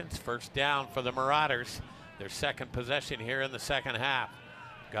instructions. 1st down for the Marauders. Their 2nd possession here in the 2nd half.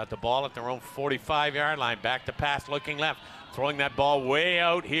 Got the ball at their own 45-yard line. Back to pass, looking left. Throwing that ball way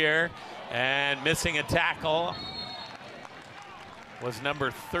out here and missing a tackle was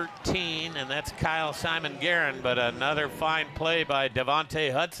number 13, and that's Kyle Simon Guerin, but another fine play by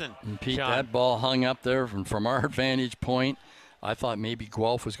Devontae Hudson. And Pete, Sean, that ball hung up there from our vantage point. I thought maybe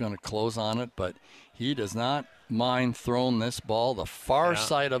Guelph was going to close on it, but he does not mind throwing this ball the far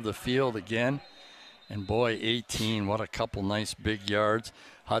side of the field again. And boy, 18, what a couple nice big yards.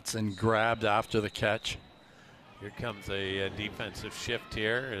 Hudson grabbed after the catch. Here comes a defensive shift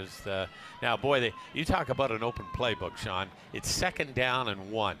here. Now, boy, you talk about an open playbook, Sean. It's 2nd down and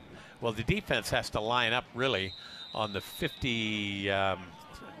 1. Well, the defense has to line up really on the 50, their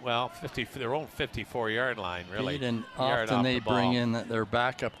own 54-yard line, really. And often they bring in their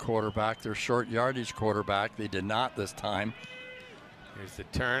backup quarterback, their short yardage quarterback. They did not this time. Here's the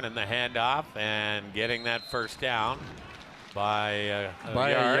turn and the handoff, and getting that first down by a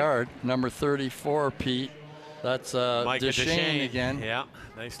yard. Number 34, Pete. That's Duchesne again. Yeah,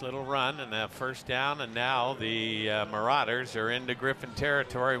 nice little run and a first down, and now the Marauders are into Gryphon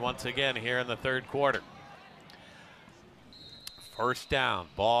territory once again here in the 3rd quarter. First down,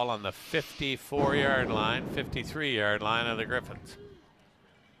 ball on the 54-yard line, 53-yard line of the Gryphons.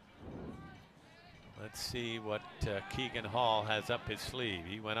 Let's see what Keegan Hall has up his sleeve.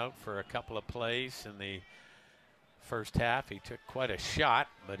 He went out for a couple of plays in the first half. He took quite a shot,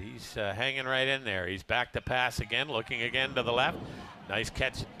 but he's hanging right in there. He's back to pass again, looking again to the left. Nice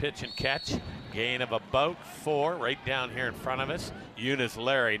pitch and catch. Gain of about 4 right down here in front of us. Eunice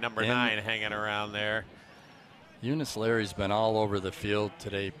Larry, number 9, hanging around there. Eunice Larry's been all over the field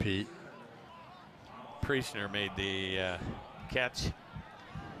today, Pete. Priestner made the catch.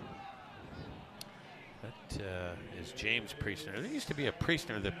 That is James Priestner. There used to be a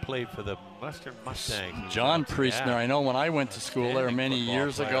Priestner that played for the Western Mustangs. John Priestner. I know when I went to school there many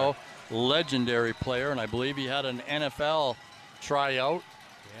years ago, legendary player, and I believe he had an NFL tryout.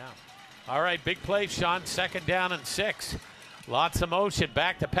 Yeah. All right, big play, Sean. 2nd down and 6. Lots of motion,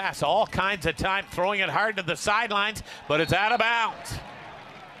 back to pass, all kinds of time, throwing it hard to the sidelines, but it's out of bounds.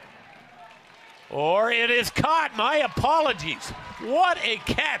 Or it is caught. My apologies. What a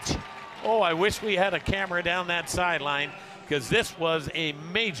catch. Oh, I wish we had a camera down that sideline, because this was a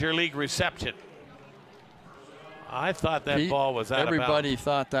major league reception. I thought that ball was out of bounds. Everybody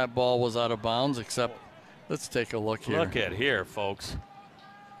thought that ball was out of bounds, except let's take a look here. Look at here, folks.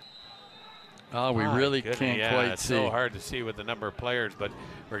 Oh, we really can't quite it's see. So hard to see with the number of players, but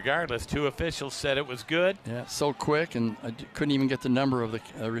regardless, 2 officials said it was good. Yeah, so quick, and I couldn't even get the number of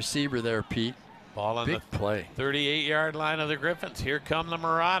the receiver there, Pete. Ball on Big the play. 38-yard line of the Gryphons. Here come the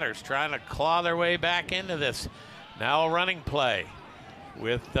Marauders trying to claw their way back into this. Now a running play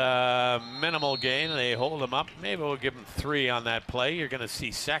with minimal gain. They hold them up. Maybe we'll give them 3 on that play. You're going to see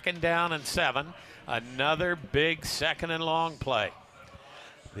 2nd down and 7. Another big 2nd and long play.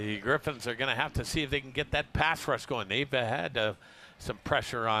 The Gryphons are going to have to see if they can get that pass rush going. They've had some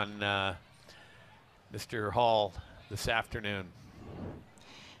pressure on Mr. Hall this afternoon.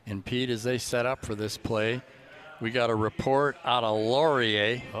 And Pete, as they set up for this play, we got a report out of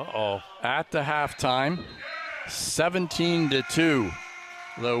Laurier. At the halftime, 17-2.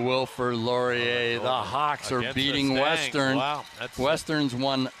 The Wilford Laurier. The Hawks are beating Western. Wow, Western's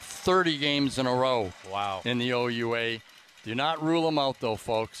won 30 games in a row. Wow. In the OUA. Do not rule them out, though,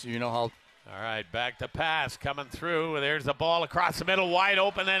 folks. You know how. All right, back to pass coming through. There's the ball across the middle, wide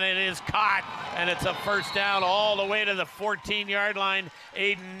open, and it is caught. And it's a first down all the way to the 14-yard line.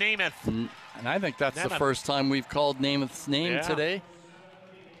 Aiden Namath. And I think that's the first time we've called Namath's name today.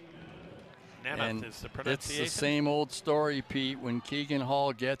 Namath is the pronunciation. It's the same old story, Pete. When Keegan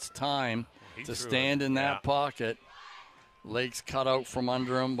Hall gets time to stand in that pocket, legs cut out from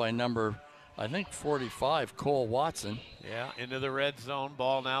under him by number, I think, 45, Cole Watson. Yeah, into the red zone.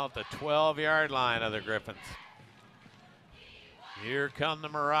 Ball now at the 12-yard line of the Gryphons. Here come the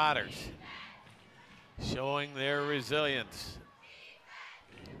Marauders, showing their resilience.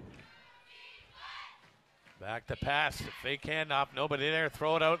 Back to pass, fake handoff, nobody there.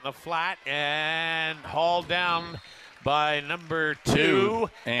 Throw it out in the flat and hauled down by number 2,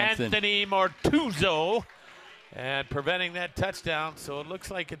 Anthony Mortuzzo. And preventing that touchdown, so it looks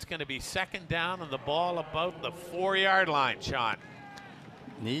like it's going to be 2nd down and the ball about the 4-yard line, Sean.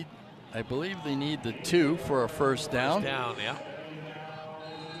 I believe they need the 2 for a first down. First down, yeah.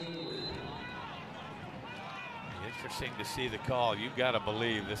 Interesting to see the call. You've got to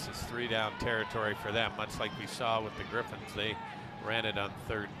believe this is 3-down territory for them, much like we saw with the Gryphons. They ran it on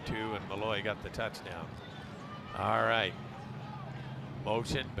 3rd and 2, and Malloy got the touchdown. All right.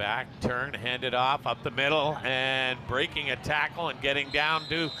 Motion, back, turn, hand it off, up the middle, and breaking a tackle and getting down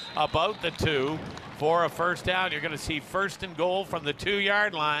to about the 2 for a first down. You're going to see 1st and goal from the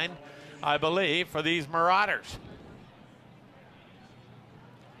 2-yard line, I believe, for these Marauders.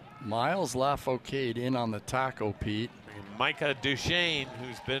 Miles Lafocade in on the tackle, Pete. Micah Duchesne,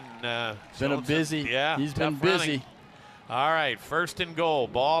 who's been busy. He's been busy. Running. All right, 1st and goal,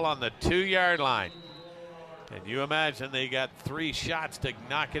 ball on the 2-yard line. And you imagine they got 3 shots to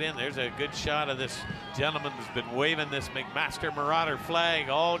knock it in. There's a good shot of this gentleman who's been waving this McMaster Marauder flag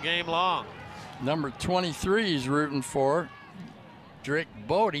all game long. Number 23 is rooting for Drake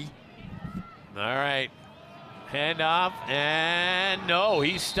Bodie. All right. Hand off, and no,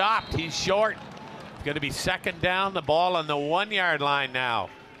 he's stopped. He's short. It's going to be second down, the ball on the 1-yard line now.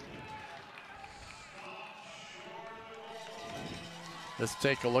 Let's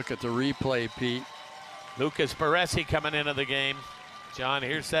take a look at the replay, Pete. Lucas Baresi coming into the game. John,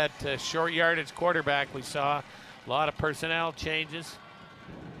 here's that short yardage quarterback we saw. A lot of personnel changes.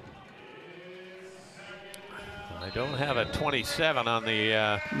 I don't have a 27 on the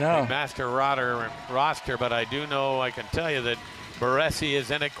McMaster Marauder roster, but I do know, I can tell you that Baresi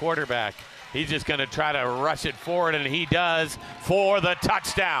is in at quarterback. He's just going to try to rush it forward, and he does for the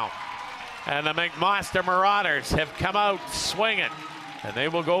touchdown. And the McMaster Marauders have come out swinging, and they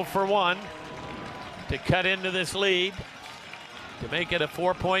will go for 1 to cut into this lead to make it a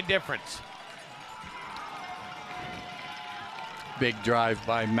 4-point difference. Big drive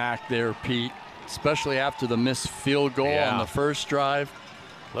by Mac there, Pete, especially after the missed field goal on the first drive.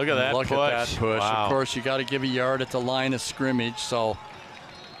 Look at that push. Look at that push. Wow. Of course, you got to give a yard at the line of scrimmage, so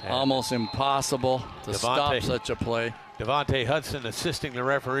almost impossible to stop such a play. Devontae Hudson assisting the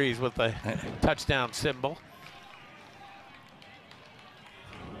referees with the touchdown symbol.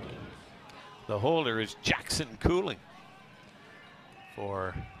 The holder is Jackson Cooling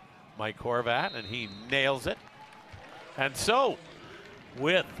for Mike Horvat, and he nails it. And so,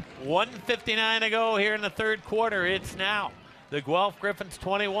 with 1:59 to go here in the third quarter, it's now the Guelph Gryphons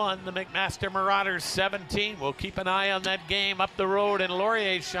 21, the McMaster Marauders 17. We'll keep an eye on that game up the road in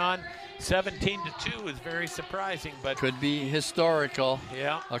Laurier, Sean. 17-2 is very surprising, but could be historical.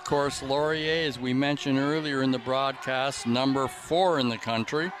 Yeah. Of course, Laurier, as we mentioned earlier in the broadcast, number 4 in the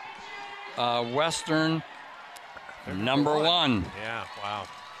country. Western, number 1. Yeah, wow.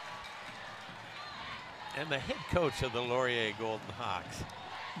 And the head coach of the Laurier Golden Hawks,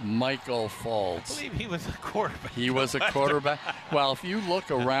 Michael Falls. I believe he was a quarterback. He was a quarterback. Well, if you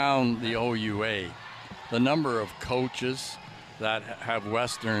look around the OUA, the number of coaches that have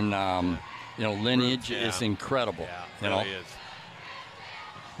Western, lineage is incredible. Yeah, it really is.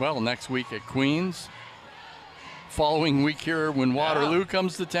 Well, next week at Queens. Following week here when Waterloo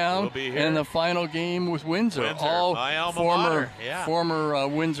comes to town, We'll be here. and the final game with Windsor. All my alma former mater. Yeah. former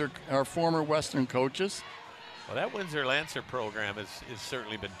Windsor or former Western coaches. Well, that Windsor Lancer program has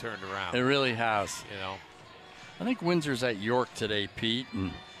certainly been turned around. It really has. You know, I think Windsor's at York today, Pete,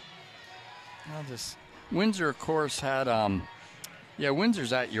 and Windsor, of course, had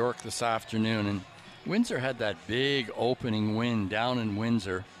Windsor's at York this afternoon, and Windsor had that big opening win down in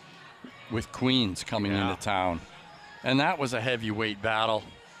Windsor with Queens coming into town. And that was a heavyweight battle.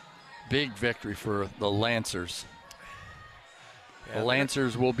 Big victory for the Lancers. The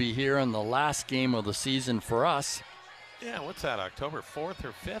Lancers will be here in the last game of the season for us. Yeah, what's that, October 4th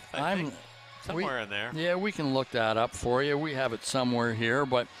or 5th? I think somewhere in there. Yeah, we can look that up for you. We have it somewhere here.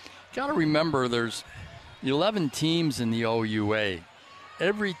 But got to remember there's 11 teams in the OUA.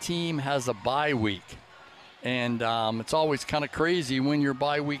 Every team has a bye week. And it's always kind of crazy when your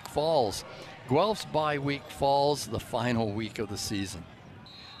bye week falls. Guelph's bye week falls the final week of the season.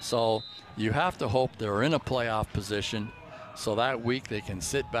 So you have to hope they're in a playoff position so that week they can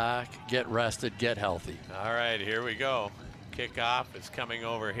sit back, get rested, get healthy. All right, here we go. Kickoff is coming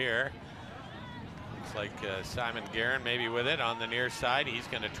over here. Looks like Simon Guerin maybe with it on the near side. He's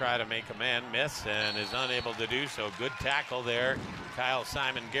going to try to make a man miss and is unable to do so. Good tackle there. Kyle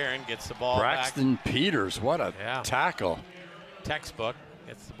Simon Guerin gets the ball Braxton back. Peters, what a tackle. Textbook.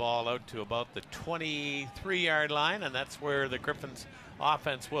 Gets the ball out to about the 23-yard line, and that's where the Gryphons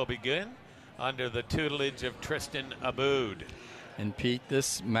offense will begin under the tutelage of Tristan Aboud. And Pete,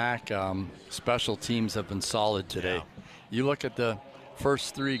 this MAC special teams have been solid today. Yeah. You look at the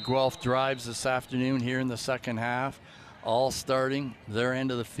first 3 Guelph drives this afternoon here in the second half, all starting their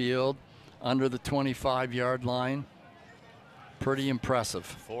end of the field under the 25-yard line. Pretty impressive.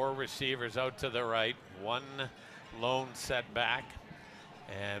 4 receivers out to the right, 1 lone setback,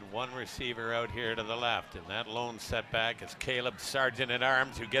 and 1 receiver out here to the left. And that lone setback is Caleb Sargent at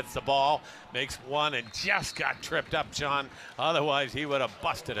arms, who gets the ball, makes 1, and just got tripped up, John. Otherwise, he would have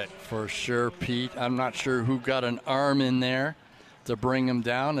busted it. For sure, Pete. I'm not sure who got an arm in there to bring him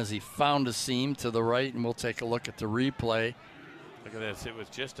down as he found a seam to the right, and we'll take a look at the replay. Look at this. It was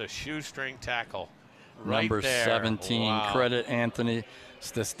just a shoestring tackle. Right Number there. 17, Wow. Credit Anthony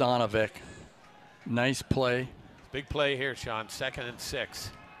Stestanovic. Nice play. Big play here, Sean. 2nd and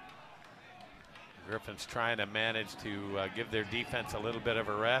 6. Gryphons trying to manage to give their defense a little bit of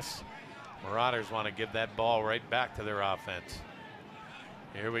a rest. Marauders want to give that ball right back to their offense.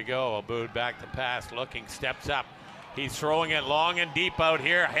 Here we go. Aboud back to pass, looking, steps up. He's throwing it long and deep out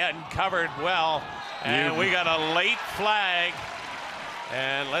here, hadn't covered well. And we got a late flag.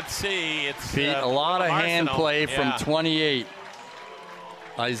 And let's see, it's Pete, a lot of hand play from 28.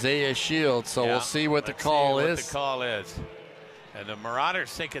 Isaiah Shields, so we'll see what the call is. What the call is. And the Marauders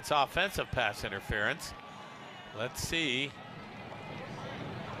think it's offensive pass interference. Let's see.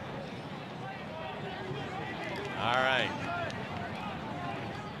 All right.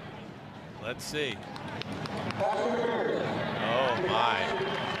 Let's see. Oh my.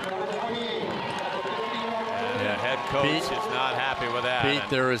 And the head coach is not happy with that. Pete,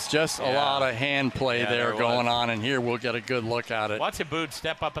 there is just a lot of hand play there going on, and here we'll get a good look at it. Watch Aboud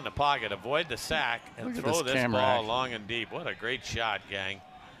step up in the pocket, avoid the sack, and throw this ball long and deep. What a great shot, gang.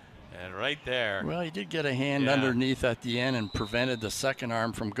 And right there. Well, he did get a hand underneath at the end and prevented the second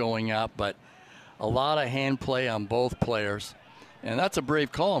arm from going up, but a lot of hand play on both players. And that's a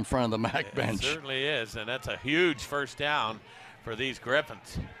brave call in front of the MAC bench. It certainly is, and that's a huge first down for these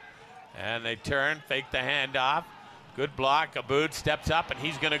Gryphons. And they turn, fake the handoff. Good block. Aboud steps up, and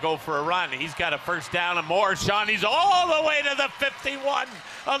he's going to go for a run. He's got a first down and more. Sean, he's all the way to the 51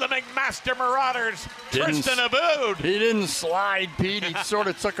 of the McMaster Marauders. Tristan Aboud. He didn't slide, Pete. He sort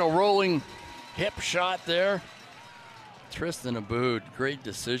of took a rolling hip shot there. Tristan Aboud, great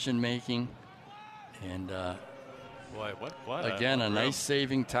decision making. And boy, what again, a nice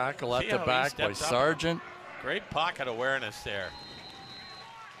saving tackle at the back by Sargent. Great pocket awareness there.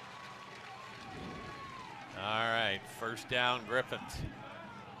 All right, first down, Gryphons.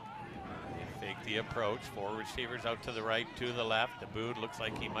 They fake the approach. 4 receivers out to the right, 2 to the left. Aboud looks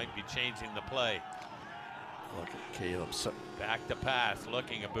like he might be changing the play. Look at Caleb. Back to pass,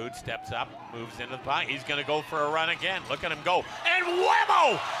 looking. Aboud steps up, moves into the pocket. He's going to go for a run again. Look at him go. And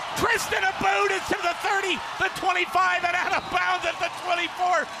whammo! Tristan Aboud is to the 30, the 25, and out of bounds at the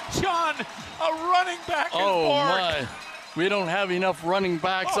 24. Sean, a running back and forth. My. We don't have enough running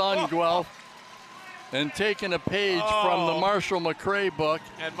backs on Guelph. And taking a page from the Marshall McRae book.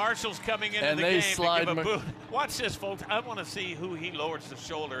 And Marshall's coming into the game to give Aboud. Watch this, folks. I want to see who he lowers the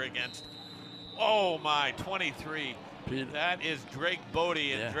shoulder against. Oh, my, 23. Pete. That is Drake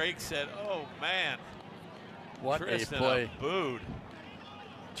Bodie, and Drake said, oh, man. What Tristan a play. Aboud.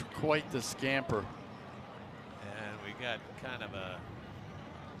 Quite the scamper. And we got kind of a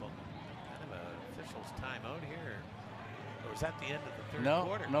official's timeout here. Or was that the end of the third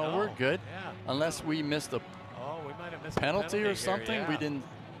quarter? No, we're good. Yeah. Unless we missed a we might have missed penalty a or something. Here, We didn't.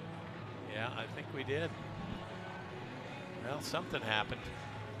 Yeah, I think we did. Well, something happened,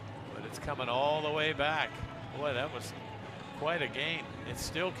 but it's coming all the way back. Boy, that was quite a gain. It's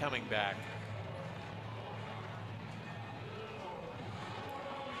still coming back.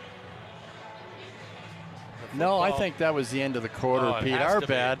 No, I think that was the end of the quarter, Pete. Our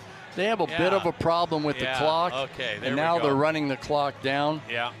bad. They have a bit of a problem with the clock. Okay, there and now we go. they're running the clock down.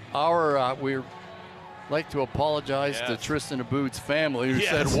 Yeah. We'd like to apologize to Tristan Aboud's family who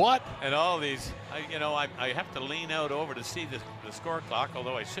said, what? And all these, I have to lean out over to see the score clock,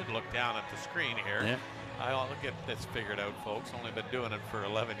 although I should look down at the screen here. Yeah. I'll get this figured out, folks. Only been doing it for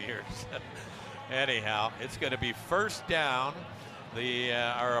 11 years. Anyhow, it's going to be first down. They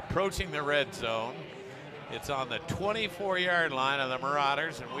are approaching the red zone. It's on the 24-yard line of the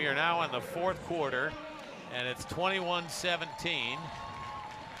Marauders, and we are now in the fourth quarter, and it's 21-17.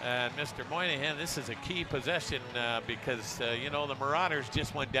 And Mr. Moynihan, this is a key possession because, the Marauders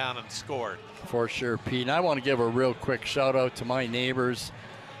just went down and scored. For sure, Pete. And I want to give a real quick shout out to my neighbors,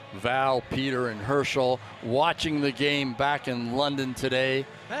 Val, Peter, and Herschel, watching the game back in London today.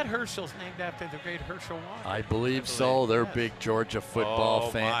 That Herschel's named after the great Herschel Walker. I believe so. They're big Georgia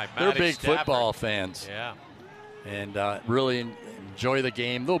football fans. They're big football fans. Yeah. And really enjoy the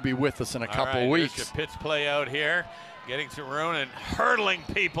game. They'll be with us in a couple weeks. There's a pitch play out here. Getting to ruin and hurdling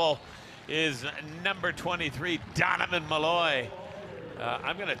people is number 23, Donovan Malloy.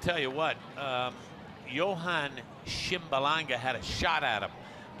 I'm going to tell you what, Johan Shimbalanga had a shot at him,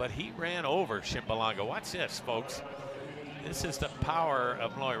 but he ran over Shimbalanga. Watch this, folks. This is the power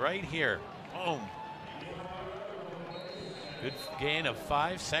of Malloy right here. Boom. Good gain of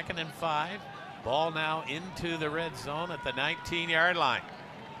 5, 2nd and 5. Ball now into the red zone at the 19-yard line.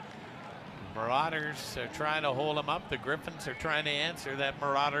 Marauders are trying to hold them up. The Gryphons are trying to answer that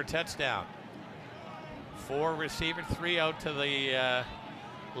Marauder touchdown. 4 receivers, 3 out to the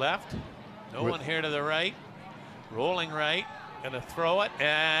left. No one here to the right. Rolling right. Going to throw it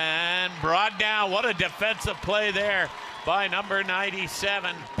and brought down. What a defensive play there by number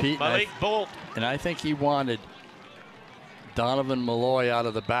 97, Pete, Malik Bolt. And I think he wanted Donovan Malloy out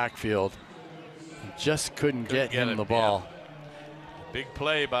of the backfield just couldn't get him the ball. Yeah. Big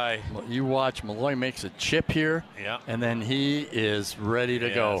play by. You watch, Malloy makes a chip here, and then he is ready to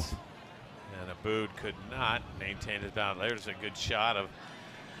go. And Aboud could not maintain his balance. There's a good shot of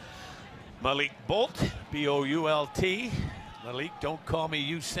Malik Bolt, B-O-U-L-T. Malik, don't call me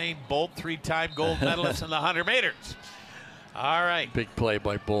Usain Bolt, 3-time gold medalist in the 100 meters. All right. Big play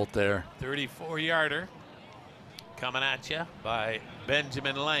by Bolt there. 34-yarder coming at you by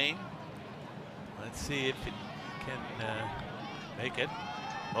Benjamin Lane. Let's see if it can make it.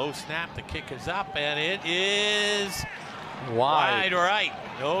 Low snap, the kick is up, and it is wide right.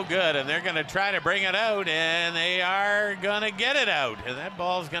 No good, and they're going to try to bring it out, and they are going to get it out. And that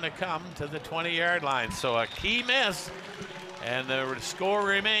ball's going to come to the 20-yard line. So a key miss, and the score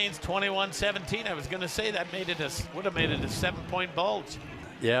remains 21-17. I was going to say that would have made it a 7-point bulge.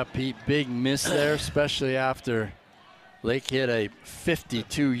 Yeah, Pete, big miss there, especially after Lake hit a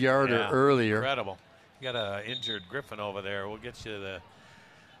 52-yarder earlier. Incredible. You got an injured Gryphon over there. We'll get you the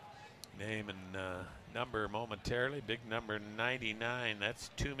name and number momentarily. Big number 99.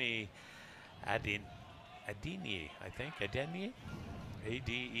 That's Tumi Adeniyi, I think. Adeniyi?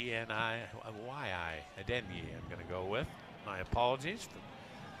 A-D-E-N-I-Y-I. Adeniyi, I'm going to go with. My apologies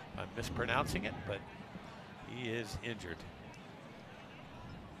if I'm mispronouncing it, but he is injured.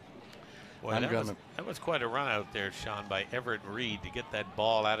 Boy, that was quite a run out there, Sean, by Everett Reed to get that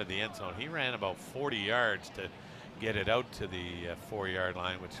ball out of the end zone. He ran about 40 yards to get it out to the 4-yard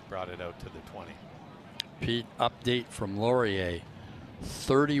line, which brought it out to the 20. Pete, update from Laurier.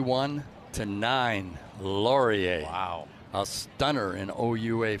 31-9, Laurier. Wow. A stunner in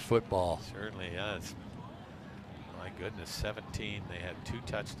OUA football. Certainly is. My goodness, 17. They had 2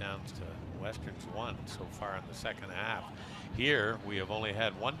 touchdowns to Western's 1 so far in the second half. Here, we have only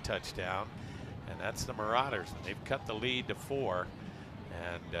had 1 touchdown, and that's the Marauders. They've cut the lead to 4,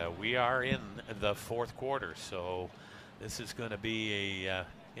 and we are in the 4th quarter. So this is going to be a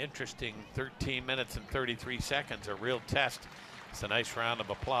interesting 13 minutes and 33 seconds, a real test. It's a nice round of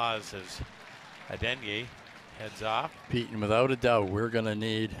applause as Adeniyi heads off. Pete, and without a doubt,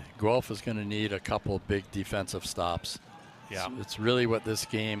 Guelph is going to need a couple of big defensive stops. Yeah. It's really what this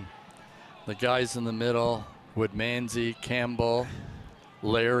game, the guys in the middle, Woodmansey, Campbell,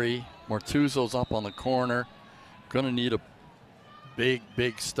 Larry, Mortuzzo's up on the corner. Going to need a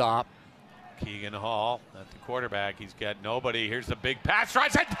big stop. Keegan Hall at the quarterback. He's got nobody. Here's the big pass.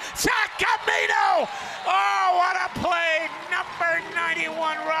 Runs it. Sacamino! Oh, what a play. Number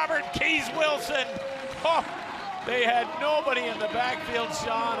 91, Robert Keys Wilson. Oh, they had nobody in the backfield,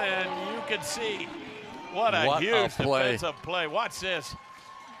 Sean, and you could see what a huge defensive play. Watch this.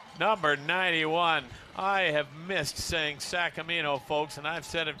 Number 91. I have missed saying Sacamino, folks, and I've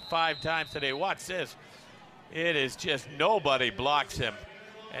said it 5 times today. Watch this. It is just nobody blocks him.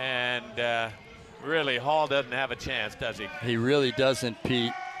 And really, Hall doesn't have a chance, does he? He really doesn't,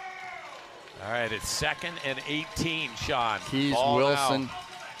 Pete. All right, it's 2nd and 18, Sean. Keys Wilson.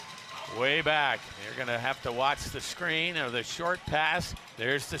 Way back. You're going to have to watch the screen or the short pass.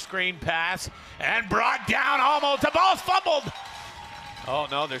 There's the screen pass. And brought down almost. The ball's fumbled. Oh,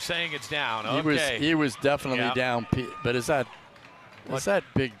 no, they're saying it's down. Okay. He was definitely down, Pete. But is that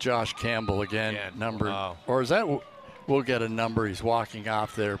big Josh Campbell again? Or is that... We'll get a number. He's walking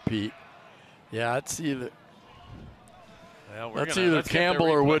off there, Pete. Yeah, it's either Campbell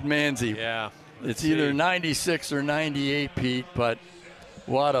or Woodmansey. Yeah, it's either 96 or 98, Pete. But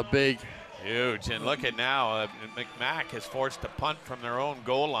what a big, huge! And look at now, McMack is forced to punt from their own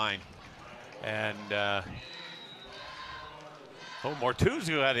goal line, and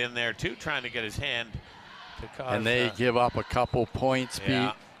Mortuzzo got in there too, trying to get his hand to cause. And they give up a couple points,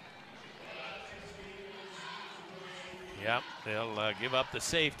 Pete. Yep, they'll give up the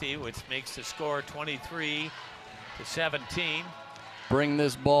safety, which makes the score 23-17. Bring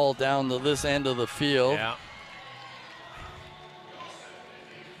this ball down to this end of the field. Yeah.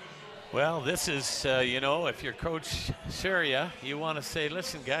 Well, this is, if you're Coach Surya, you want to say,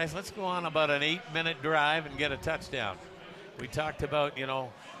 listen, guys, let's go on about an 8-minute drive and get a touchdown. We talked about,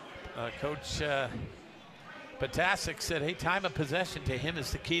 Coach Potasic said, hey, time of possession to him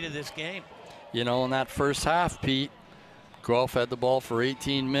is the key to this game. In that first half, Pete, Guelph had the ball for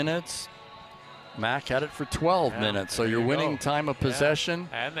 18 minutes. Mac had it for 12 minutes. So you're winning time of possession.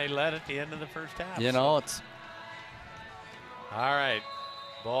 And they led at the end of the first half. It's all right.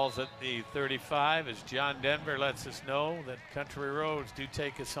 Ball's at the 35 as John Denver lets us know that Country Roads do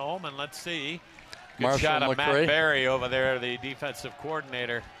take us home. And let's see. Good shot of Matt Berry over there, the defensive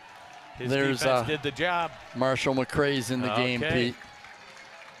coordinator. His defense did the job. Marshall McCrae's in the game, Pete.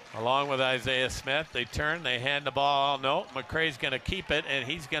 along with Isaiah Smith. They turn, they hand the ball. No, McCrae's going to keep it, and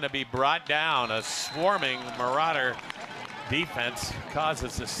he's going to be brought down. A swarming Marauder defense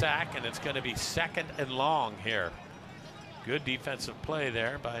causes a sack, and it's going to be 2nd and long here. Good defensive play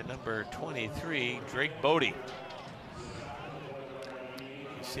there by number 23, Drake Bodie.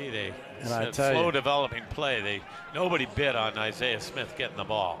 You see, it's a slow developing play. Nobody bid on Isaiah Smith getting the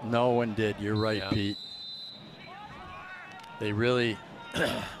ball. No one did. You're right, Pete. They really,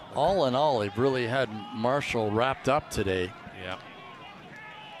 all in all, they've really had Marshall wrapped up today. Yeah.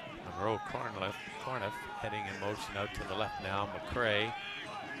 Monroe Corniff heading in motion out to the left now. McCrae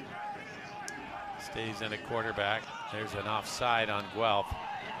stays in a quarterback. There's an offside on Guelph.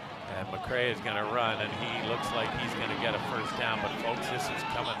 And McCrae is going to run, and he looks like he's going to get a first down. But, folks, this is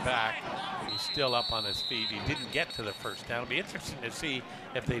coming back. He's still up on his feet. He didn't get to the first down. It'll be interesting to see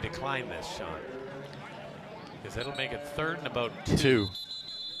if they decline this, Sean. Because it'll make it 3rd and about 2.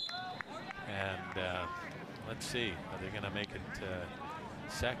 And let's see. Are they going to make it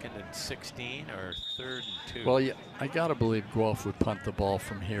 2nd and 16 or 3rd and 2? Well, yeah, I got to believe Guelph would punt the ball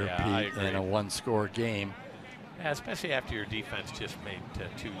from here, Pete, in a 1-score game. Yeah, especially after your defense just made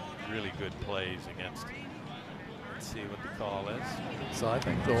 2 really good plays against. Let's see what the call is. So I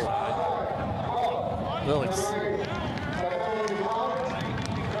think they'll okay,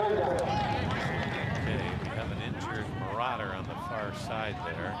 we have an injured Marauder on the far side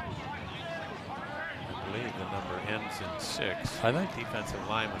there. I believe the number ends in 6. I think defensive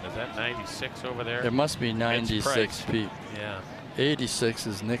lineman, is that 96 over there? It must be 96, Pete. Yeah. 86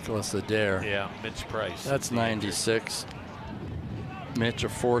 is Nicholas Adair. Yeah, Mitch Price. That's 96. Mitch, a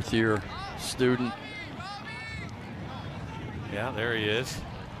 4th-year student. Yeah, there he is.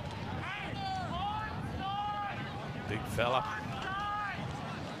 Big fella.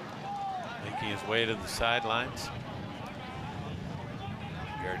 Making his way to the sidelines.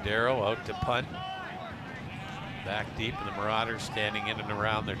 Gardero out to punt. Back deep, and the Marauders standing in and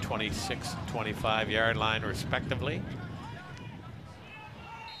around their 26 and 25-yard line, respectively.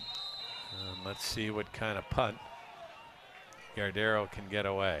 Let's see what kind of punt Gardero can get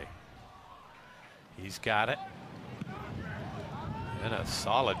away. He's got it. And a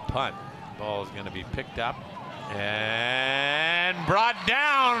solid punt. Ball is going to be picked up and brought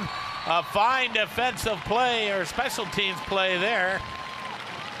down. A fine defensive play or special teams play there.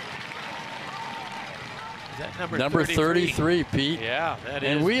 Is that number 33, Pete? Yeah, that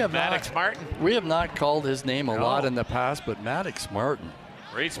and is we have Maddox Martin. We have not called his name a lot in the past, but Maddox Martin,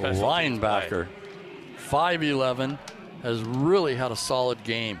 great special linebacker, 5'11", has really had a solid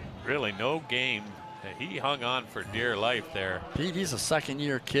game. Really, no game. He hung on for dear life there. Pete, he's a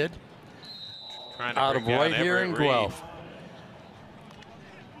 2nd-year kid trying to out of right here in Guelph.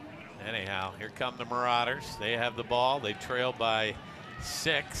 Anyhow, here come the Marauders. They have the ball. They trail by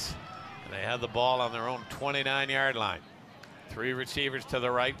 6. And they have the ball on their own 29-yard line. 3 receivers to the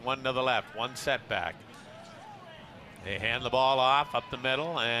right, 1 to the left, 1 setback. They hand the ball off up the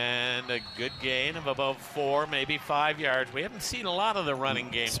middle, and a good gain of about 4, maybe 5 yards. We haven't seen a lot of the running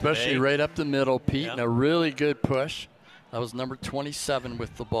game especially today. Right up the middle, Pete, and a really good push. That was number 27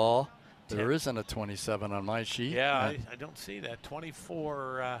 with the ball. There isn't a 27 on my sheet. Yeah, I don't see that.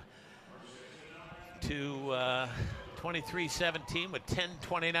 24 to 23-17 with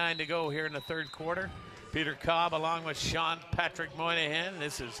 10:29 to go here in the 3rd quarter. Peter Cobb along with Sean Patrick Moynihan.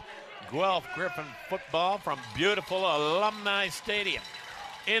 This is Guelph Gryphon football from beautiful Alumni Stadium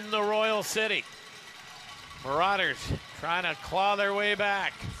in the Royal City. Marauders trying to claw their way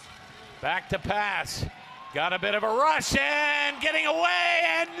back. Back to pass. Got a bit of a rush and getting away,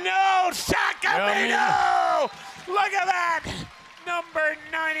 and no! Sacramento! Look at that! Number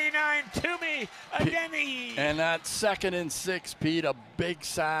 99, Toomey Adeni. And that 2nd and 6, Pete, a big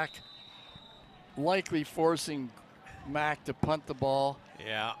sack, likely forcing Mac to punt the ball.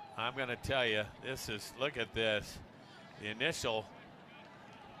 Yeah, I'm going to tell you, this is, look at this. The initial,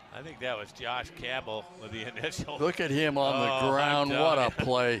 I think that was Josh Campbell with the initial. Look at him on the ground. What a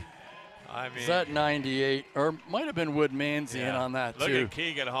play. I mean, is that 98? Or might have been Wood Manzian on that, look too. Look at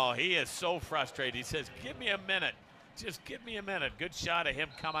Keegan Hall. He is so frustrated. He says, give me a minute. Just give me a minute. Good shot of him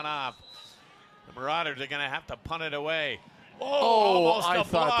coming off. The Marauders are going to have to punt it away. Oh, I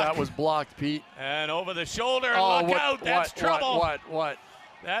thought that was blocked, Pete. And over the shoulder. Look out. That's trouble. What?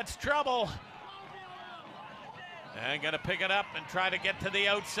 That's trouble. And going to pick it up and try to get to the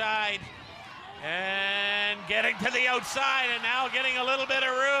outside. And getting to the outside and now getting a little bit of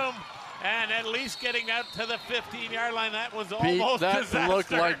room. And at least getting out to the 15-yard line. That was almost disaster. That looked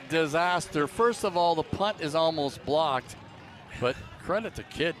like disaster. First of all, the punt is almost blocked. But credit to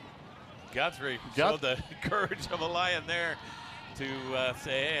Kid. Guthrie showed the courage of a lion there. to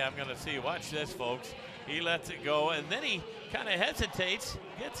say, hey, I'm going to see. Watch this, folks. He lets it go, and then he kind of hesitates,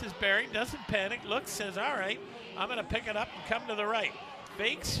 gets his bearing, doesn't panic, looks, says, all right, I'm going to pick it up and come to the right.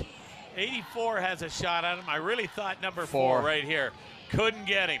 Fakes. 84 has a shot on him. I really thought number 4 right here. Couldn't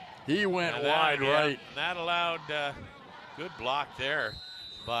get him. He went wide right. And that allowed good block there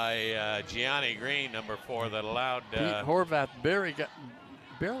by Gianni Green, number 4, that allowed. Pete Horvath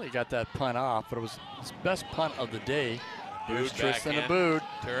barely got that punt off, but it was his best punt of the day. Here's Tristan Aboud.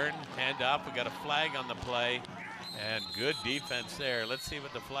 Turn, hand up. We got a flag on the play, and good defense there. Let's see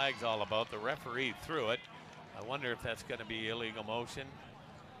what the flag's all about. The referee threw it. I wonder if that's going to be illegal motion,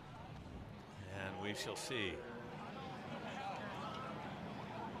 and we shall see.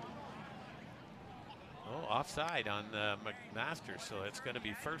 Oh, offside on McMaster, so it's going to be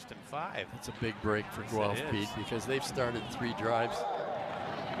 1st and 5. That's a big break for Guelph, Pete, because they've started 3 drives.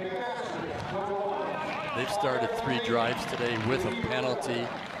 They've started 3 drives today with a penalty.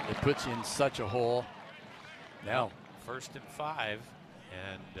 It puts you in such a hole. Now, 1st and 5,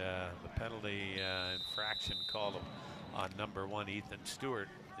 and the penalty infraction called on number 1, Ethan Stewart,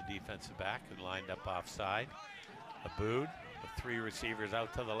 the defensive back, who lined up offside. Aboud with 3 receivers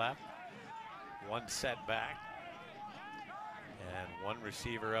out to the left, 1 set back, and 1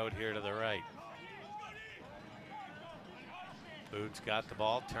 receiver out here to the right. Aboud's got the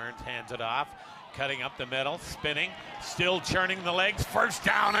ball, turns, hands it off, cutting up the middle, spinning, still churning the legs, 1st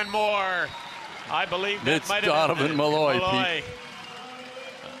down and more. I believe that might have been Donovan Malloy. Pete.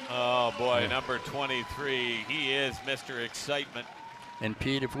 Oh boy, number 23, he is Mr. Excitement. And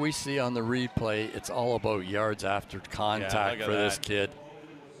Pete, if we see on the replay, it's all about yards after contact for this kid.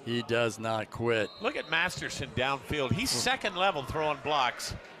 He does not quit. Look at Masterson downfield. He's 2nd level throwing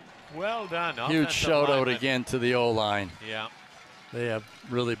blocks. Well done. Huge shout out again to the O-line. Yeah. They have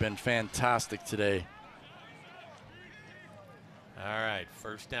really been fantastic today. All right,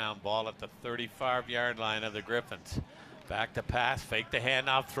 1st down, ball at the 35-yard line of the Gryphons. Back to pass, fake the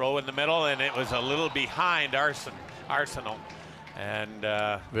handoff, throw in the middle, and it was a little behind Arsenal. And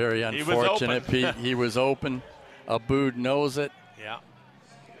very unfortunate, Pete. He was open. Aboud knows it. Yeah.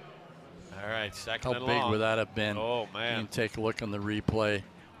 All right, 2nd How and big long. would that have been? Oh, man. You can take a look on the replay.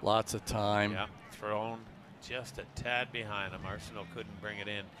 Lots of time. Yeah, thrown just a tad behind him. Arsenal couldn't bring it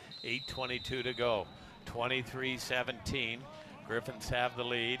in. 8:22 to go. 23-17. Gryphons have the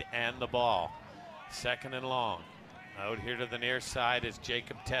lead and the ball. 2nd and long. Out here to the near side is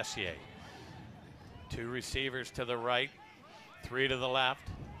Jacob Tessier. 2 receivers to the right, 3 to the left,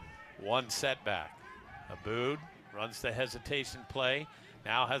 1 setback. Aboud runs the hesitation play.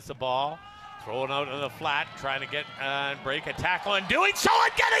 Now has the ball. Throwing out in the flat, trying to get and break a tackle, and doing so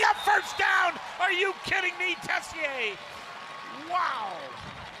and getting a 1st down. Are you kidding me, Tessier? Wow.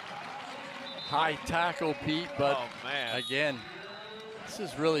 High tackle, Pete, but man. Again, this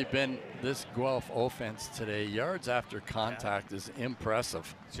has really been this Guelph offense today. Yards after contact is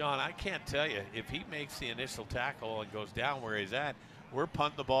impressive. John, I can't tell you, if he makes the initial tackle and goes down where he's at, we're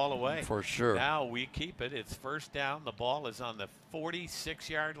punting the ball away. For sure. Now we keep it. It's 1st down. The ball is on the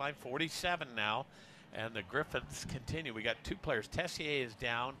 46-yard line, 47 now, and the Gryphons continue. We got 2 players. Tessier is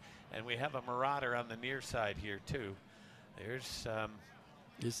down, and we have a Marauder on the near side here too. There's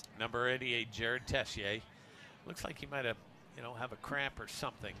number 88, Jared Tessier. Looks like he might have, have a cramp or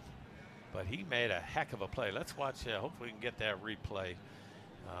something, but he made a heck of a play. Let's watch. Hopefully we can get that replay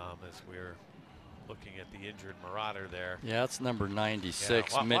as we're looking at the injured Marauder there. Yeah, it's number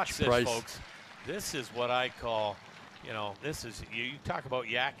 96, yeah, Mitch watch this, Price. Folks. This is what I call, this is, you talk about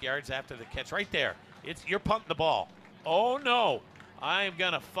yak yards after the catch. Right there, you're punting the ball. Oh no, I'm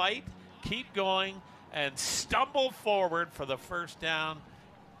gonna fight, keep going, and stumble forward for the 1st down.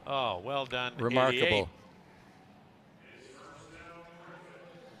 Oh, well done. Remarkable. 88.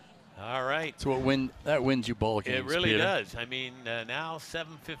 All right. So that wins you ball games. It really Peter. does. I mean, now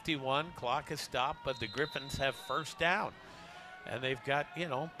 7:51, clock has stopped, but the Gryphons have 1st down, and they've got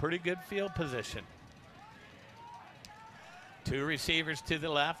pretty good field position. 2 receivers to the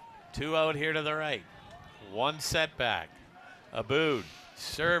left, 2 out here to the right, 1 setback. Aboud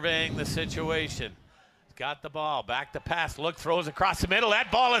surveying the situation. Got the ball, back to pass, look, throws across the middle.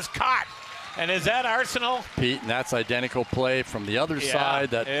 That ball is caught. And is that Arsenal? Pete, and that's identical play from the other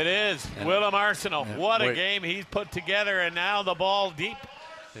side. That it is. Willem Arsenal. What a game he's put together, and now the ball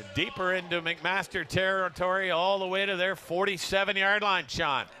deeper into McMaster territory, all the way to their 47-yard line,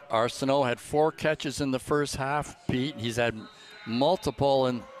 Sean. Arsenal had 4 catches in the 1st half, Pete. He's had multiple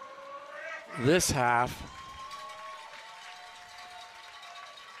in this half.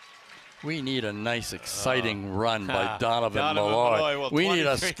 We need a nice, exciting run by Donovan Malloy. Well, we need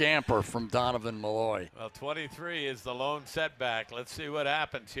a 23. scamper from Donovan Malloy. Well, 23 is the lone setback. Let's see what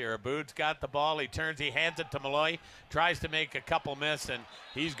happens here. Aboud's got the ball. He turns. He hands it to Malloy. Tries to make a couple miss, and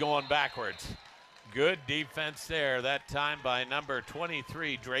he's going backwards. Good defense there that time by number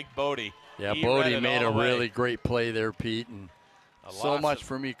 23, Drake Bodie. Yeah, He Bodie read it made all a the way. really great play there, Pete. And so loss much of-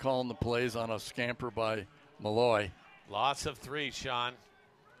 for me calling the plays on a scamper by Malloy. Loss of 3, Sean.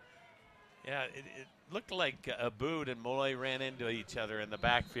 Yeah, it looked like Aboud and Malloy ran into each other in the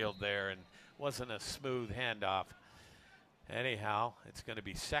backfield there, and wasn't a smooth handoff. Anyhow, it's going to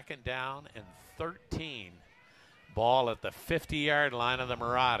be 2nd down and 13. Ball at the 50-yard line of the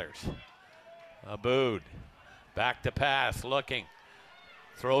Marauders. Aboud back to pass, looking.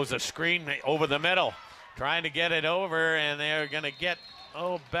 Throws a screen over the middle, trying to get it over, and they're going to get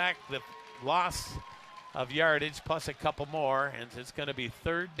back the loss of yardage plus a couple more, and it's going to be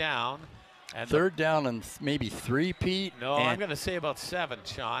 3rd down. And 3rd down and maybe 3, Pete. No, I'm going to say about 7,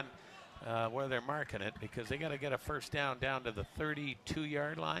 Sean, where they're marking it, because they got to get a 1st down to the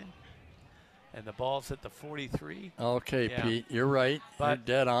 32-yard line, and the ball's at the 43. Okay, Yeah. Pete, you're right. You're But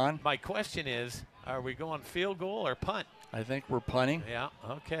dead on. My question is, are we going field goal or punt? I think we're punting. Yeah,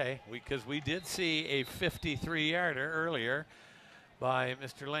 okay, because we did see a 53-yarder earlier by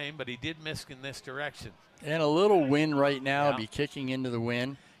Mr. Lane, but he did miss in this direction. And a little wind right now, Yeah. be kicking into the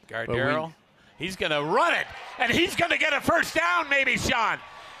wind. Gardero, he's going to run it, and he's going to get a 1st down maybe, Sean.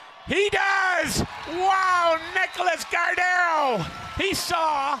 He does! Wow, Nicholas Gardero! He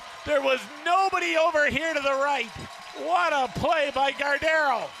saw there was nobody over here to the right. What a play by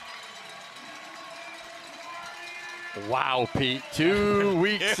Gardero. Wow, Pete, 2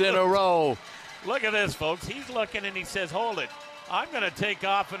 weeks in a row. Look at this, folks. He's looking and he says, hold it. I'm going to take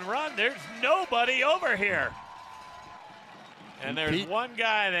off and run. There's nobody over here. And there's Pete, one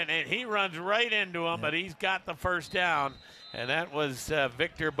guy, and he runs right into him, but he's got the 1st down, and that was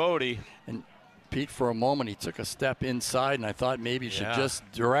Victor Bodie. And Pete, for a moment, he took a step inside, and I thought maybe he should Yeah. just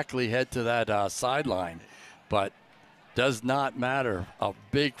directly head to that sideline. But does not matter. A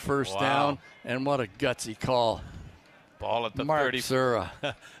big 1st Wow. down, and what a gutsy call. Ball at the Mark Sura.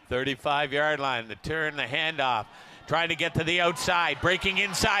 35-yard line. The turn, the handoff. Trying to get to the outside, breaking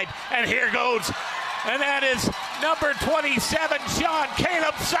inside, and here goes. And that is number 27, Sean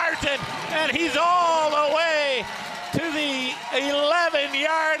Caleb Sargent, and he's all the way to the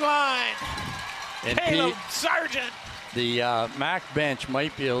 11-yard line. And Caleb Pete, Sargent. the Mac bench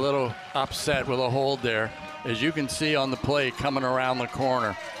might be a little upset with a hold there, as you can see on the play coming around the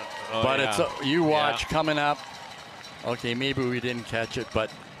corner. But yeah. it's you watch coming up. Okay, maybe we didn't catch it,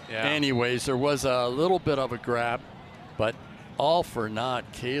 but anyways, there was a little bit of a grab, but all for naught.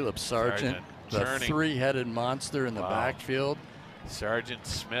 Caleb Sargent, the Churning. 3-headed monster in the Wow. backfield. Sargent,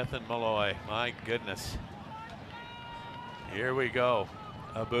 Smith, and Malloy. My goodness. Here we go.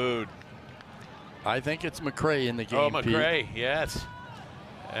 Aboud. I think it's McCray in the game. Oh, McRae, yes.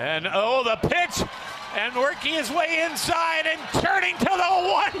 And the pitch, and working his way inside and turning to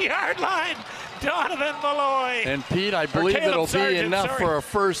the 1-yard line, Donovan Malloy. And Pete, I believe Caleb it'll be Sargent, enough sorry. for a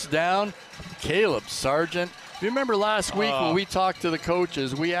 1st down. Caleb Sargent. Do you remember last week when we talked to the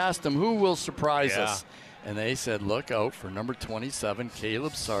coaches, we asked them who will surprise us? And they said, look out for number 27,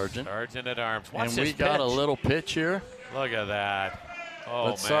 Caleb Sargent. Sargent at arms. Watch And this we got a pitch. little pitch here. Look at that. Oh, But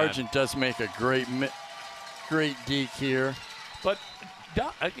man. Sargent does make a great deke here. But,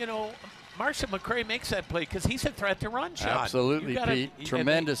 Marcia McRae makes that play because he's a threat to run, Sean. Absolutely, You gotta- Pete. and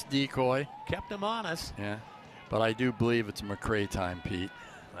Tremendous decoy. they kept him honest. Yeah. But I do believe it's McCray time, Pete.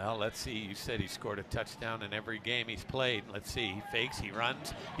 Well, let's see. You said he scored a touchdown in every game he's played. Let's see. He fakes, he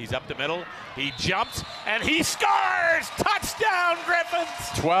runs, he's up the middle, he jumps, and he scores! Touchdown,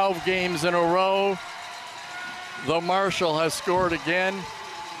 Gryphons! 12 games in a row. The Marshal has scored again.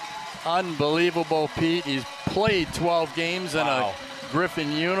 Unbelievable, Pete. He's played 12 games in a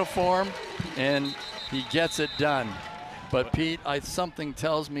Griffin uniform, and he gets it done. But, Pete, something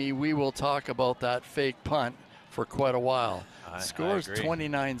tells me we will talk about that fake punt for quite a while. Scores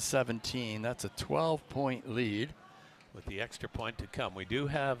 29-17. That's a 12-point lead. With the extra point to come. We do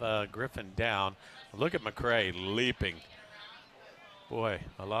have Griffin down. Look at McRae leaping. Boy,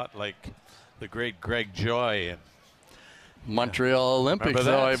 a lot like the great Greg Joy. And Montreal Olympics,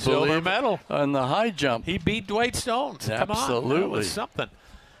 remember that? though, I Silver believe. medal. On the high jump. He beat Dwight Stones. Come on. That Absolutely. was something.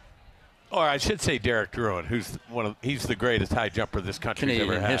 Or I should say Derek Druin, he's the greatest high jumper this country's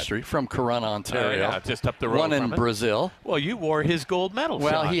Canadian ever had. history from Corunna, Ontario. Yeah, just up the road One in from it. Brazil. Well, you wore his gold medal,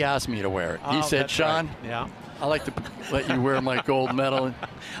 Well, Sean. he asked me to wear it. He Oh, said, that's Sean, right. Yeah. I like to let you wear my gold medal.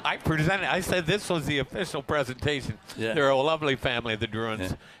 I said this was the official presentation. Yeah. They're a lovely family, the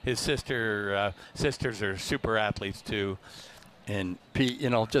Druins. Yeah. His sisters are super athletes too. And Pete,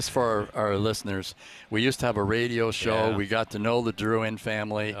 just for our listeners, we used to have a radio show. Yeah. We got to know the Druin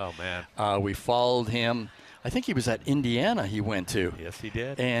family. Oh man. We followed him. I think he was at Indiana he went to. Yes, he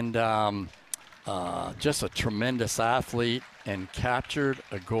did. And just a tremendous athlete and captured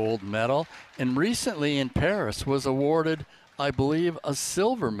a gold medal. And recently in Paris was awarded, I believe, a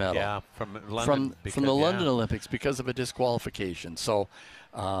silver medal. Yeah, from London. From the London Olympics because of a disqualification. So,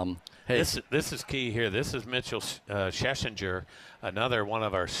 hey. This is key here. This is Mitchell Schesinger, another one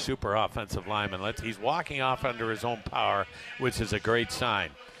of our super offensive linemen. He's walking off under his own power, which is a great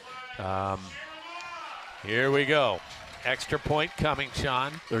sign. Here we go. Extra point coming,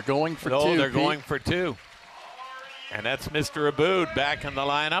 Sean. They're going for two. No, they're Pete. going for two. And that's Mr. Aboud back in the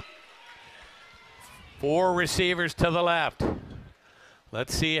lineup. 4 receivers to the left.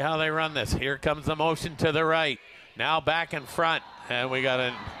 Let's see how they run this. Here comes the motion to the right. Now back in front. And we got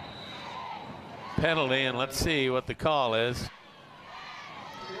a penalty, and let's see what the call is.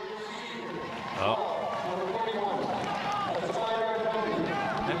 Oh.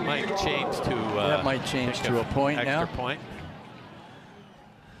 That might change to a point extra now. Point.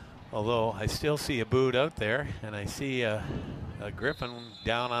 Although I still see a boot out there, and I see a Gryphon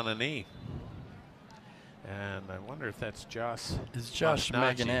down on a knee. And I wonder if that's Josh. It's Josh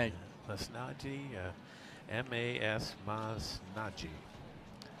Maganag. Masnaji, M-A-S Masnaji.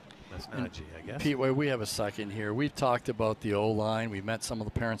 Masnaji, I guess. Pete, wait, we have a second here. We've talked about the O-line. We met some of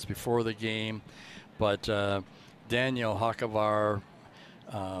the parents before the game. But Daniel Hakavar,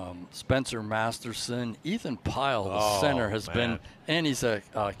 Spencer Masterson, Ethan Pyle, the center, has been, and he's a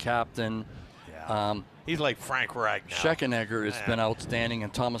captain. Yeah. He's like Frank Reich now. Scheckenegger has been outstanding,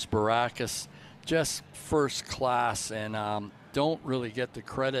 and Thomas Barakis, just first class, and don't really get the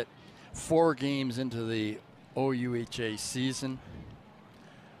credit. 4 games into the OUHA season.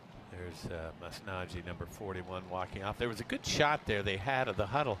 There's Masnaji, number 41, walking off. There was a good shot there they had of the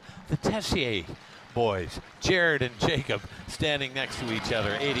huddle. The Tessier boys, Jared and Jacob, standing next to each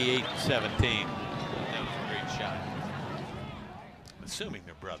other, 88 and 17. That was a great shot. I'm assuming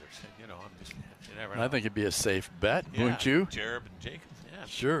they're brothers. You never know. I think it'd be a safe bet, Yeah, wouldn't you? Jared and Jacob, yeah.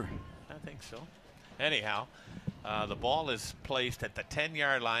 Sure. I think so. Anyhow, the ball is placed at the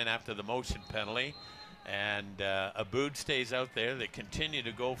 10-yard line after the motion penalty. And Aboud stays out there. They continue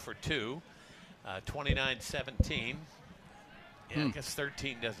to go for 2. 29-17. Yeah, I guess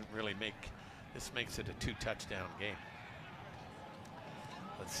 13 doesn't really make – this makes it a 2-touchdown game.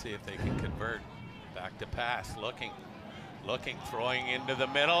 Let's see if they can convert. Back to pass, looking, throwing into the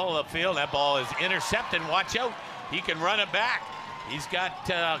middle of the field. That ball is intercepted. Watch out. He can run it back. He's got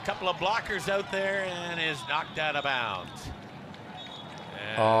a couple of blockers out there and is knocked out of bounds.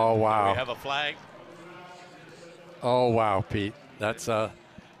 And Oh, wow. we have a flag. Oh, wow, Pete. That's to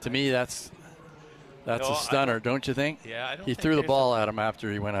me, that's No, a stunner, don't you think? Yeah, I don't He think threw the there's ball at him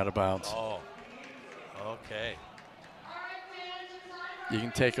after he went out of bounds. Oh, okay. You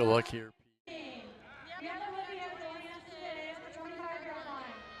can take a look here. The other Olympians joining us today at the 25-yard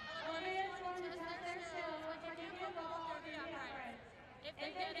line. Olympians going to test their skills with kicking the football or being upright. If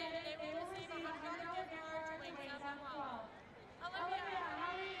they get it, they will receive a $100 gift card to Wings Up 12. Olympia,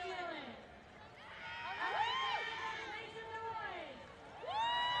 how are you feeling? All right, make some noise.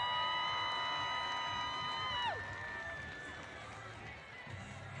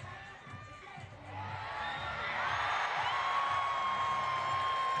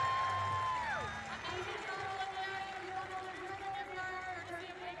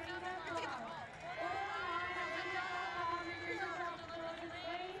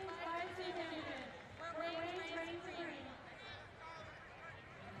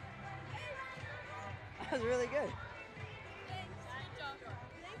 That was really good.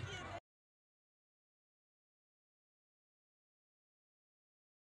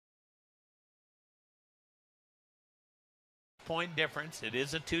 Point difference. It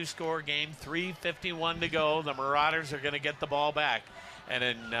is a 2-score game. 3:51 to go. The Marauders are going to get the ball back. And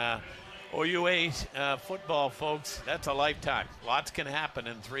in OUA football, folks, that's a lifetime. Lots can happen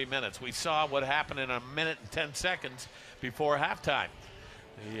in 3 minutes. We saw what happened in 1 minute and 10 seconds before halftime.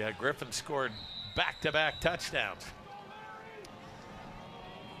 The Gryphons scored back-to-back touchdowns.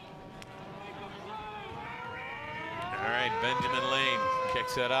 All right, Benjamin Lane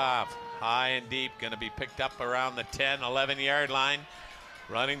kicks it off. High and deep, going to be picked up around the 10, 11-yard line.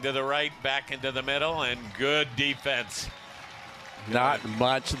 Running to the right, back into the middle, and good defense. Not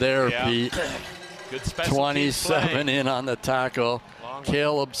much there, Yeah. Pete. Good special 27 teams in on the tackle. Long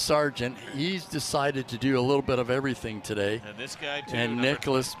Caleb Sargent, he's decided to do a little bit of everything today. play. And this guy too. And number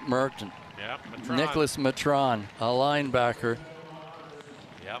Nicholas Merton. Yeah, Matron. Nicholas Matron, a linebacker.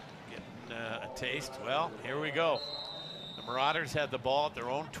 Yep, getting a taste. Well, here we go. The Marauders had the ball at their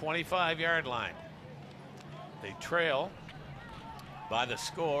own 25-yard line. They trail by the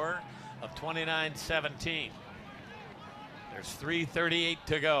score of 29-17. There's 3:38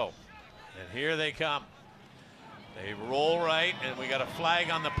 to go. And here they come. They roll right, and we got a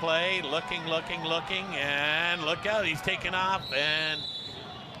flag on the play. Looking, and look out. He's taking off and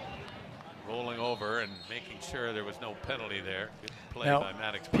rolling over and making sure there was no penalty there. Good play Now, by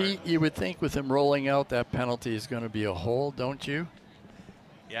Maddox. Pete, you would think with him rolling out, that penalty is going to be a hold, don't you?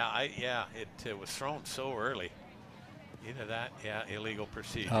 Yeah, it was thrown so early. Either that, illegal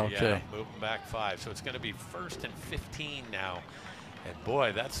procedure. Okay. Yeah, moving back 5. So it's going to be 1st and 15 now. And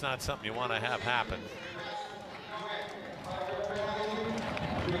boy, that's not something you want to have happen.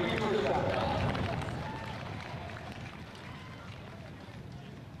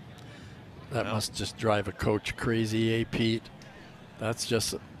 That must just drive a coach crazy, eh, Pete? That's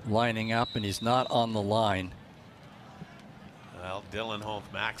just lining up, and he's not on the line. Well, Dylan Holmes,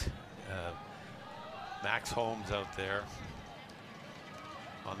 Max Holmes out there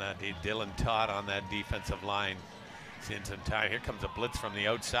on that. Dylan Todd on that defensive line. Seeing some time. Here comes a blitz from the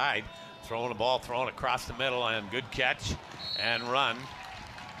outside. Throwing the ball, thrown across the middle, and good catch and run.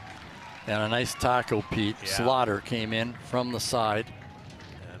 And a nice tackle, Pete. Yeah. Slaughter came in from the side.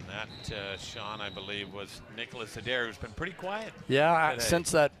 And that, Sean, I believe, was Nicholas Adair, who's been pretty quiet. Yeah, today.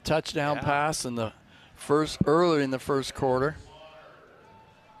 since that touchdown Yeah. pass in the early in the first quarter.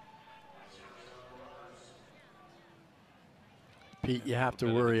 Pete, you have to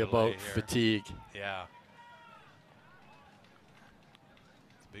bit of a worry delay about here. fatigue. Yeah.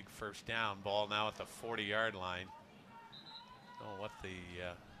 It's a big first down. Ball now at the 40-yard line. Don't know what the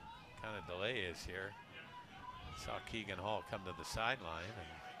kind of delay is here. Saw Keegan Hall come to the sideline.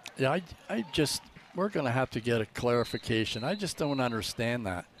 Yeah, we're going to have to get a clarification. I just don't understand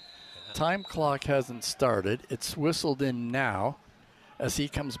that. Time clock hasn't started. It's whistled in now as he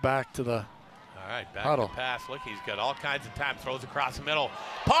comes back to the All right, back huddle. to pass. Look, he's got all kinds of time. Throws across the middle.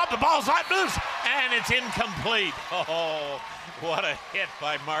 Pop, the ball's not loose, and it's incomplete. Oh, what a hit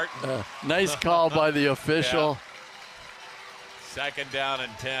by Martin. Nice call by the official. Second down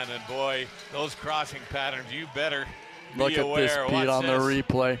and 10, and boy, those crossing patterns, you better Look be at aware. this, Pete, Watch on the this.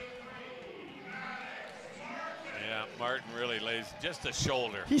 replay. Yeah, Martin really lays just a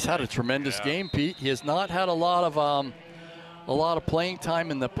shoulder. He's had a tremendous Yeah. game, Pete. He has not had a lot of playing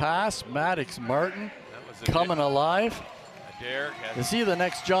time in the past. Maddox Martin That was coming alive. Adair had Is he the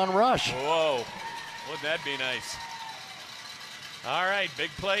next John Rush? Whoa, wouldn't that be nice? All right,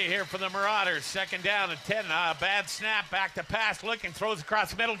 big play here for the Marauders. Second down and 10. Bad snap, back to pass, looking, throws across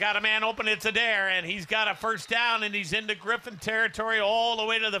the middle, got a man open, it's Adair, and he's got a first down, and he's into Gryphon territory all the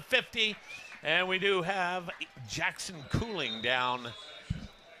way to the 50. And we do have Jackson Cooling down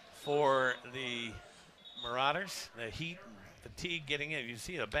for the Marauders. The heat and fatigue getting in. You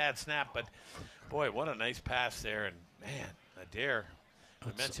see a bad snap, but boy, what a nice pass there. And man, Adair,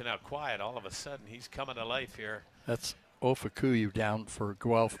 we mentioned how quiet, all of a sudden he's coming to life here. That's Ofakuyu down for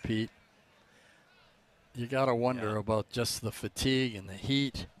Guelph, Pete. You got to wonder about just the fatigue and the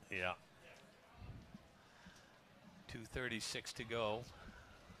heat. Yeah. 2:36 to go.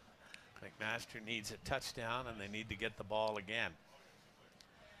 McMaster needs a touchdown, and they need to get the ball again.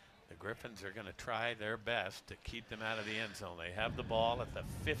 The Gryphons are going to try their best to keep them out of the end zone. They have the ball at the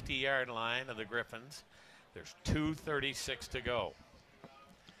 50-yard line of the Gryphons. There's 2:36 to go.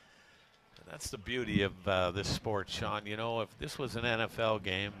 That's the beauty of this sport, Sean. You know, if this was an NFL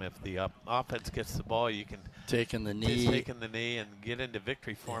game, if the offense gets the ball, you can Taking the just knee. taking the knee and get into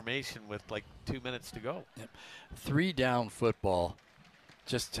victory formation with like 2 minutes to go. Yep. 3 down football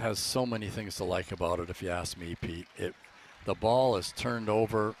just has so many things to like about it, if you ask me, Pete. The ball is turned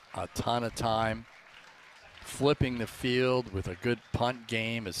over a ton of time. Flipping the field with a good punt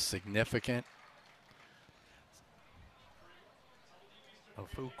game is significant.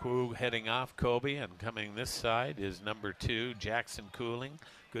 Fuku heading off Kobe, and coming this side is number 2, Jackson Cooling.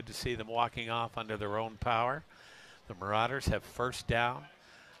 Good to see them walking off under their own power. The Marauders have first down,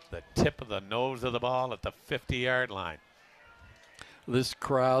 the tip of the nose of the ball at the 50-yard line. This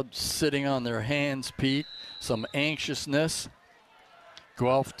crowd sitting on their hands, Pete. Some anxiousness.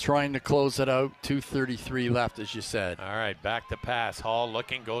 Guelph trying to close it out. 2:33 left, as you said. All right, back to pass. Hall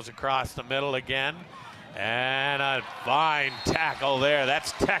looking, goes across the middle again. And a fine tackle there.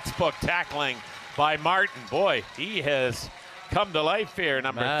 That's textbook tackling by Martin. Boy, he has come to life here,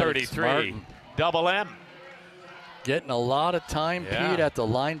 number Maddox 33, Martin. Double M. Getting a lot of time, Yeah. Pete, at the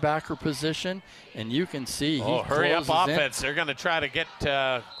linebacker position, and you can see he Hurry up closes in. offense. They're going to try to get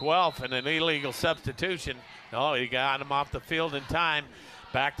Guelph in an illegal substitution. Oh, he got him off the field in time.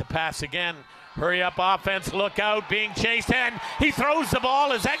 Back to pass again. Hurry up offense. Look out, being chased, and he throws the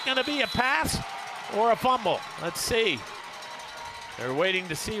ball. Is that going to be a pass or a fumble? Let's see. They're waiting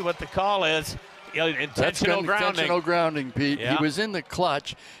to see what the call is. Intentional grounding. Intentional grounding, Pete. Yeah. He was in the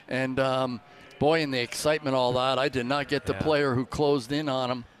clutch, and boy, in the excitement, all that, I did not get the player who closed in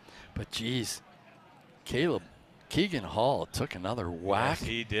on him. But, geez, Keegan Hall took another whack. Yes,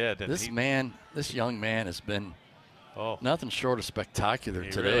 he did. And this young man has been oh, nothing short of spectacular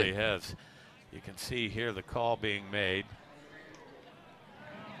he today. really has. You can see here the call being made.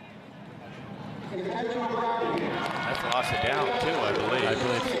 That's lost it down, too, I believe.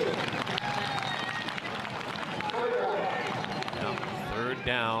 Now, third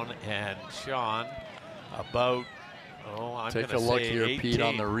down, and Sean about, I'm Take a gonna look say here, 18. Pete,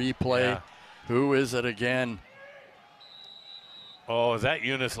 on the replay. Yeah. Who is it again? Oh, is that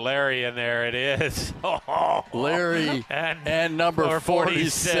Eunice Larry in there? It is. Larry and number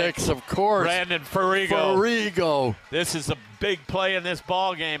 46, of course. Brandon Ferrigo. Ferrigo. This is a big play in this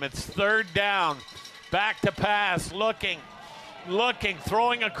ball game. It's third down. Back to pass. Looking,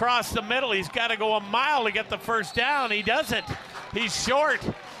 throwing across the middle. He's got to go a mile to get the first down. He doesn't. He's short.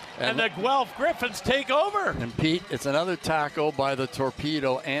 And the Guelph Gryphons take over. And Pete, it's another tackle by the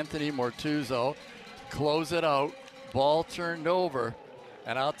Torpedo, Anthony Mortuzzo. Close it out. Ball turned over.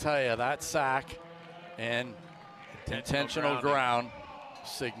 And I'll tell you, that sack and intentional ground,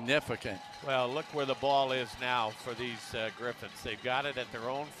 significant. Well, look where the ball is now for these Gryphons. They've got it at their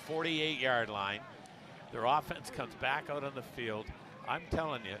own 48-yard line. Their offense comes back out on the field. I'm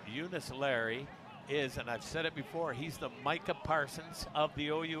telling you, Eunice Larry is, and I've said it before, he's the Micah Parsons of the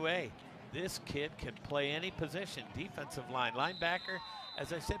OUA. This kid can play any position, defensive line, linebacker.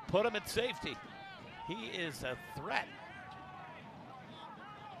 As I said, put him at safety. He is a threat.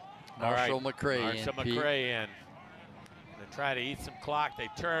 Marshall McCray in. They try to eat some clock. They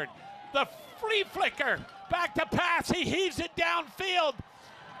turn. The flea flicker. Back to pass. He heaves it downfield.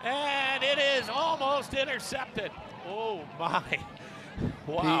 And it is almost intercepted. Oh, my.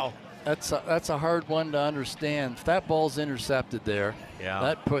 Wow. Pete, that's a hard one to understand. If that ball's intercepted there,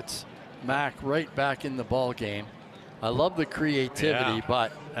 that puts Mac right back in the ball game. I love the creativity,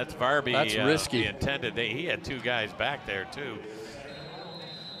 but that's Barbie. That's risky. He intended. He had two guys back there, too.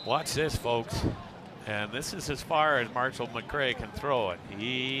 Watch this, folks. And this is as far as Marshall McCray can throw it.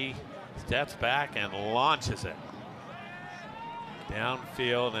 He steps back and launches it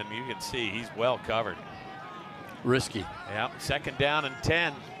downfield, and you can see he's well covered. Risky. Yeah, second down and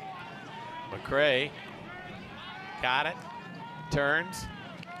 10. McCray got it, turns,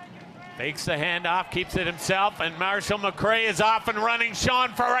 fakes the handoff, keeps it himself, and Marshall McCray is off and running. Sean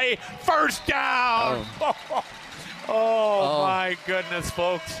for a first down. Oh, my goodness,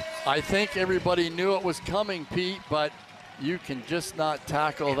 folks. I think everybody knew it was coming, Pete, but you can just not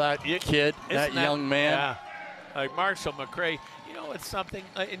tackle that kid, that young man. Yeah, like Marshall McCray. You know, it's something,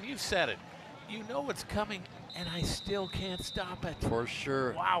 and you said it. You know what's coming, and I still can't stop it. For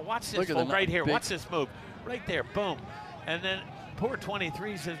sure. Wow, watch this, folks, right here. Watch this move. Right there, boom. And then poor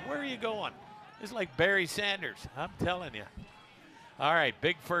 23 says, where are you going? It's like Barry Sanders, I'm telling you. All right,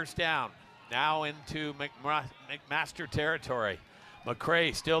 big first down. Now into McMaster territory.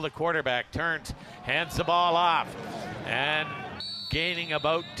 McCray, still the quarterback, turns, hands the ball off, and gaining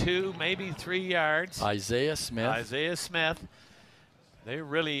about 2, maybe 3 yards. Isaiah Smith. They're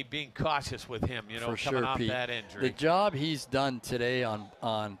really being cautious with him, you know, coming off that injury. The job he's done today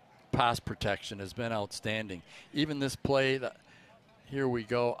on pass protection has been outstanding. Even this play, here we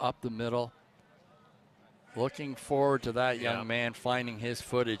go, up the middle. Looking forward to that young man finding his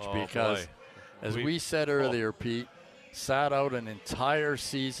footage because, as we said earlier, Pete, sat out an entire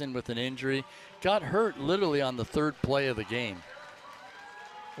season with an injury. Got hurt literally on the third play of the game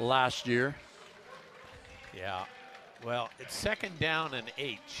last year. Yeah. Well, it's second down and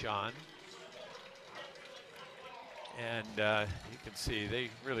 8, Sean. And you can see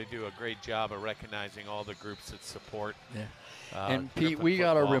they really do a great job of recognizing all the groups that support. Yeah. And Pete, we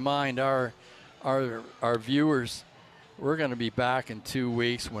got to remind our viewers, we're going to be back in 2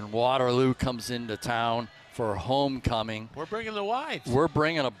 weeks when Waterloo comes into town for homecoming. We're bringing the wives. We're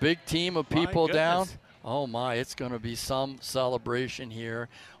bringing a big team of people down. Oh my, it's going to be some celebration here.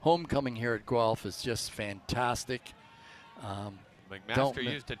 Homecoming here at Guelph is just fantastic. McMaster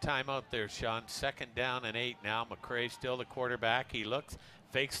used a timeout there, Sean. 2nd down and 8 now. McCray still the quarterback. He looks,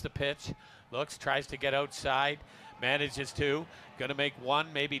 fakes the pitch, looks, tries to get outside, manages to. Going to make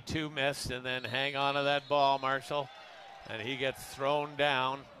 1, maybe 2 miss, and then hang on to that ball, Marshall. And he gets thrown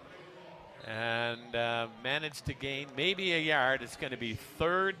down and managed to gain maybe a yard. It's going to be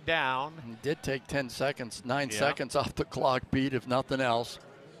 3rd down. He did take 10 seconds, 9 seconds off the clock, Pete, if nothing else.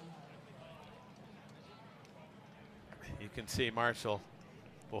 You can see Marshall,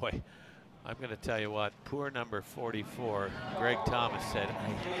 boy, I'm going to tell you what, poor number 44, Greg Thomas said, I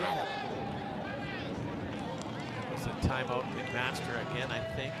had it. It was a timeout, McMaster again, I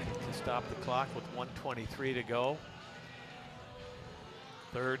think, to stop the clock with 1:23 to go.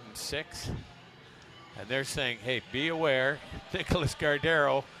 3rd and 6. And they're saying, hey, be aware, Nicholas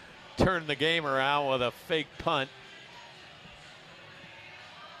Gardero turned the game around with a fake punt.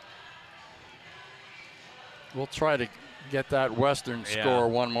 We'll try to get that Western score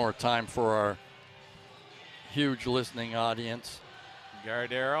one more time for our huge listening audience.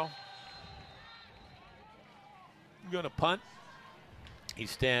 Gardero going to punt.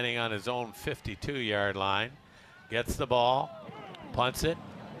 He's standing on his own 52-yard line. Gets the ball, punts it,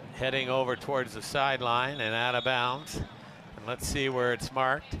 heading over towards the sideline and out of bounds. And let's see where it's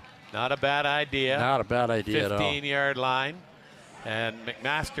marked. Not a bad idea. Not a bad idea at all. 15-yard line. And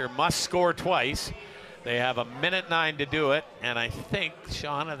McMaster must score twice. They have 1:09 to do it, and I think,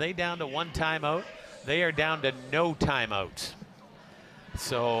 Sean, are they down to 1 timeout? They are down to no timeouts.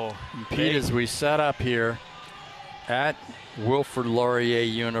 So, Pete, as we set up here at Wilfrid Laurier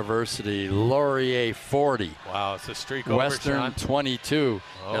University, Laurier 40. Wow, it's a streak Western over, Sean. 22.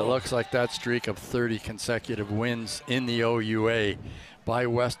 Oh. It looks like that streak of 30 consecutive wins in the OUA by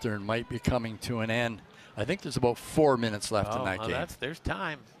Western might be coming to an end. I think there's about 4 minutes left in that game. There's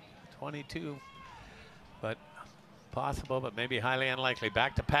time, 22. But possible, but maybe highly unlikely.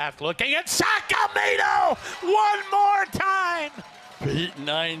 Back to pass, looking at Sacramento one more time. Pete,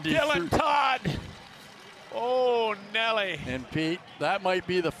 90. Dylan Todd. Oh, Nelly. And Pete, that might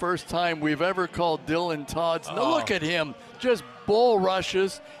be the first time we've ever called Dylan Todd's. Now look at him, just bull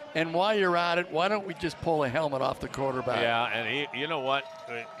rushes. And while you're at it, why don't we just pull a helmet off the quarterback? Yeah, and you know what?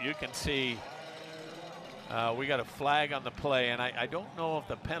 You can see we got a flag on the play, and I don't know if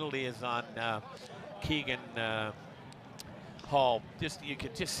the penalty is on Keegan Hall. You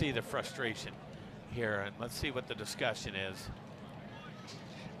can just see the frustration here, and let's see what the discussion is.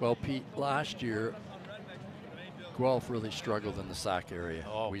 Well, Pete, last year, Guelph really struggled in the sack area.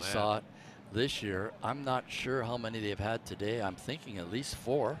 Oh, we man. saw it this year. I'm not sure how many they've had today. I'm thinking at least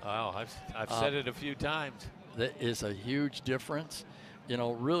 4. Oh, I've said it a few times. That is a huge difference. You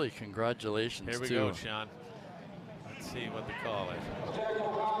know, really, congratulations. Here we to go, Sean. Let's see what the call is.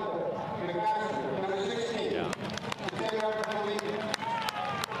 Yeah.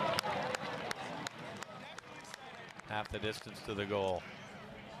 Half the distance to the goal.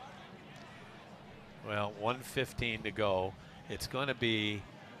 Well, 1:15 to go. It's going to be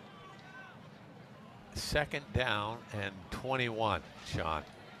 2nd down and 21, Sean.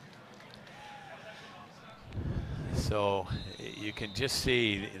 So you can just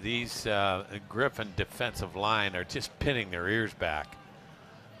see these Gryphon defensive line are just pinning their ears back.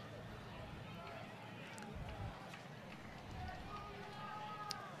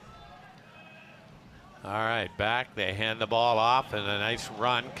 All right, back. They hand the ball off, and a nice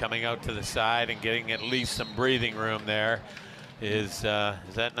run coming out to the side and getting at least some breathing room there. Is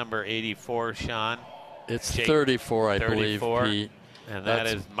that number 84, Sean? It's Jake, 34, I 34. believe, Pete. And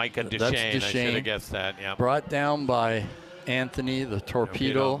that's Micah Duchesne. I should have guessed that. Yeah. Brought down by Anthony, the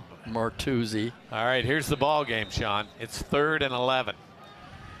torpedo Martuzzi. All right, here's the ball game, Sean. It's 3rd and 11.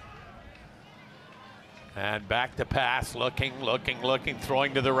 And back to pass, looking,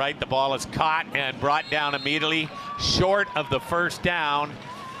 throwing to the right. The ball is caught and brought down immediately, short of the 1st down.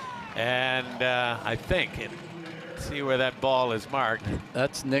 And I think, see where that ball is marked.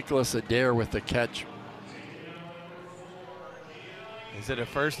 That's Nicholas Adair with the catch. Is it a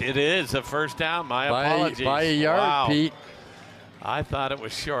first? It is a 1st down. My apologies. By a yard, wow. Pete. I thought it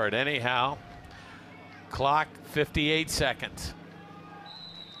was short. Anyhow, clock 58 seconds.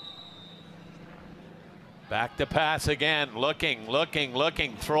 Back to pass again, looking,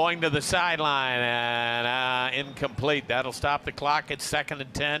 throwing to the sideline, and incomplete. That'll stop the clock at 2nd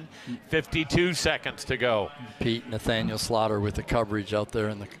and 10, 52 seconds to go. Pete, Nathaniel Slaughter with the coverage out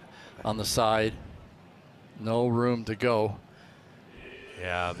there on the side. No room to go.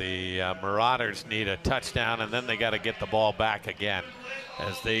 Yeah, the Marauders need a touchdown, and then they got to get the ball back again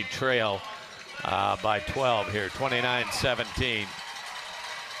as they trail by 12 here, 29-17.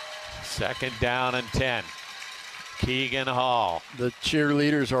 2nd down and 10. Keegan Hall. The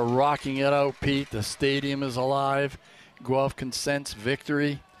cheerleaders are rocking it out, Pete. The stadium is alive. Guelph can sense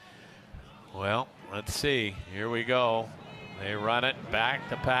victory. Well, let's see. Here we go. They run it back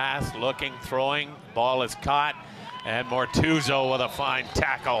to pass, looking, throwing. Ball is caught, and Mortuzzo with a fine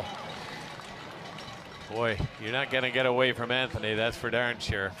tackle. Boy, you're not going to get away from Anthony. That's for darn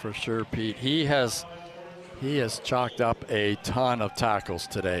sure. For sure, Pete. He has chalked up a ton of tackles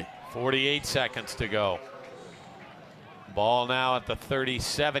today. 48 seconds to go. Ball now at the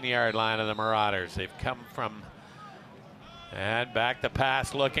 37-yard line of the Marauders. They've come from, and back to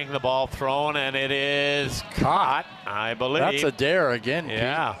pass, looking, the ball thrown, and it is caught, I believe. That's a dare again,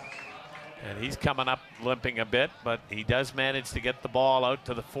 yeah. Pete. And he's coming up limping a bit, but he does manage to get the ball out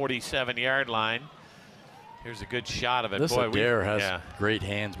to the 47-yard line. Here's a good shot of it. This Boy, Adair has great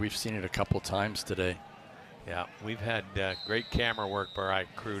hands. We've seen it a couple times today. Yeah, we've had great camera work by our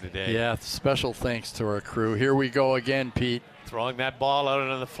crew today. Yeah, special thanks to our crew. Here we go again, Pete. Throwing that ball out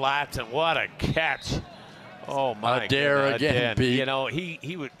into the flats, and what a catch. Oh, my Adair again, Pete. You know,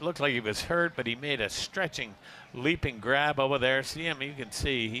 he looked like he was hurt, but he made a stretching, leaping grab over there. See him? You can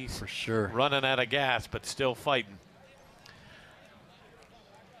see he's for sure running out of gas, but still fighting.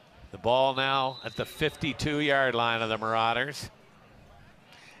 The ball now at the 52-yard line of the Marauders.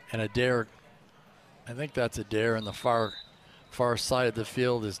 And Adair, I think that's Adair on the far side of the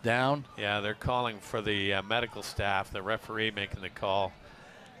field is down. Yeah, they're calling for the medical staff, the referee making the call,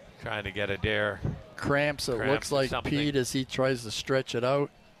 trying to get Adair. Cramps, it looks like, something. Pete, as he tries to stretch it out.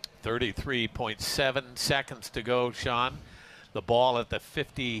 33.7 seconds to go, Sean. The ball at the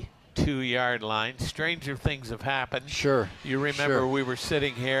 52-yard line. Stranger things have happened. Sure. You remember we were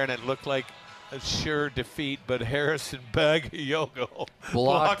sitting here and it looked like a sure defeat, but Harrison Bagayogo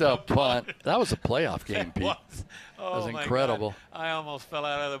blocked a punt. That was a playoff game, Pete. Was. That was Oh, my incredible. God. I almost fell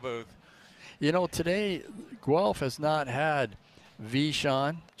out of the booth. You know, today Guelph has not had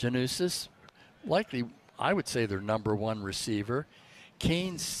Vishon Janusis, likely I would say their number one receiver.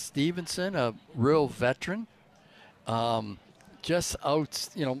 Kane Stevenson, a real veteran. Just out,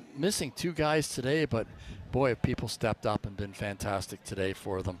 missing two guys today, but boy, have people stepped up and been fantastic today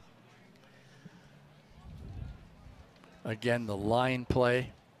for them. Again, the line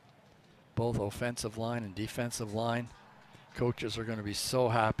play, both offensive line and defensive line. Coaches are going to be so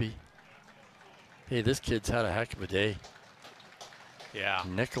happy. Hey, this kid's had a heck of a day. Yeah.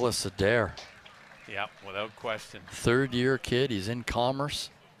 Nicholas Adair. Yep, without question. Third-year kid. He's in Commerce.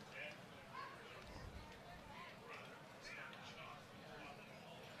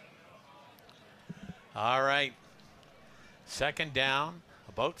 All right. Second down,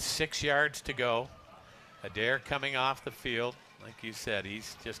 about 6 yards to go. Adair coming off the field. Like you said,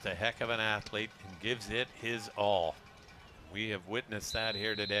 he's just a heck of an athlete and gives it his all. We have witnessed that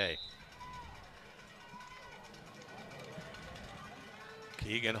here today.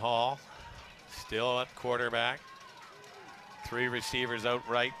 Keegan Hall still at quarterback. Three receivers out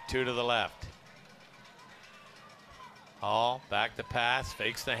right, two to the left. Hall back to pass,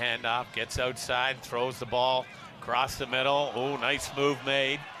 fakes the handoff, gets outside, throws the ball across the middle. Oh, nice move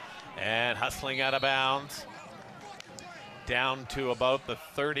made. And hustling out of bounds. Down to about the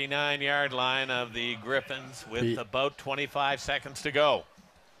 39-yard line of the Gryphons with Pete. about 25 seconds to go.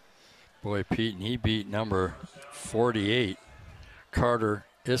 Boy, Pete, and he beat number 48, Carter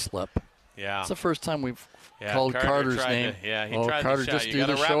Islip. Yeah. It's the first time we've called Carter Carter's tried name. He oh, tried Carter to just shot. do You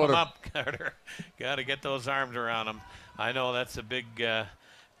the got to wrap shoulder. him up, Carter. Got to get those arms around him. I know that's a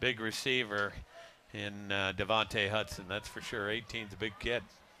big receiver in Devontae Hudson. That's for sure. 18's a big kid.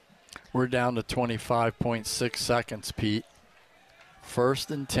 We're down to 25.6 seconds, Pete. First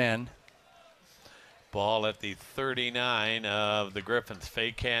and 10. Ball at the 39 of the Gryphons.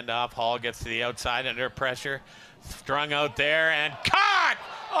 Fake handoff. Hall gets to the outside under pressure. Strung out there and caught!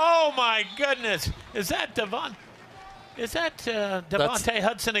 Oh, my goodness. Is that Devontae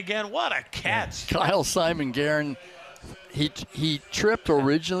Hudson again? What a catch. Kyle Simon Guerin, he tripped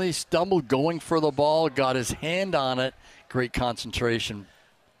originally, stumbled going for the ball, got his hand on it. Great concentration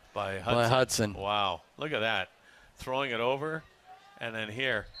by Hudson. Wow. Look at that. Throwing it over. And then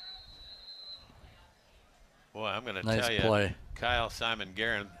here. Boy, I'm going to tell you, play. Kyle Simon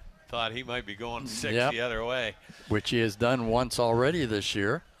Guerin thought he might be going six the other way. Which he has done once already this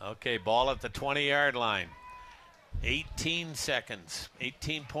year. Okay, ball at the 20-yard line. 18 seconds,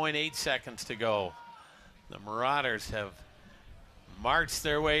 18.8 seconds to go. The Marauders have marched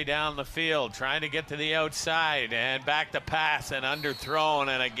their way down the field, trying to get to the outside, and back to pass and underthrown,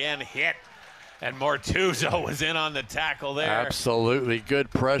 and again hit. And Mortuzzo was in on the tackle there. Absolutely.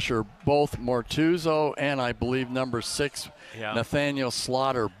 Good pressure. Both Mortuzzo and I believe number 6, Nathaniel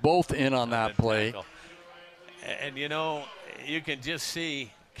Slaughter, both in on that play. Tackle. And you know, you can just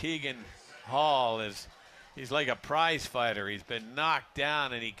see Keegan Hall he's like a prize fighter. He's been knocked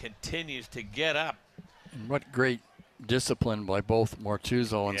down and he continues to get up. And what great discipline by both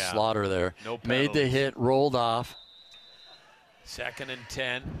Mortuzzo and Slaughter there. No made the hit, rolled off. 2nd and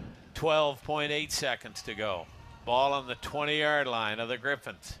 10, 12.8 seconds to go. Ball on the 20-yard line of the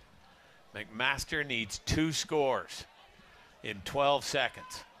Gryphons. McMaster needs 2 scores in 12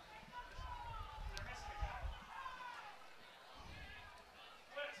 seconds.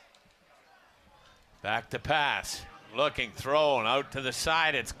 Back to pass. Looking, thrown out to the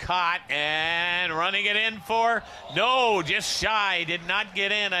side. It's caught and running it in for, no, just shy. Did not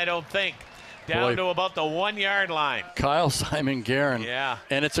get in, I don't think. Down to about the 1-yard line. Kyle Simon Guerin. Yeah.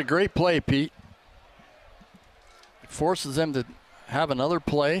 And it's a great play, Pete. It forces them to have another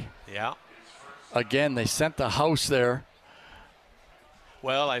play. Yeah. Again, they sent the house there.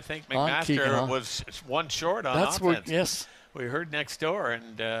 Well, I think McMaster was 1 short on offense. What, yes. We heard next door,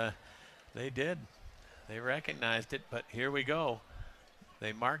 and they did. They recognized it, but here we go.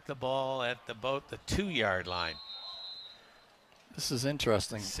 They marked the ball at about the 2-yard line. This is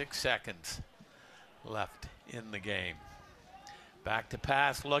interesting. 6 seconds left in the game. Back to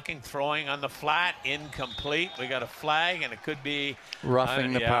pass, looking, throwing on the flat, incomplete. We got a flag, and it could be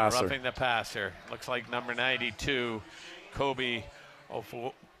roughing the passer. Roughing the passer. Looks like number 92, Kobe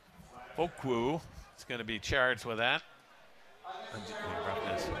Ofokwu, is going to be charged with that.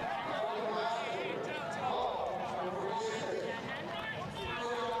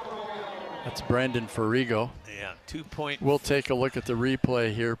 That's Brendan Ferrigo. Yeah, 2 point. We'll take a look at the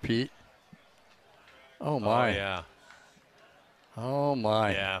replay here, Pete. Oh, my. Oh, yeah. Oh,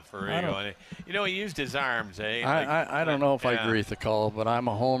 my. Yeah, Ferrigo. You know, he used his arms, eh? I don't know if I agree with the call, but I'm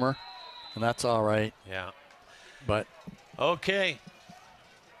a homer, and that's all right. Yeah. But. Okay.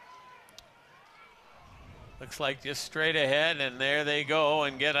 Looks like just straight ahead, and there they go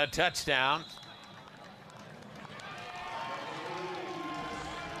and get a touchdown.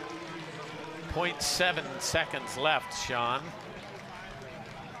 .7 seconds left, Sean.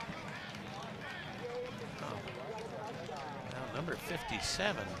 Now number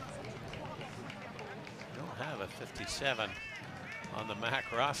 57. We don't have a 57 on the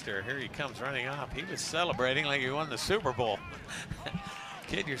MAC roster. Here he comes running off. He was celebrating like he won the Super Bowl.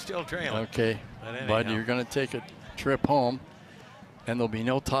 Kid, you're still trailing. Okay, but you're going to take a trip home, and there'll be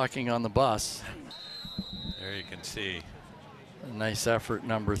no talking on the bus. There you can see. A nice effort,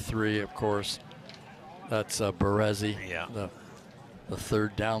 number 3, of course. That's Berezi, the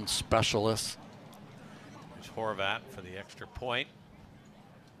 3rd down specialist. There's Horvat for the extra point.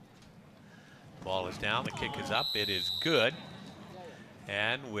 Ball is down, the kick is up, it is good.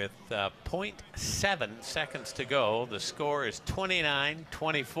 And with .7 seconds to go, the score is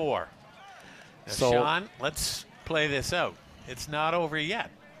 29-24. So, Sean, let's play this out. It's not over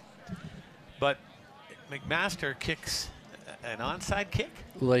yet. But McMaster kicks an onside kick?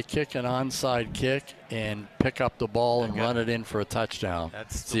 They kick an onside kick and pick up the ball and run it in for a touchdown.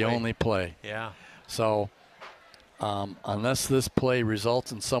 That's the only play. Yeah. So unless this play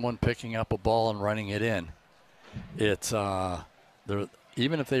results in someone picking up a ball and running it in, it's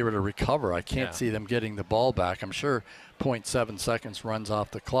even if they were to recover, I can't see them getting the ball back. I'm sure .7 seconds runs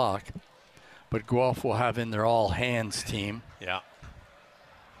off the clock. But Guelph will have in their all-hands team. Yeah.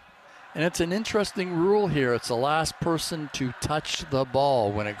 And it's an interesting rule here. It's the last person to touch the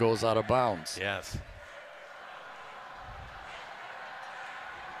ball when it goes out of bounds. Yes.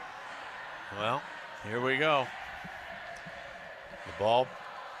 Well, here we go. The ball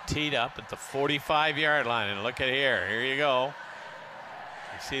teed up at the 45-yard line. And look at here. Here you go.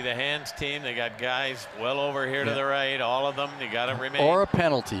 You see the hands team. They got guys well over here to the right. All of them. You got to remain. Or a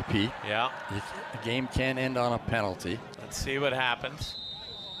penalty, Pete. Yeah. The game can end on a penalty. Let's see what happens.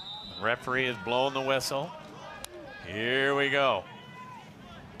 The referee is blowing the whistle. Here we go.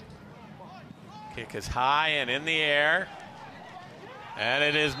 Kick is high and in the air. And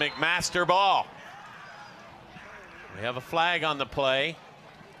it is McMaster ball. We have a flag on the play.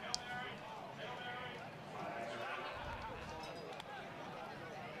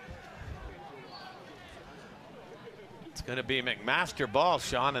 It's going to be McMaster ball,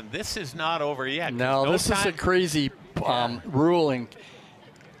 Sean, and this is not over yet. No, this is a crazy ruling.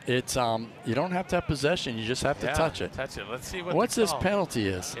 It's you don't have to have possession; you just have to touch it. Touch it. Let's see what. What's this penalty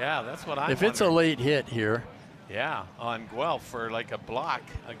is? Yeah, that's what I'm. If it's a late hit here. Yeah, on Guelph for like a block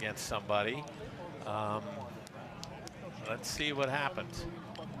against somebody. Let's see what happens.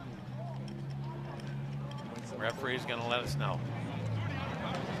 Referee's going to let us know.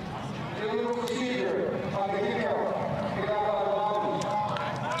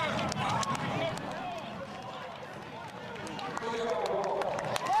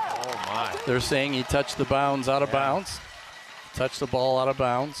 They're saying he touched the bounds out of bounds. Touched the ball out of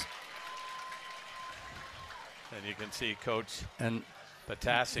bounds. And you can see Coach and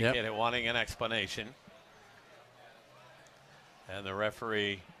Patasic wanting an explanation. And the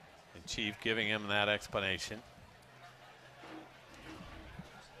referee in chief giving him that explanation.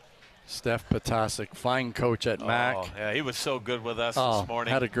 Steph Patasic, fine coach at MAC. Yeah, he was so good with us this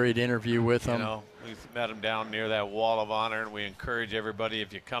morning. Had a great interview with him. You know, we met him down near that wall of honor, and we encourage everybody,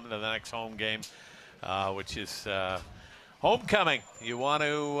 if you come to the next home game, which is homecoming, you want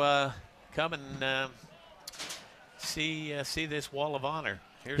to come and see this wall of honor.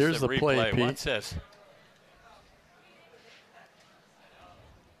 Here's the replay. Play, Pete. What's this?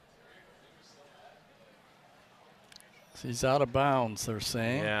 He's out of bounds, they're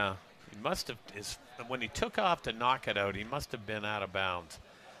saying. Yeah, he must have. When he took off to knock it out, he must have been out of bounds.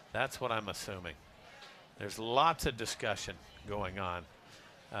 That's what I'm assuming. There's lots of discussion going on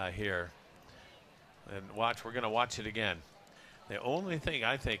here. And watch, we're going to watch it again. The only thing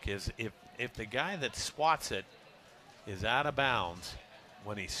I think is if the guy that swats it is out of bounds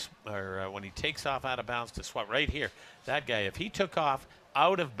when he takes off out of bounds to swat right here, that guy, if he took off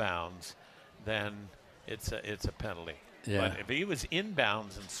out of bounds, then it's a penalty. Yeah. But if he was in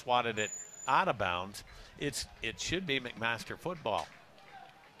bounds and swatted it out of bounds, it should be McMaster football.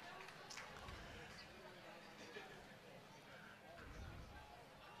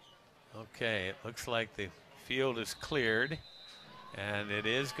 Okay, it looks like the field is cleared, and it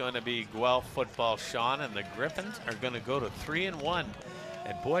is going to be Guelph football, Sean, and the Gryphons are going to go to 3-1.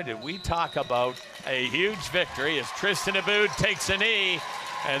 And boy, did we talk about a huge victory as Tristan Aboud takes a knee,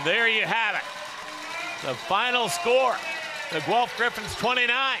 and there you have it. The final score, the Guelph Gryphons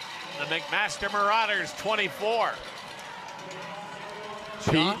 29, the McMaster Marauders 24.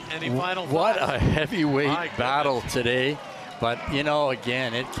 Sean, any final thoughts? What a heavyweight battle today. But, you know,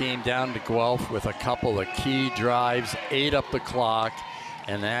 again, it came down to Guelph with a couple of key drives, ate up the clock,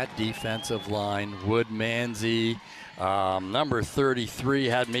 and that defensive line, Wood Manzi, number 33,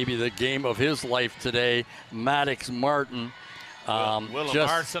 had maybe the game of his life today, Maddox Martin.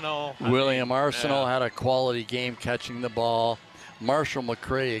 William Arsenal had a quality game catching the ball. Marshall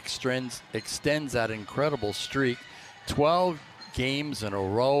McRae extends that incredible streak. 12 games in a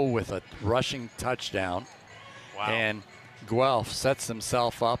row with a rushing touchdown. Wow. And Guelph sets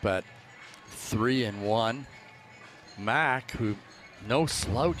himself up at 3-1. MAC, who no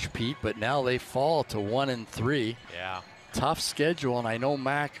slouch, Pete, but now they fall to 1-3. Yeah. Tough schedule, and I know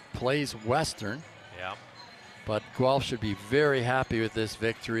MAC plays Western. Yeah. But Guelph should be very happy with this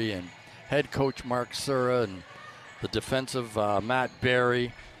victory, and head coach Mark Sura and the defensive Matt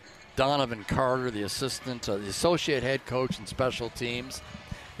Berry, Donovan Carter, the assistant, the associate head coach and special teams.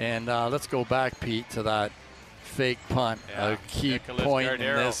 And let's go back, Pete, to that fake punt, a key Nicholas point Gardero.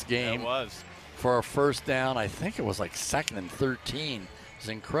 in this game. It was. For a first down. I think it was like 2nd and 13. It was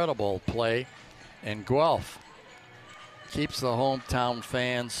an incredible play. And Guelph keeps the hometown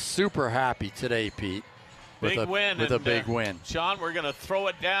fans super happy today, Pete. With a big win. Sean, we're going to throw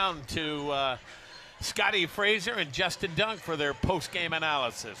it down to Scotty Fraser and Justin Dunk for their post-game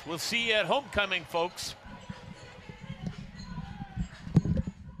analysis. We'll see you at homecoming, folks.